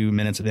after 2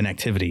 minutes of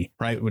inactivity,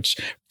 right? Which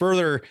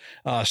further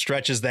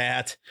stretches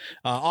that.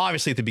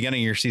 Obviously, at the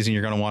beginning of your season,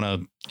 you're going to want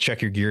to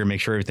check your gear and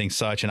make sure everything's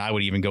such. And I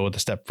would even go with a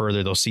step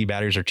further. Those C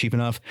batteries are cheap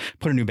enough.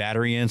 Put a new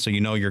battery in, so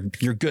you're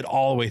good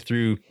all the way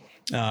through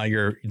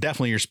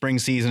your spring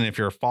season. If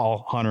you're a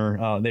fall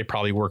hunter, they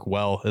probably work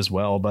well as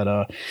well.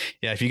 But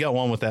yeah, if you got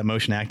one with that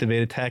motion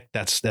activated tech,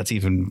 that's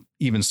even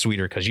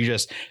sweeter, because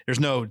there's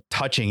no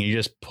touching. You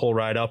just pull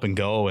right up and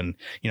go, and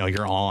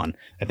you're on.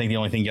 I think the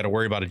only thing you got to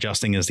worry about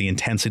adjusting is the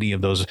intensity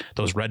of those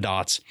red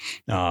dots.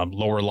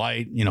 Lower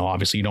light,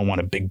 obviously you don't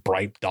want a big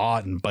bright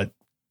dot, but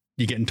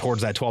you're getting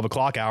towards that 12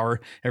 o'clock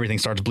hour, everything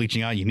starts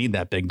bleaching out. You need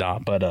that big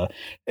dot. But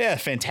yeah,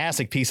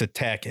 fantastic piece of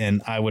tech,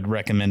 and I would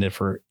recommend it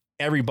for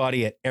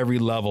everybody at every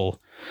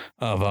level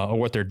of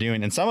what they're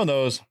doing. And some of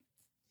those,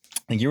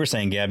 like you were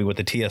saying, Gabby, with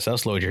the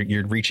TSS load,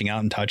 you're reaching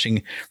out and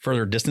touching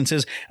further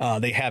distances.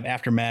 They have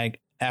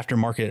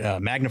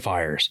aftermarket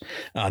magnifiers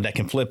that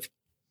can flip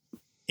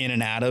in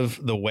and out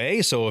of the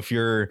way. So if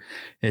your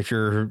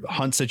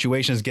hunt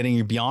situation is getting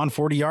you beyond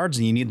 40 yards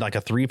and you need like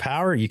a 3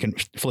 power, you can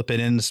flip it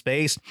into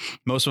space.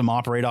 Most of them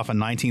operate off a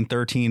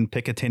 1913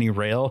 Picatinny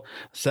rail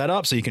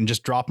setup. So you can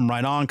just drop them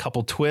right on,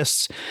 couple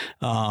twists.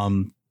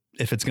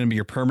 If it's going to be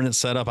your permanent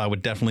setup, I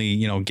would definitely,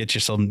 get you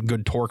some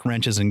good torque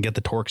wrenches and get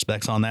the torque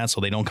specs on that so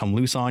they don't come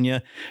loose on you.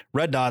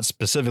 Red dot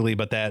specifically,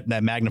 but that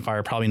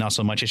magnifier, probably not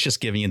so much. It's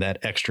just giving you that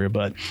extra,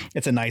 but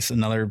it's a nice,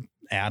 another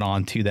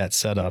add-on to that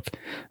setup.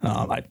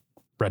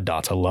 Red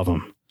dots, I love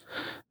them.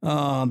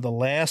 The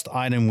last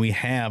item we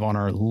have on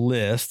our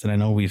list, and I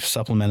know we've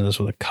supplemented this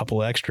with a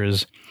couple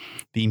extras,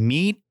 the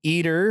Meat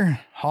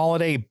Eater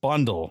Holiday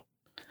Bundle.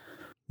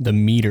 The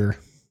meter.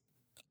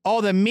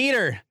 Oh, the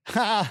meter.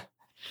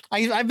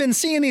 I've been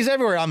seeing these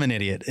everywhere. I'm an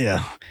idiot.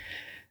 Yeah.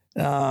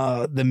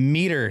 The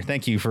meter.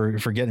 Thank you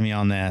for getting me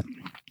on that.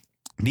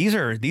 These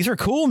are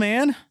cool,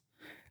 man.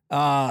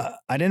 I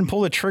didn't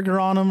pull the trigger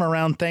on them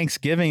around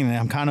Thanksgiving, and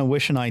I'm kind of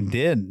wishing I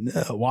did.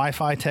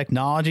 Wi-Fi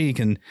technology, you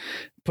can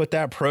put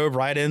that probe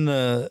right in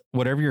the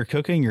whatever you're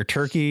cooking, your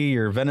turkey,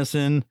 your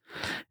venison,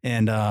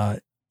 and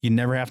you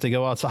never have to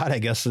go outside, I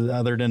guess,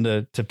 other than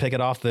to pick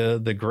it off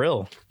the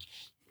grill.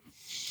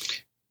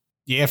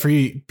 Yeah, for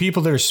you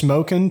people that are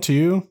smoking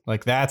too,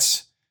 like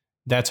that's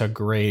a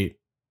great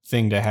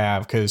thing to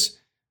have,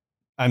 because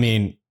I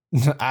mean,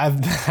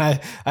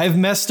 I've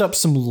messed up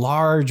some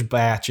large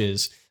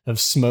batches of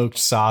smoked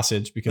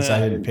sausage because I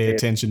didn't pay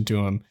attention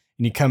to them.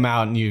 And you come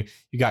out and you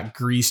got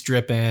grease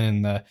dripping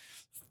and the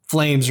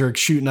flames are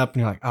shooting up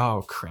and you're like,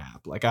 oh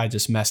crap, like I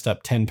just messed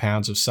up 10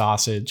 pounds of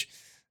sausage.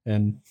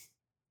 And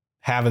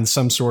having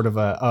some sort of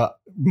a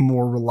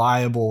more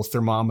reliable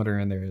thermometer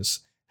in there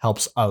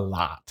helps a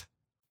lot.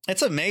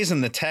 It's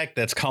amazing the tech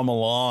that's come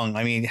along.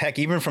 I mean, heck,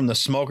 even from the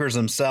smokers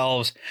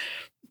themselves,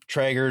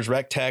 Traegers,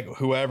 RecTech,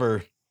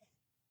 whoever.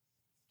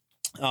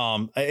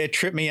 It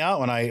tripped me out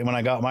when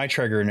I got my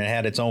Traeger and it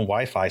had its own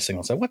Wi-Fi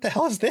signal. So what the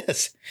hell is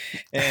this?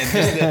 And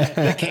just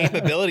the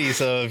capabilities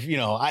of,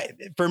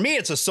 for me,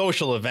 it's a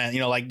social event.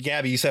 Like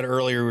Gabby, you said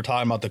earlier, we were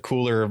talking about the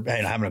cooler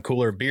and having a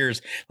cooler of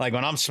beers. Like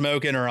when I'm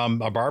smoking or I'm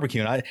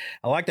barbecuing,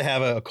 I like to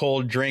have a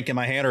cold drink in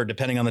my hand, or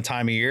depending on the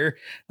time of year,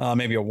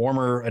 maybe a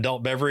warmer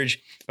adult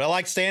beverage. But I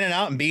like standing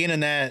out and being in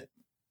that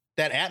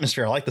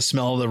atmosphere. I like the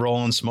smell of the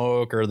rolling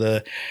smoke or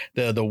the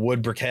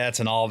wood briquettes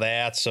and all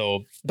that.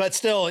 So, but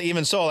still,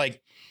 even so, like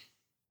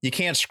you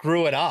can't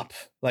screw it up.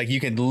 Like you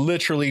can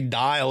literally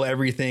dial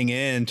everything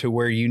in to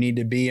where you need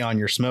to be on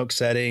your smoke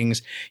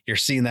settings. You're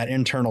seeing that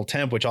internal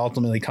temp, which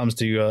ultimately comes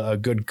to a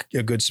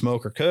good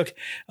smoke or cook,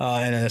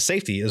 and a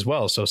safety as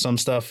well. So some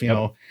stuff,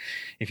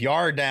 if you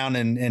are down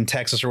in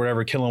Texas or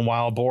whatever, killing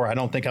wild boar, I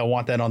don't think I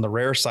want that on the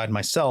rare side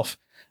myself.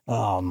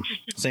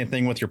 Same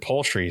thing with your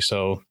poultry.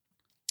 So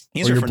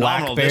these are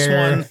phenomenal. This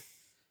one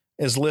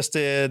is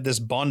listed, this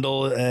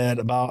bundle, at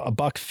about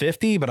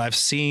 $150, but I've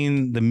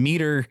seen the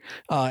meter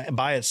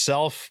by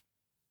itself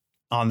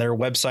on their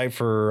website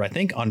for, I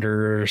think,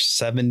 under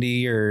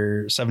 $70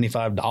 or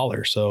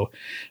 $75. So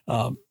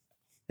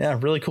yeah,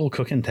 really cool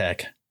cooking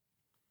tech.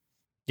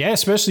 Yeah,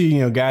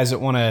 especially, guys that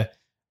want to,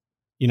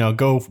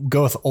 go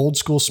with old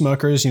school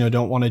smokers,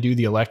 don't want to do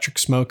the electric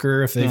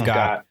smoker if they've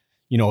got,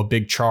 a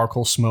big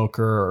charcoal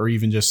smoker, or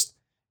even just,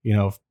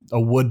 a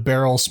wood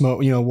barrel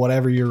smoke,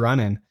 whatever you're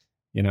running,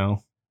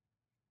 you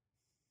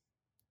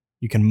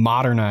can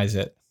modernize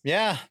it.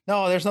 Yeah,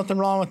 no, there's nothing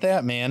wrong with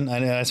that, man.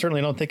 I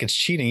certainly don't think it's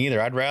cheating either.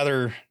 I'd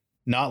rather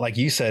not, like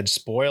you said,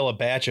 spoil a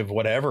batch of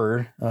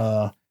whatever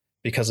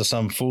because of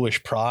some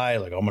foolish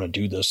pride. Like, I'm going to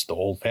do this the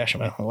old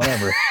fashioned way,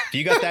 whatever. If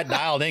you got that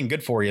dialed in,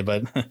 good for you.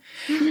 But,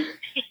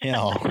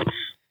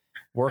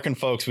 working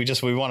folks,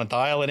 we want to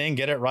dial it in,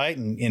 get it right,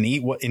 and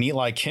eat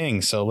like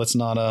kings. So let's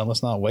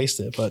not waste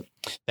it. But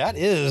that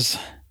is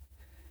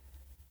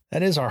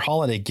our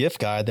holiday gift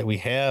guide that we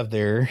have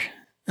there.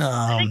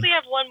 I think we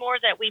have one more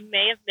that we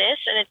may have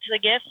missed, and it's the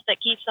gift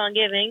that keeps on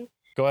giving.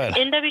 Go ahead.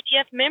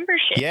 NWTF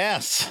membership.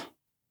 Yes.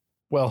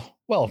 Well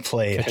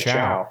played.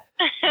 Ciao.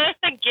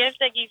 Gift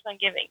that keeps on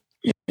giving.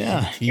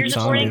 Yeah. You're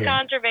supporting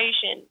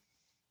conservation,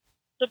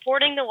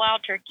 supporting the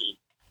wild turkey.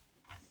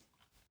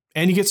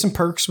 And you get some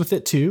perks with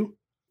it too.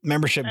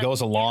 Membership goes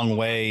a long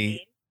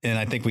way. And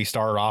I think we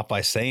started off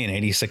by saying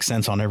 86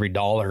 cents on every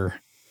dollar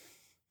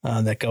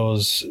that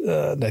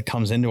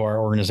comes into our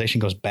organization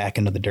goes back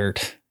into the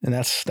dirt. And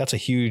that's a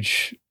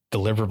huge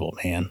deliverable,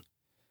 man.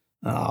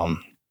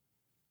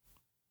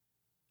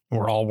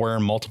 We're all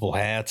wearing multiple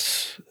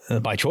hats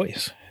by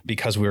choice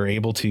because we were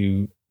able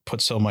to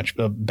put so much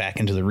back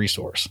into the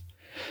resource.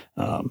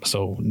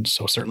 So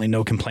certainly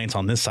no complaints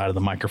on this side of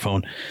the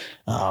microphone,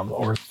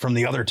 or from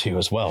the other two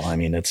as well. I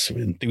mean, it's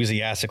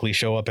enthusiastically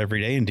show up every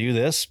day and do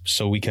this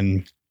so we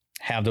can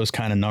have those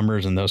kind of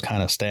numbers and those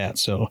kind of stats.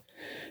 So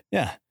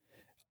yeah,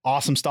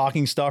 awesome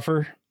stocking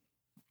stuffer.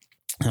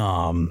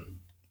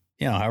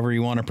 However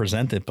you want to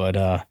present it,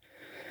 but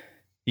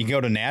You can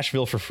go to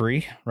Nashville for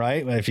free,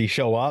 right? If you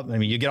show up, I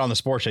mean, you get on the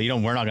sports show.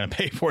 We're not going to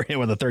pay for it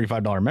with a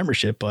 $35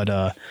 membership, but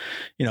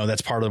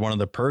that's part of one of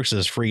the perks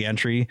is free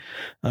entry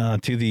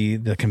to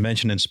the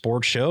convention and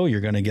sports show.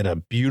 You're going to get a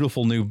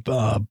beautiful new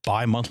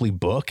bi-monthly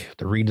book,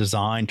 the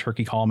redesigned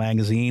Turkey Call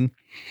magazine.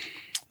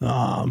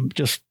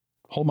 Just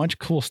a whole bunch of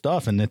cool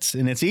stuff, and it's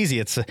easy.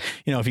 It's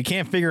if you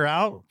can't figure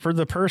out for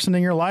the person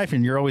in your life,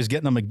 and you're always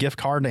getting them a gift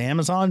card to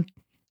Amazon,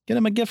 get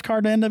them a gift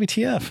card to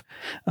NWTF.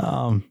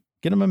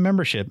 Get them a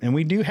membership. And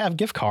we do have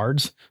gift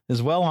cards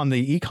as well on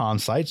the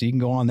econ site. So you can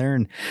go on there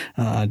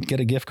and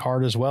get a gift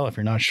card as well if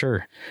you're not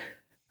sure.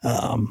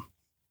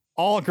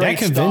 All great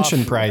that convention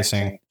stuff.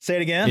 Pricing. Say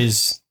it again.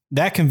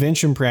 That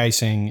convention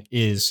pricing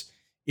is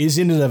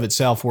in and of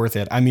itself worth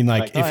it. I mean,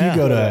 if you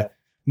go to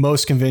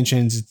most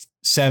conventions, it's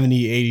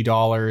 $70,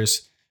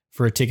 $80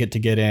 for a ticket to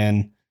get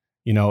in,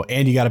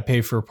 and you got to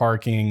pay for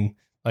parking,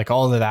 like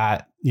all of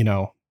that,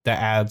 that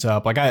adds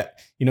up. Like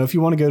if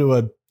you want to go to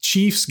a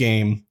Chiefs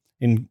game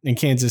in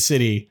Kansas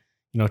City,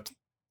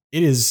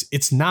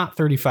 it's not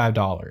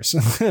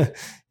 $35.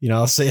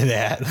 I'll say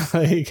that.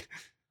 Like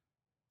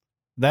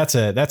that's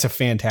a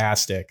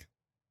fantastic,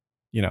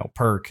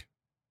 perk.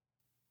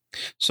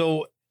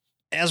 So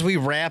as we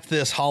wrap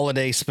this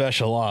holiday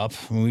special up,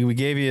 we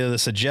gave you the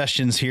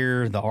suggestions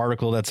here, the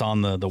article that's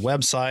on the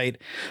website.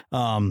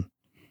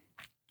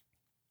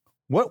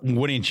 What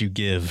wouldn't you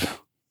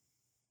give?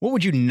 What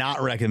would you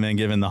not recommend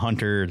giving the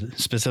hunter,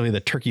 specifically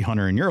the turkey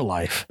hunter in your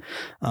life,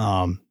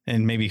 and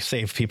maybe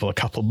save people a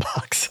couple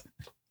bucks?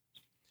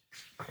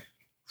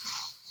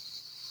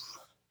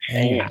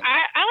 I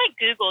like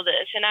Google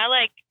this, and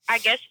I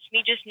guess it's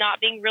me just not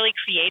being really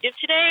creative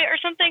today or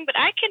something, but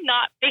I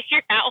cannot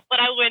figure out what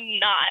I would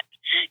not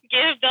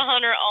give the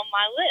hunter on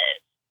my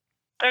list,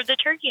 or the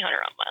turkey hunter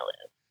on my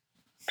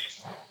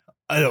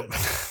list.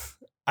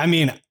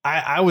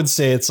 I would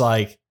say it's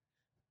like,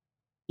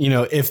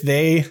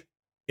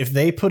 if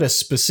they put a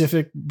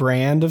specific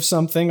brand of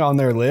something on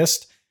their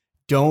list,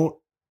 don't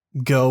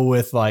go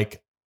with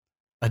like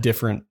a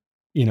different,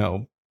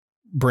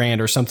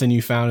 brand or something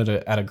you found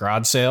at a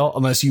garage sale,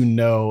 unless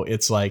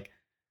it's like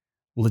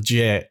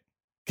legit.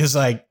 Cause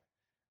like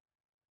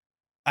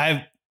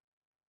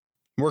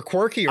we're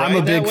quirky,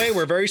 right? That way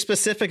we're very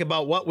specific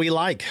about what we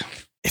like.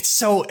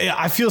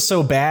 I feel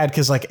so bad.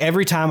 Cause like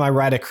every time I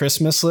write a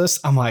Christmas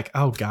list, I'm like,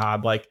 oh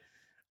God, like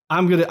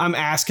I'm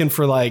asking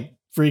for like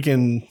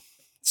freaking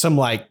some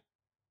like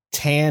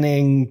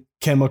tanning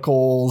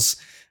chemicals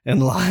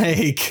and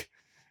like,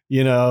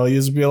 you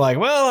just be like,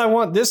 well, I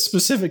want this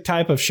specific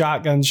type of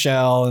shotgun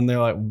shell. And they're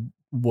like,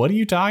 what are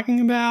you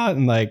talking about?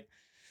 And like,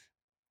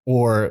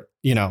 or,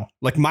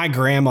 like my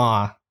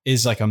grandma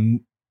is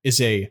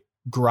a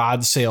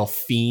garage sale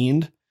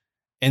fiend.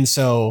 And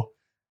so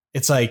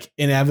it's like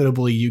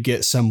inevitably you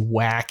get some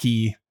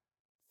wacky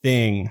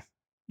thing,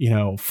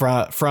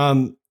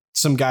 from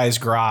some guy's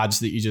garage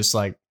that you just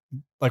like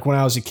when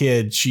I was a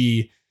kid,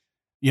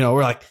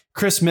 we're like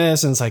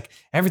Christmas and it's like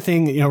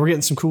everything, we're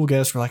getting some cool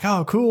gifts. We're like,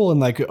 oh, cool.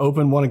 And like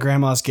open one of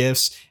grandma's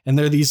gifts. And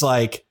they're these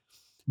like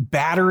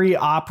battery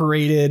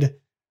operated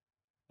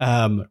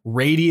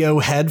radio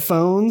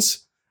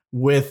headphones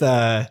with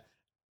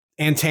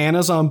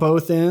antennas on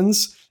both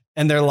ends.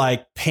 And they're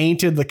like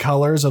painted the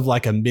colors of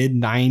like a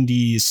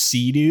mid-90s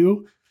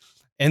Sea-Doo.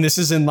 And this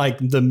is in like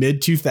the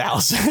mid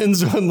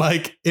 2000s when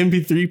like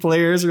MP3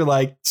 players are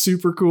like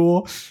super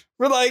cool.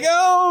 We're like,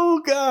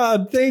 oh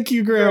God, thank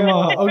you,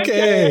 Grandma.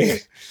 Okay.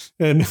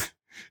 And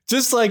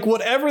just like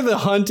whatever the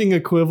hunting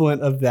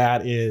equivalent of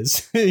that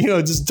is,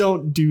 just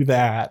don't do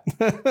that.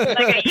 Like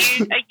a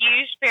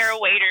used pair of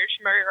waders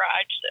from a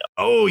garage sale.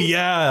 Oh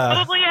yeah.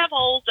 Probably have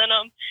holes in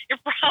them. You're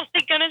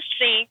probably going to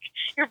sink.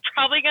 You're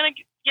probably going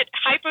to get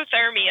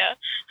hypothermia.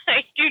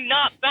 Like, do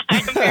not buy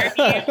a pair of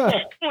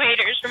used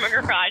waders from a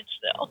garage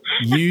sale.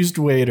 Used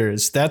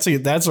waders. That's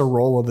a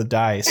roll of the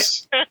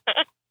dice.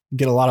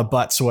 Get a lot of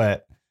butt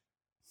sweat.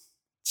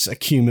 It's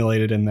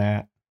accumulated in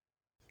that.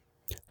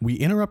 We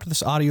interrupt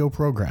this audio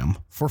program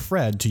for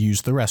Fred to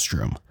use the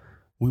restroom.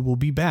 We will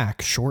be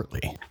back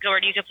shortly.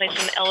 Gord, you could play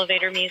some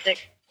elevator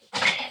music.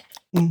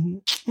 Here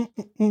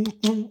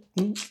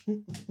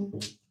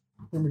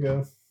we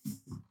go.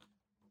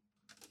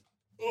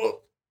 Oh,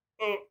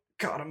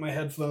 caught in my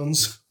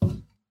headphones.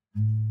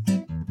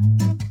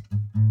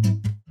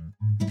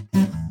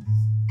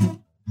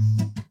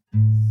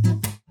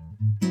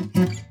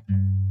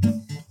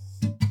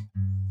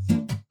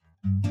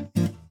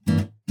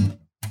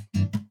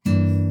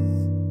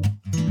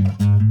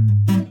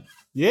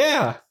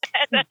 Yeah.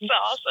 That's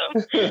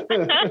awesome.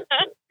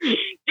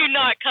 Do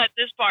not cut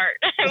this part.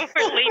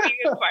 We're leaving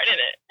this part in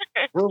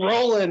it. We're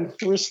rolling.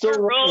 We're still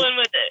rolling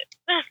with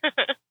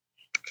it.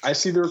 I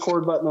see the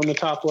record button on the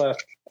top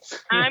left.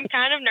 I'm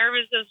kind of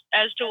nervous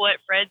as to what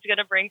Fred's going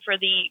to bring for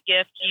the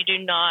gift you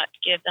do not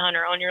give the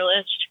hunter on your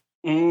list.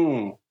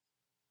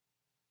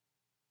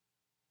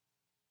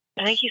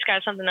 I think he's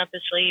got something up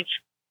his sleeve.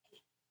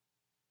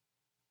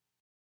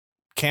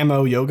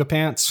 Camo yoga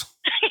pants?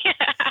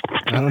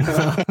 I don't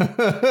know.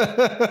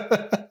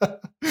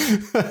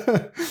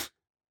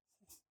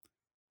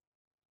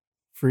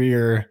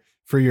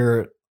 for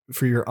your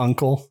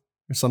uncle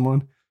or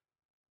someone.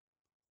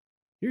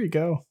 Here you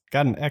go.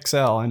 Got an XL.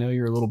 I know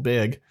you're a little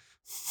big.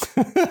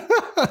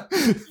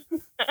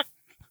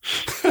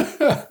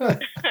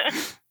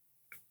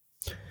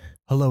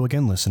 Hello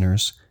again,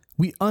 listeners.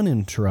 We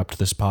uninterrupt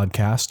this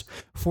podcast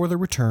for the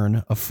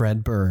return of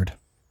Fred Bird.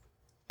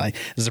 This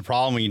is a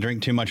problem when you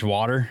drink too much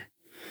water.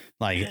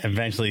 Like,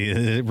 eventually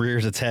it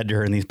rears its head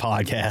during these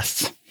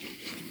podcasts.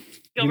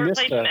 You'll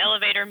replace some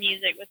elevator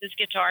music with his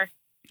guitar.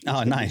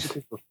 Oh, nice.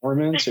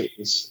 Performance.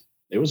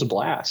 It was a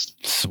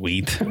blast.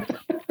 Sweet.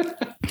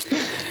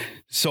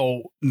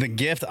 So the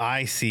gift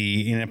I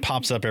see, and it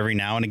pops up every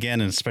now and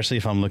again, and especially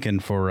if I'm looking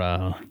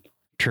for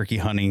turkey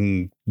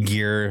hunting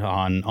gear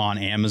on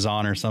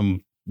Amazon or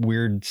some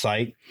weird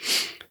site,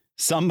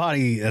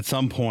 somebody at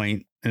some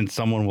point, and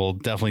someone will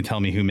definitely tell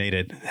me who made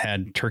it,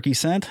 had turkey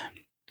scent.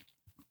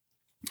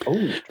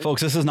 Oh,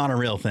 folks, this is not a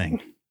real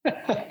thing.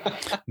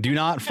 Do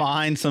not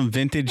find some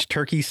vintage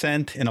turkey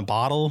scent in a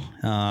bottle.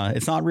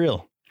 It's not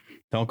real.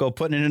 Don't go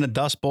putting it in a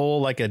dust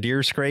bowl like a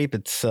deer scrape.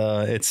 It's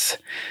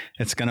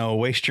going to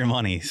waste your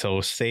money.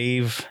 So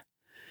save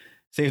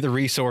the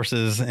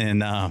resources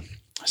and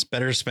it's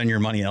better to spend your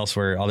money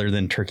elsewhere other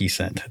than turkey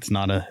scent. It's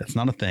not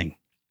a thing.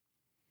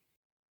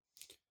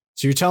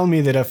 So you're telling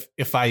me that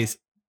if I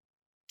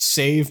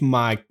save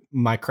my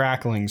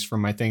cracklings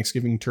from my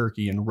Thanksgiving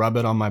turkey and rub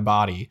it on my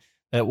body,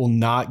 that will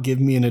not give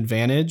me an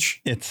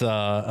advantage? It's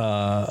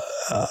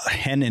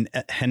hen and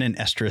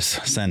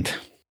estrus scent.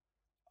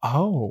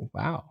 Oh,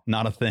 wow.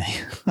 Not a thing.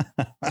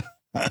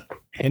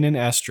 Hen and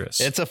estrus.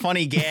 It's a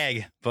funny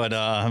gag, but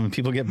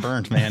people get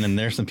burnt, man. And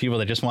there's some people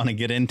that just want to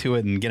get into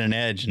it and get an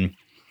edge. And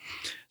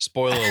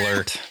spoiler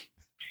alert.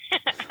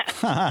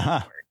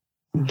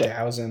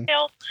 Dowsing.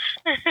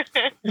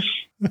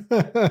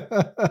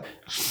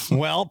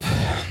 Well,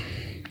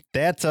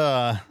 that's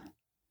our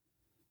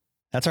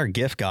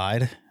gift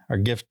guide, our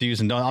gift do's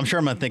and don'ts. I'm sure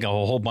I'm going to think of a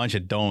whole bunch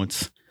of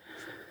don'ts.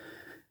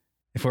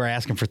 If we're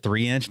asking for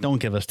 3-inch, don't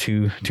give us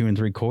 2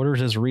 3/4.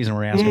 There's a reason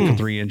we're asking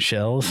for 3-inch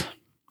shells.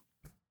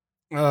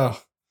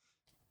 Oh,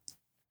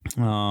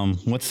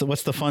 what's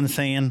the fun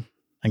saying?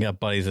 I got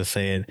buddies that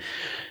say it.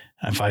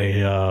 If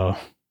why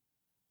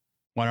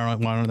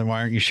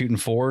aren't you shooting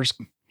 4s?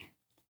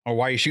 Or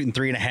why are you shooting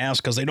 3.5s?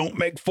 Because they don't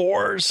make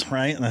 4s,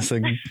 right? And that's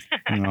like,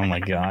 oh my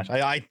gosh,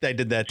 I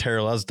did that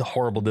terrible. That was the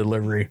horrible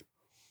delivery.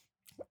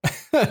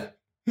 But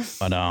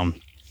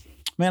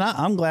man,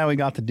 I'm glad we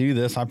got to do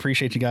this. I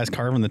appreciate you guys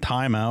carving the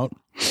time out,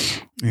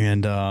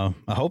 and I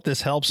hope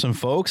this helps some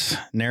folks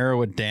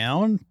narrow it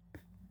down.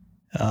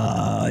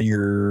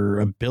 Your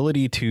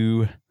ability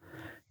to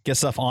get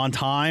stuff on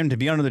time, to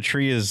be under the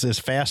tree is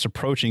fast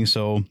approaching.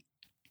 So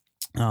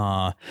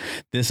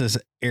this is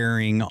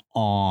airing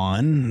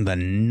on the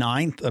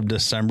 9th of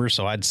December.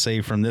 So I'd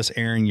say from this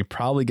airing, you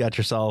probably got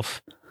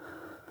yourself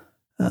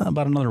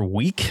about another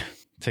week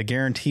to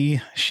guarantee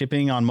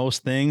shipping on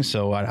most things.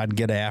 So I'd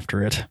get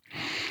after it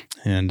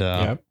and,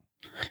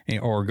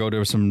 or go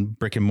to some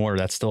brick and mortar.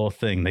 That's still a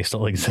thing. They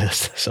still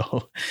exist.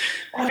 So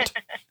what?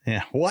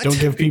 Yeah. What? Don't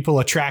give people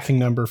a tracking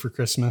number for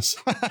Christmas.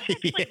 I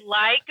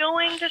like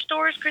going to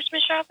stores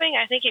Christmas shopping.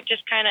 I think it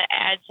just kind of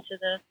adds to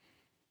the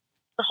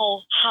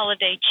whole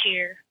holiday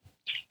cheer.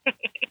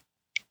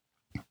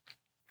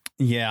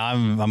 Yeah,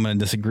 I'm going to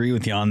disagree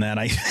with you on that.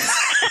 I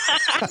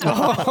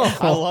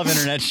love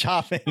internet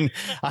shopping.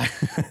 I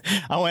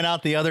went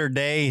out the other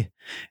day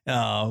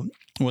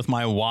with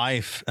my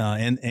wife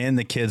and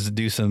the kids to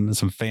do some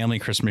family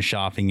Christmas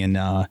shopping, and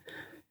I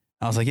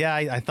was like, yeah,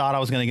 I thought I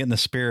was going to get in the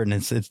spirit, and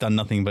it's done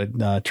nothing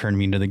but turn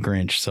me into the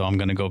Grinch. So I'm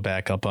going to go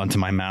back up onto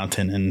my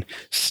mountain and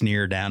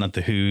sneer down at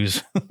the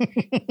Who's.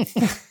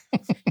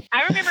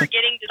 I remember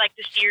getting to like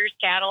the Sears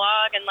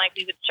catalog, and like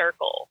we would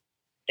circle.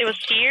 There was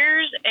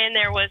Sears, and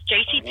there was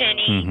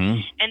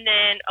JCPenney, and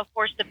then of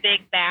course the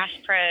big Bass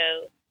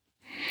Pro.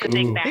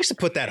 Big Bass. They used to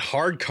put that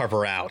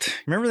hardcover out.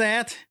 Remember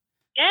that?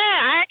 Yeah,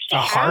 I actually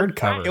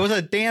hardcover. It was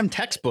a damn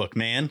textbook,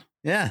 man.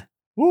 Yeah.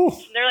 Woo.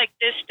 They're like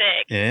this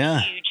thick.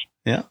 Yeah. Huge.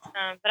 Yeah.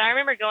 But I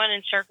remember going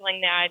and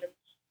circling the items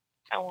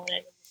I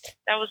wanted.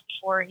 That was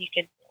before you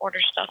could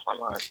order stuff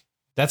online.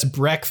 That's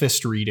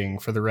breakfast reading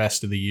for the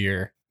rest of the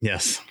year.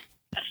 Yes.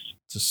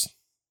 Just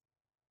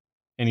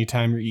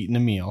anytime you're eating a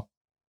meal.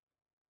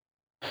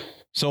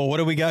 So what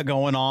do we got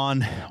going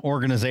on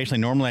organizationally?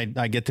 Normally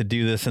I get to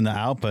do this in the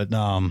out, but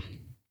I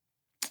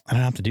don't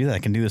have to do that. I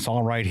can do this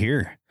all right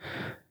here.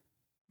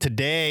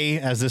 Today,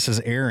 as this is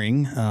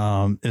airing,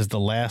 is the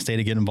last day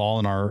to get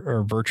involved in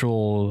our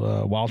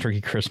virtual Wild Turkey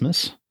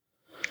Christmas.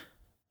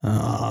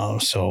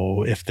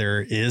 So if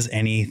there is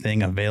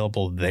anything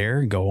available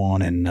there, go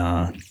on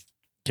and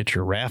get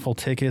your raffle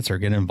tickets or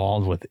get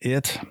involved with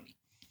it.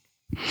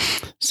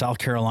 South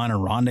Carolina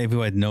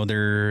Rendezvous, I know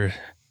they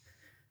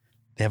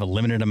have a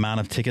limited amount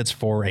of tickets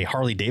for a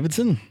Harley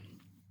Davidson.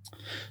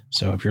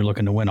 So if you're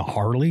looking to win a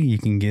Harley, you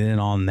can get in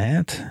on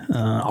that.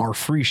 Our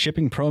free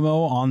shipping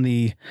promo on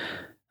the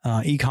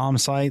e-com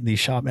site, the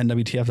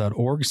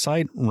shopnwtf.org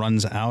site,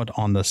 runs out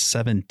on the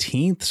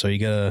 17th. So you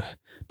got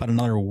about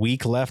another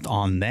week left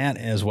on that,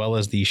 as well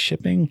as the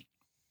shipping.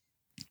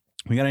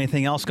 We got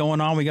anything else going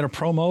on? We got a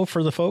promo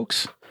for the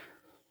folks?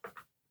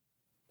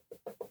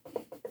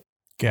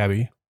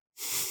 Gabby.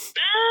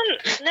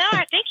 No,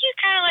 I think you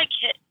kind of like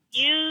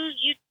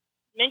you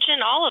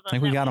mentioned all of them. I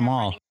think we got them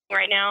all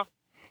right now.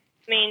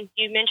 I mean,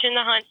 you mentioned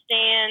the hunt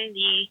stand,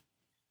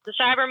 the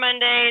Cyber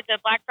Monday, the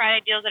Black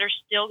Friday deals that are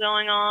still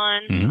going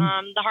on,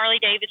 the Harley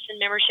Davidson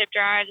membership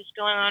drive that's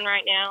going on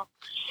right now.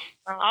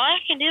 All I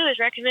can do is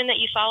recommend that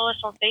you follow us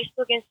on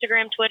Facebook,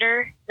 Instagram,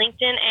 Twitter,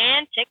 LinkedIn,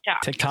 and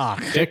TikTok.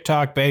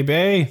 TikTok,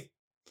 baby.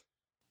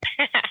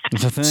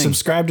 It's a thing.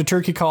 Subscribe to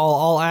Turkey Call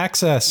All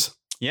Access.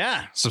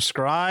 Yeah,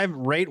 subscribe,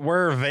 rate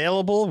where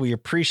available. We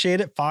appreciate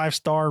it.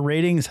 5-star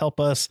ratings help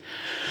us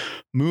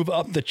move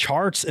up the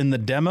charts in the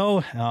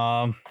demo.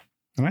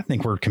 And I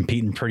think we're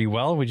competing pretty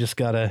well. We just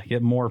got to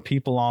get more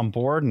people on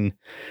board. And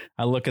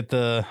I look at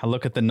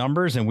the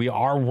numbers, and we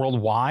are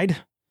worldwide.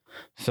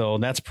 So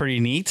that's pretty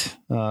neat.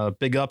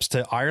 Big ups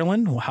to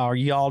Ireland. How are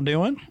y'all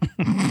doing?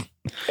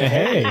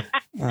 Hey.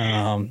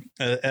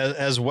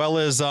 As well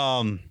as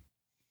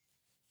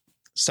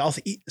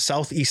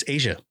Southeast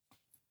Asia.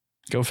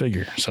 Go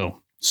figure.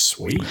 So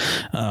sweet.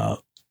 Why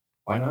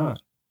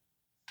not?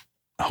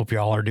 I hope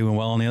y'all are doing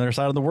well on the other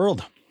side of the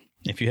world.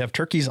 If you have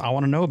turkeys, I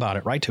want to know about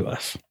it. Write to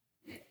us.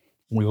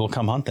 We will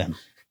come hunt them.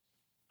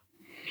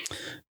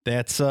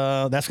 That's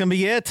going to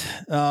be it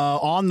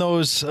on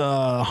those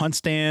Hunt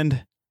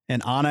Stand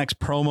and Onyx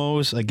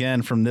promos.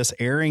 Again, from this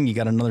airing, you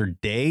got another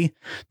day.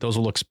 Those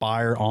will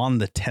expire on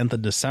the 10th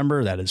of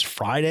December. That is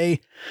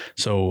Friday.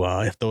 So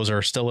if those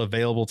are still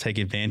available, take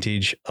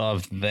advantage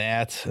of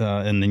that.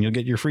 And then you'll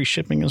get your free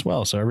shipping as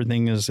well. So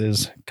everything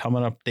is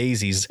coming up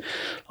daisies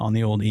on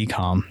the old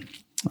e-com.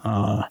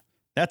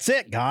 That's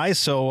it, guys.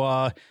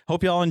 So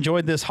hope y'all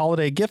enjoyed this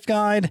holiday gift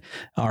guide,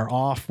 our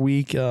off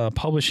week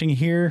publishing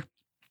here.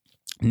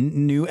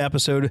 New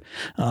episode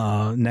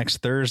next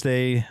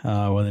Thursday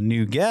with a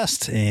new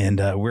guest, and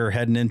we're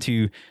heading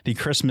into the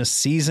Christmas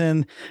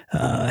season.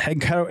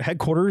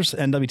 Headquarters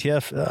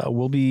NWTF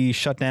will be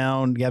shut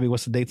down. Gabby,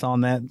 what's the dates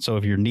on that? So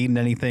if you're needing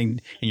anything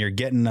and you're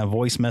getting a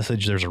voice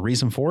message, there's a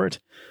reason for it.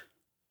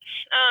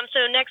 So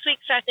next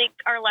week's, I think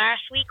our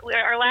last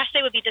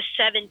day would be the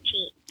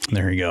 17th.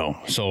 There you go.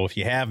 So if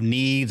you have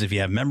needs, if you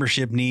have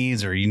membership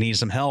needs, or you need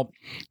some help,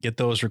 get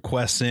those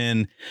requests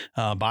in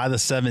by the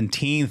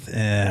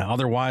 17th.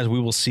 Otherwise, we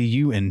will see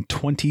you in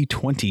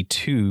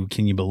 2022.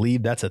 Can you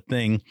believe that's a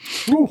thing?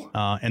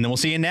 And then we'll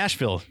see you in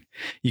Nashville.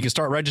 You can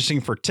start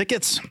registering for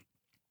tickets,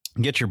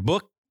 get your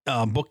book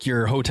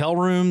your hotel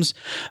rooms.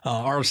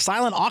 Our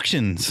silent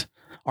auctions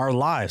are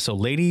live. So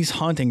Ladies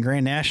Hunt and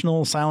Grand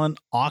National silent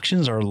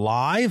auctions are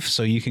live.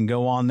 So you can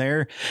go on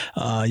there.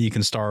 You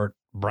can start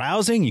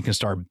browsing. You can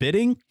start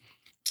bidding.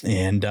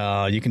 And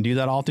you can do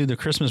that all through the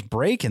Christmas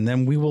break. And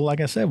then we will,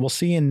 like I said, we'll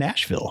see you in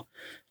Nashville.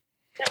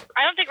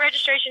 I don't think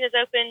registration is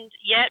opened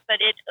yet, but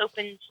it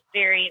opens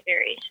very,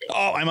 very soon.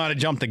 Oh, I might have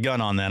jumped the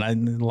gun on that. A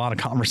lot of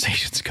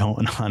conversations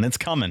going on. It's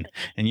coming,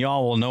 and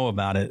y'all will know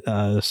about it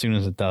as soon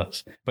as it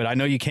does. But I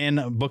know you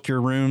can book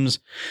your rooms,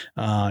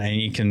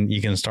 and you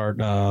can start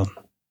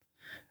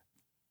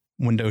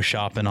window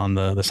shopping on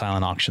the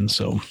silent auction.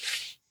 So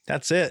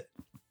that's it.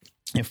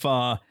 If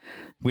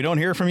we don't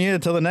hear from you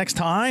until the next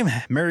time,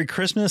 Merry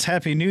Christmas,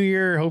 Happy New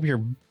Year. Hope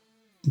your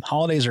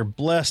holidays are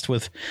blessed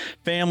with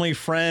family,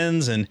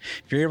 friends, and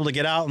if you're able to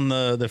get out in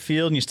the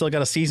field and you still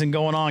got a season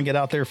going on, get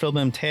out there, fill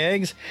them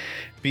tags,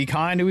 be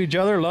kind to each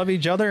other, love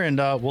each other, and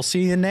we'll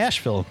see you in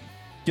Nashville.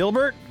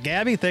 Gilbert,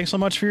 Gabby, thanks so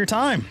much for your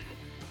time.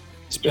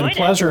 It's been a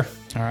pleasure.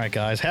 All right,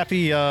 guys.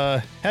 Happy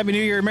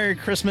New Year, Merry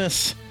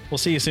Christmas. We'll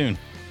see you soon.